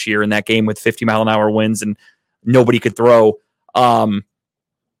Northwestern this year in that game with 50 mile an hour winds and nobody could throw.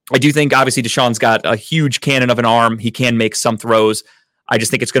 I do think obviously Deshaun's got a huge cannon of an arm. He can make some throws. I just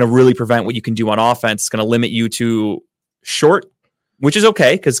think it's going to really prevent what you can do on offense. It's going to limit you to short, which is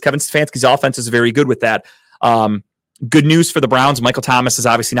okay because Kevin Stefanski's offense is very good with that. Good news for the Browns. Michael Thomas is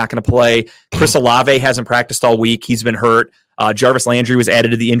obviously not going to play. Chris Olave hasn't practiced all week. He's been hurt. Jarvis Landry was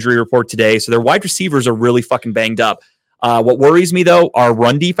added to the injury report today. So their wide receivers are really fucking banged up. What worries me, though, are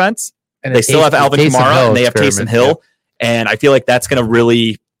run defense. And they still have Alvin Kamara and they have Taysom Hill. Yeah. And I feel like that's going to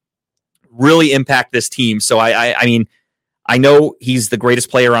really, really impact this team. So, I mean, I know he's the greatest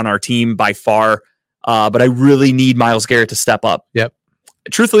player on our team by far, but I really need Myles Garrett to step up. Yep.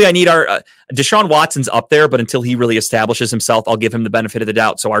 Truthfully, I need our Deshaun Watson's up there, but until he really establishes himself, I'll give him the benefit of the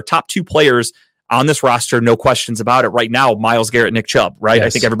doubt. So our top two players on this roster, no questions about it right now, Myles Garrett, Nick Chubb, right? Yes. I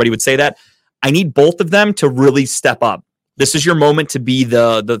think everybody would say that. I need both of them to really step up. This is your moment to be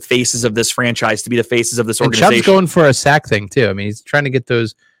the faces of this franchise, to be the faces of this organization. Chubb's going for a sack thing too. I mean, he's trying to get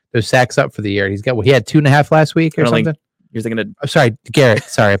those sacks up for the year. He had 2.5 last week or something. You're thinking of... I'm sorry, Garrett.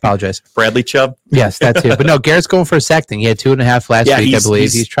 Sorry, I apologize. Bradley Chubb? Yes, that's it. But no, Garrett's going for a sack thing. He had 2.5 last week, I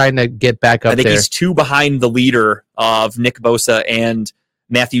believe. He's trying to get back up there. I think he's 2 behind the leader of Nick Bosa and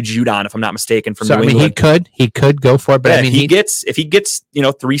Matthew Judon, if I'm not mistaken, from New England. He could go for it, but yeah, I mean, if he gets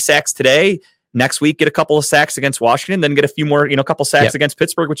 3 sacks today, next week get a couple of sacks against Washington, then get a few more, couple sacks against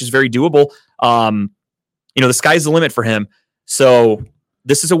Pittsburgh, which is very doable. The sky's the limit for him. So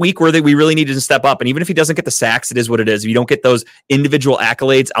this is a week where we really needed to step up. And even if he doesn't get the sacks, it is what it is. If you don't get those individual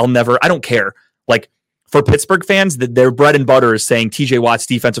accolades, I don't care. Like for Pittsburgh fans, their bread and butter is saying TJ Watt's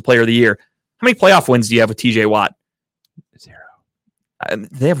Defensive Player of the Year. How many playoff wins do you have with TJ Watt? 0.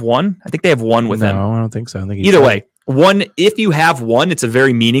 They have 1. I think they have 1 with him. No, I don't think so. I think either way, 1. If you have 1, it's a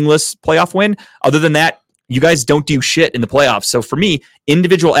very meaningless playoff win. Other than that, You guys don't do shit in the playoffs. So for me,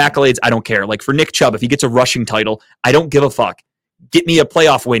 individual accolades, I don't care. Like for Nick Chubb, if he gets a rushing title, I don't give a fuck. Get me a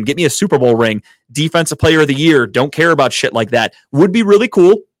playoff win. Get me a Super Bowl ring. Defensive player of the year. Don't care about shit like that. Would be really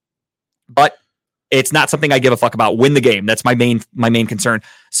cool, but it's not something I give a fuck about. Win the game. That's my main concern.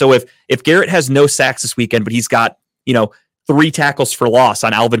 So if Garrett has no sacks this weekend, but he's got, 3 tackles for loss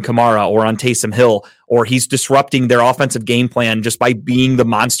on Alvin Kamara or on Taysom Hill, or he's disrupting their offensive game plan just by being the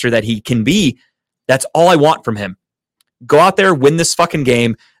monster that he can be, that's all I want from him. Go out there, win this fucking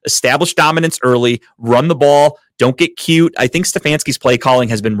game, establish dominance early, run the ball, don't get cute. I think Stefanski's play calling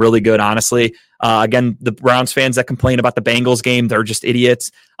has been really good, honestly. Again, the Browns fans that complain about the Bengals game, they're just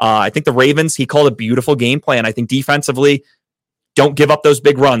idiots. I think the Ravens, he called a beautiful game plan. I think defensively, don't give up those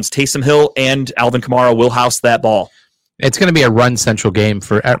big runs. Taysom Hill and Alvin Kamara will house that ball. It's going to be a run-central game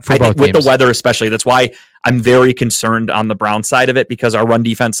for both teams. With games. The weather especially. That's why I'm very concerned on the Browns side of it, because our run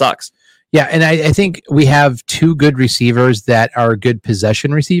defense sucks. Yeah, and I think we have 2 good receivers that are good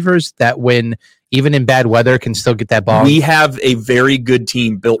possession receivers that when even in bad weather can still get that ball. We have a very good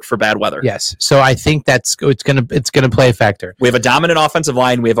team built for bad weather. Yes. So I think it's going to play a factor. We have a dominant offensive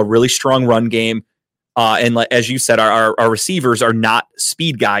line, we have a really strong run game. And as you said, our receivers are not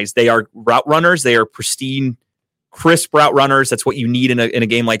speed guys. They are route runners. They are pristine, crisp route runners. That's what you need in a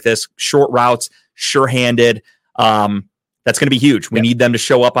game like this. Short routes, sure-handed. That's going to be huge. We need them to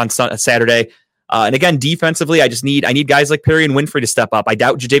show up on Saturday. And again, defensively, I need guys like Perry and Winfrey to step up. I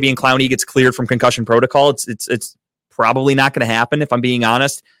doubt Jadeveon Clowney gets cleared from concussion protocol. It's probably not going to happen, if I'm being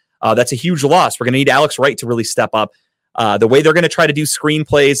honest. That's a huge loss. We're going to need Alex Wright to really step up. The way they're going to try to do screen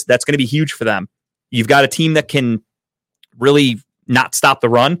plays, that's going to be huge for them. You've got a team that can really not stop the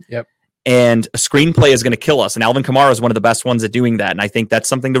run. Yep. And a screenplay is going to kill us. And Alvin Kamara is one of the best ones at doing that. And I think that's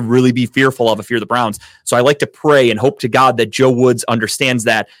something to really be fearful of if you're the Browns. So I like to pray and hope to God that Joe Woods understands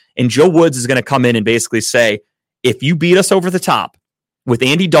that. And Joe Woods is going to come in and basically say, if you beat us over the top with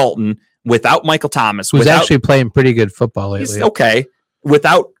Andy Dalton, without Michael Thomas, who's actually playing pretty good football lately. Okay.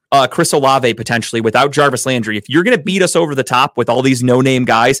 Without Chris Olave, potentially, without Jarvis Landry, if you're going to beat us over the top with all these no-name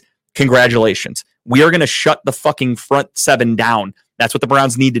guys, congratulations. We are going to shut the fucking front 7 down. That's what the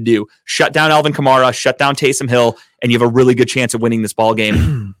Browns need to do. Shut down Alvin Kamara, shut down Taysom Hill, and you have a really good chance of winning this ball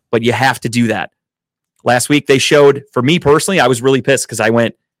game. But you have to do that. Last week they showed, for me personally, I was really pissed because I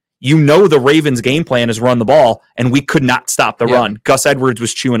went, the Ravens game plan is run the ball, and we could not stop the run. Gus Edwards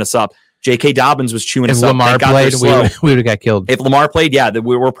was chewing us up. J.K. Dobbins was chewing us up. If Lamar played, we would have got killed. If Lamar played,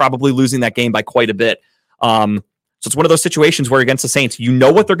 we were probably losing that game by quite a bit. So it's one of those situations where against the Saints, you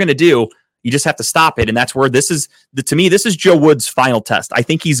know what they're going to do. You just have to stop it. And that's where to me, this is Joe Woods' final test. I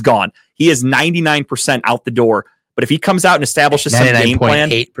think he's gone. He is 99% out the door. But if he comes out and establishes some game plan,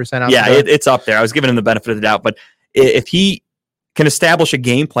 8% out it's up there. I was giving him the benefit of the doubt. But if he can establish a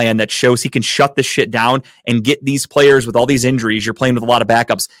game plan that shows he can shut this shit down and get these players with all these injuries, you're playing with a lot of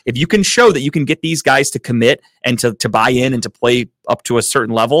backups. If you can show that you can get these guys to commit and to buy in and to play up to a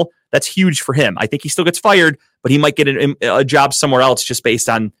certain level, that's huge for him. I think he still gets fired, but he might get a job somewhere else just based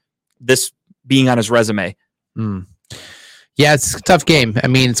on this being on his resume. Yeah, it's a tough game. I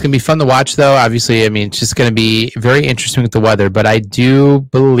mean, it's going to be fun to watch, though. Obviously, I mean, it's just going to be very interesting with the weather. But I do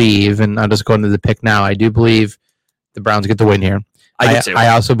believe, and I'll just go into the pick now, I do believe the Browns get the win here. I do too. I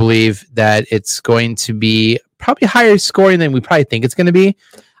also believe that it's going to be probably higher scoring than we probably think it's going to be.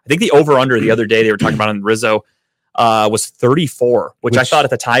 I think the over-under the other day they were talking about on Rizzo was 34, which I thought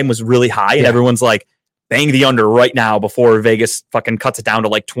at the time was really high. And everyone's like, bang the under right now before Vegas fucking cuts it down to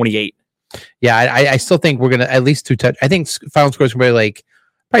like 28. Yeah, I still think we're going to at least 2 touch. I think final score is going to be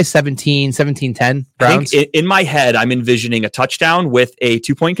probably 17-10 Browns. I think in my head, I'm envisioning a touchdown with a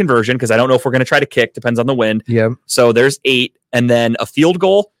 2-point conversion because I don't know if we're going to try to kick. Depends on the wind. Yeah. So there's 8 and then a field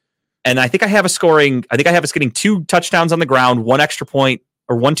goal. And I think I have us getting 2 touchdowns on the ground, 1 extra point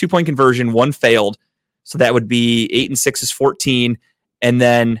or 1 2-point conversion, 1 failed. So that would be 8 and 6 is 14. And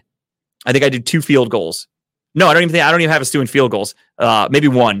then I think I did 2 field goals. No, I don't even have us doing field goals. Maybe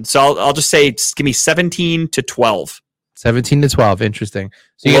 1. So I'll just say, give me 17-12. 17-12. Interesting.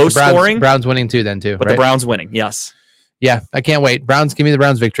 So you low get the scoring. Browns winning too, but right? The Browns winning. Yes. Yeah, I can't wait. Browns, give me the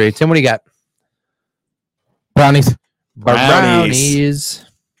Browns victory. Tim, what do you got? Brownies.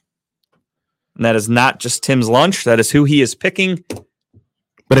 And that is not just Tim's lunch. That is who he is picking.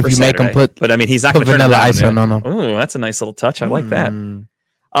 But if you make him but I mean, he's not going to turn vanilla ice on. No. Oh, that's a nice little touch. I like that.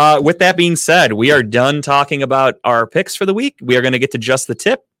 With that being said, we are done talking about our picks for the week. We are going to get to just the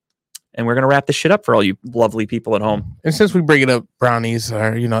tip, and we're going to wrap this shit up for all you lovely people at home. And since we bring it up, brownies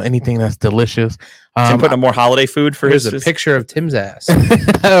or anything that's delicious, Tim putting up more holiday food for his picture of Tim's ass.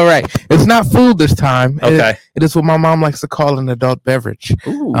 All right, it's not food this time. Okay, it is what my mom likes to call an adult beverage.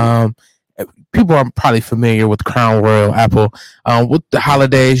 Ooh. people are probably familiar with Crown Royal apple. With the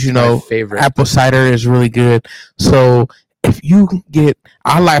holidays, you know, favorite apple cider is really good. So if you get,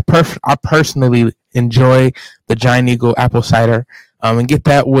 I personally enjoy the Giant Eagle apple cider, and get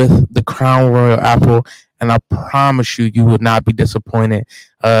that with the Crown Royal apple, and I promise you, you would not be disappointed.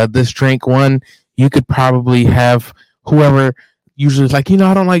 This drink, you could probably have whoever usually is like, I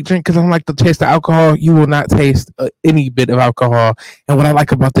don't like drink because I don't like the taste of alcohol. You will not taste any bit of alcohol. And what I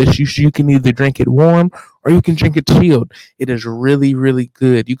like about this, you can either drink it warm or you can drink it chilled. It is really, really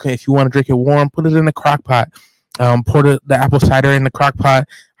good. You can, if you want to drink it warm, put it in a crock pot. Pour the apple cider in the crock pot,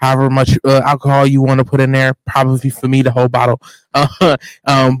 however much alcohol you want to put in there, probably for me the whole bottle.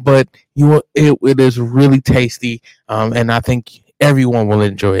 But it is really tasty, and I think everyone will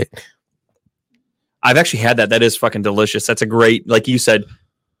enjoy it. I've actually had that. That is fucking delicious. That's a great, like you said,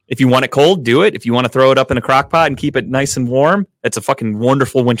 if you want it cold, do it. If you want to throw it up in a crock pot and keep it nice and warm, it's a fucking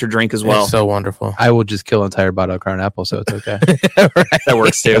wonderful winter drink as well. It's so wonderful. I will just kill an entire bottle of Crown Apple, so it's okay. Right. That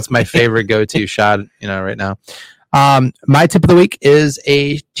works too. That's my favorite go-to shot, right now. My tip of the week is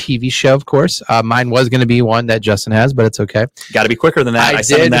a TV show, of course. Mine was going to be one that Justin has, but it's okay. Got to be quicker than that. I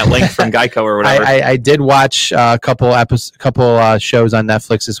sent him that link from Geico or whatever. I did watch a couple shows on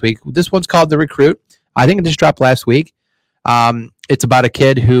Netflix this week. This one's called The Recruit. I think it just dropped last week. It's about a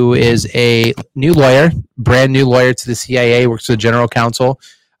kid who is a new lawyer, brand new lawyer to the CIA, works for the general counsel.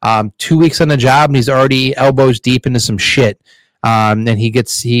 2 weeks on the job, and he's already elbows deep into some shit. And he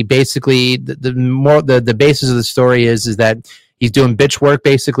basically, the basis of the story is that he's doing bitch work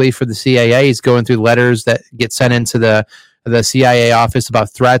basically for the CIA. He's going through letters that get sent into the CIA office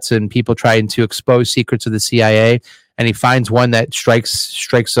about threats and people trying to expose secrets of the CIA. And he finds one that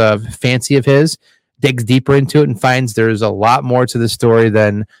strikes a fancy of his, digs deeper into it, and finds there's a lot more to the story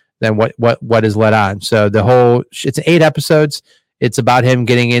than what is let on. So it's 8 episodes. It's about him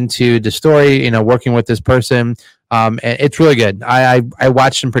getting into the story, working with this person. And it's really good. I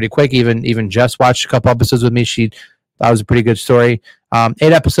watched him pretty quick. Even Jess watched a couple episodes with me. That was a pretty good story. 8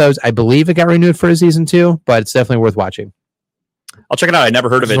 episodes. I believe it got renewed for a season 2, but it's definitely worth watching. I'll check it out. I never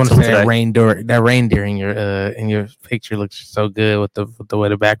heard of it until today. That reindeer in your picture looks so good with the way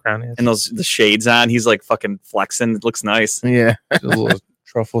the background is, and the shades on. He's like fucking flexing. It looks nice. Yeah, a little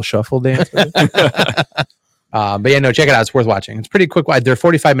truffle shuffle dance. But yeah, no, check it out. It's worth watching. It's pretty quick. They're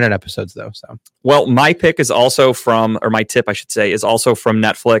 45-minute episodes though. So, well, my pick is also my tip, I should say, is also from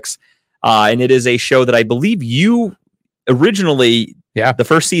Netflix, and it is a show that I believe you originally, the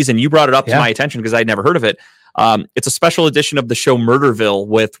first season, you brought it up to my attention because I'd never heard of it. It's a special edition of the show Murderville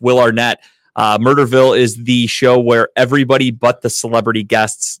with Will Arnett. Murderville is the show where everybody but the celebrity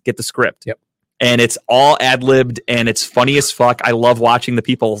guests get the script. Yep. And it's all ad-libbed and it's funny as fuck. I love watching the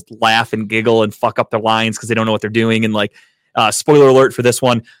people laugh and giggle and fuck up their lines because they don't know what they're doing. And like, spoiler alert for this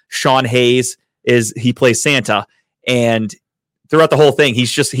one, Sean Hayes he plays Santa, and throughout the whole thing,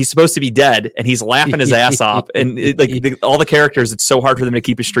 he's supposed to be dead, and he's laughing his ass off. And all the characters, it's so hard for them to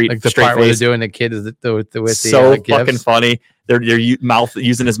keep a straight the straight part face. Where they're doing the kid is so fucking funny. They're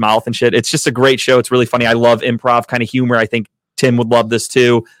using his mouth and shit. It's just a great show. It's really funny. I love improv kind of humor. I think Tim would love this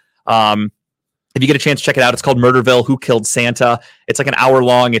too. If you get a chance, check it out. It's called Murderville, Who Killed Santa. It's like an hour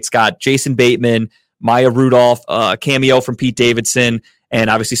long. It's got Jason Bateman, Maya Rudolph, cameo from Pete Davidson, and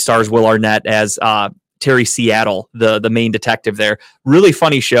obviously stars Will Arnett as Terry Seattle, the main detective there. Really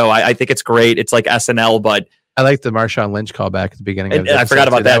funny show. I think it's great. It's like SNL, but I like the Marshawn Lynch callback at the beginning. Of I forgot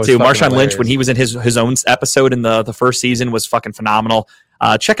about that too. Marshawn hilarious. Lynch, when he was in his own episode in the first season, was fucking phenomenal.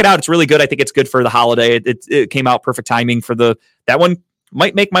 Check it out. It's really good. I think it's good for the holiday. It came out perfect timing for that one.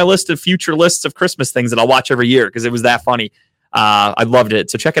 Might make my list of future lists of Christmas things that I'll watch every year because it was that funny. I loved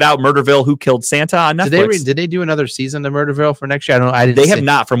it. So check it out. Murderville, Who Killed Santa on Netflix. Did they do another season of Murderville for next year? They have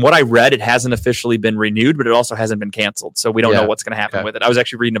not. From what I read, it hasn't officially been renewed, but it also hasn't been canceled. So we don't know what's going to happen with it. I was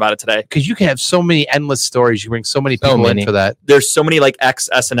actually reading about it today. Because you can have so many endless stories. You bring so many people in for that. There's so many like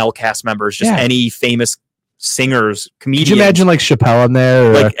ex-SNL cast members, just any famous singers, comedians. Could you imagine like Chappelle in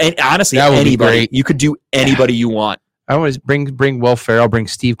there? Honestly, anybody. You could do anybody you want. I always bring Will Ferrell, bring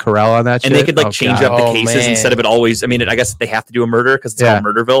Steve Carell on that shit. And they could change up the cases instead of it always. I mean, I guess they have to do a murder because it's all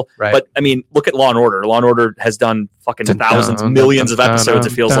Murderville. Right. But I mean, look at Law and Order. Law and Order has done fucking thousands, millions of episodes. It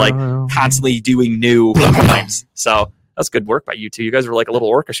feels like constantly doing new crimes. So that's good work by you two. You guys were like a little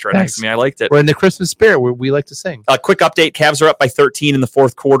orchestra next to me. I liked it. We're in the Christmas spirit where we like to sing. Quick update: Cavs are up by 13 in the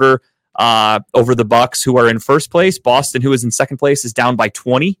fourth quarter over the Bucks, who are in first place. Boston, who is in second place, is down by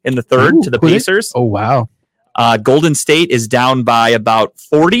 20 in the third to the Pacers. Oh wow. Golden State is down by about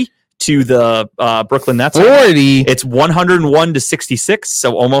 40 to the Brooklyn Nets. 40? It's 101 to 66,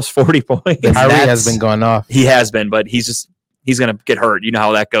 so almost 40 points. Kyrie has been going off. He has been, but he's just he's going to get hurt. You know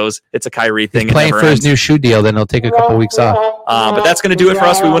how that goes. It's a Kyrie thing. He's playing for his new shoe deal, then he'll take a couple weeks off. But that's going to do it for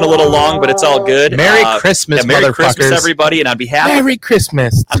us. We went a little long, but it's all good. Merry Christmas, Merry Christmas, everybody. And on behalf Merry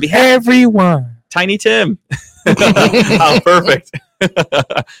Christmas on behalf everyone. Tiny Tim. How perfect.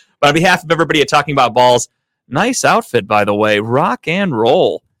 But on behalf of everybody at Talking About Balls, nice outfit, by the way. Rock and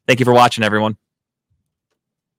roll. Thank you for watching, everyone.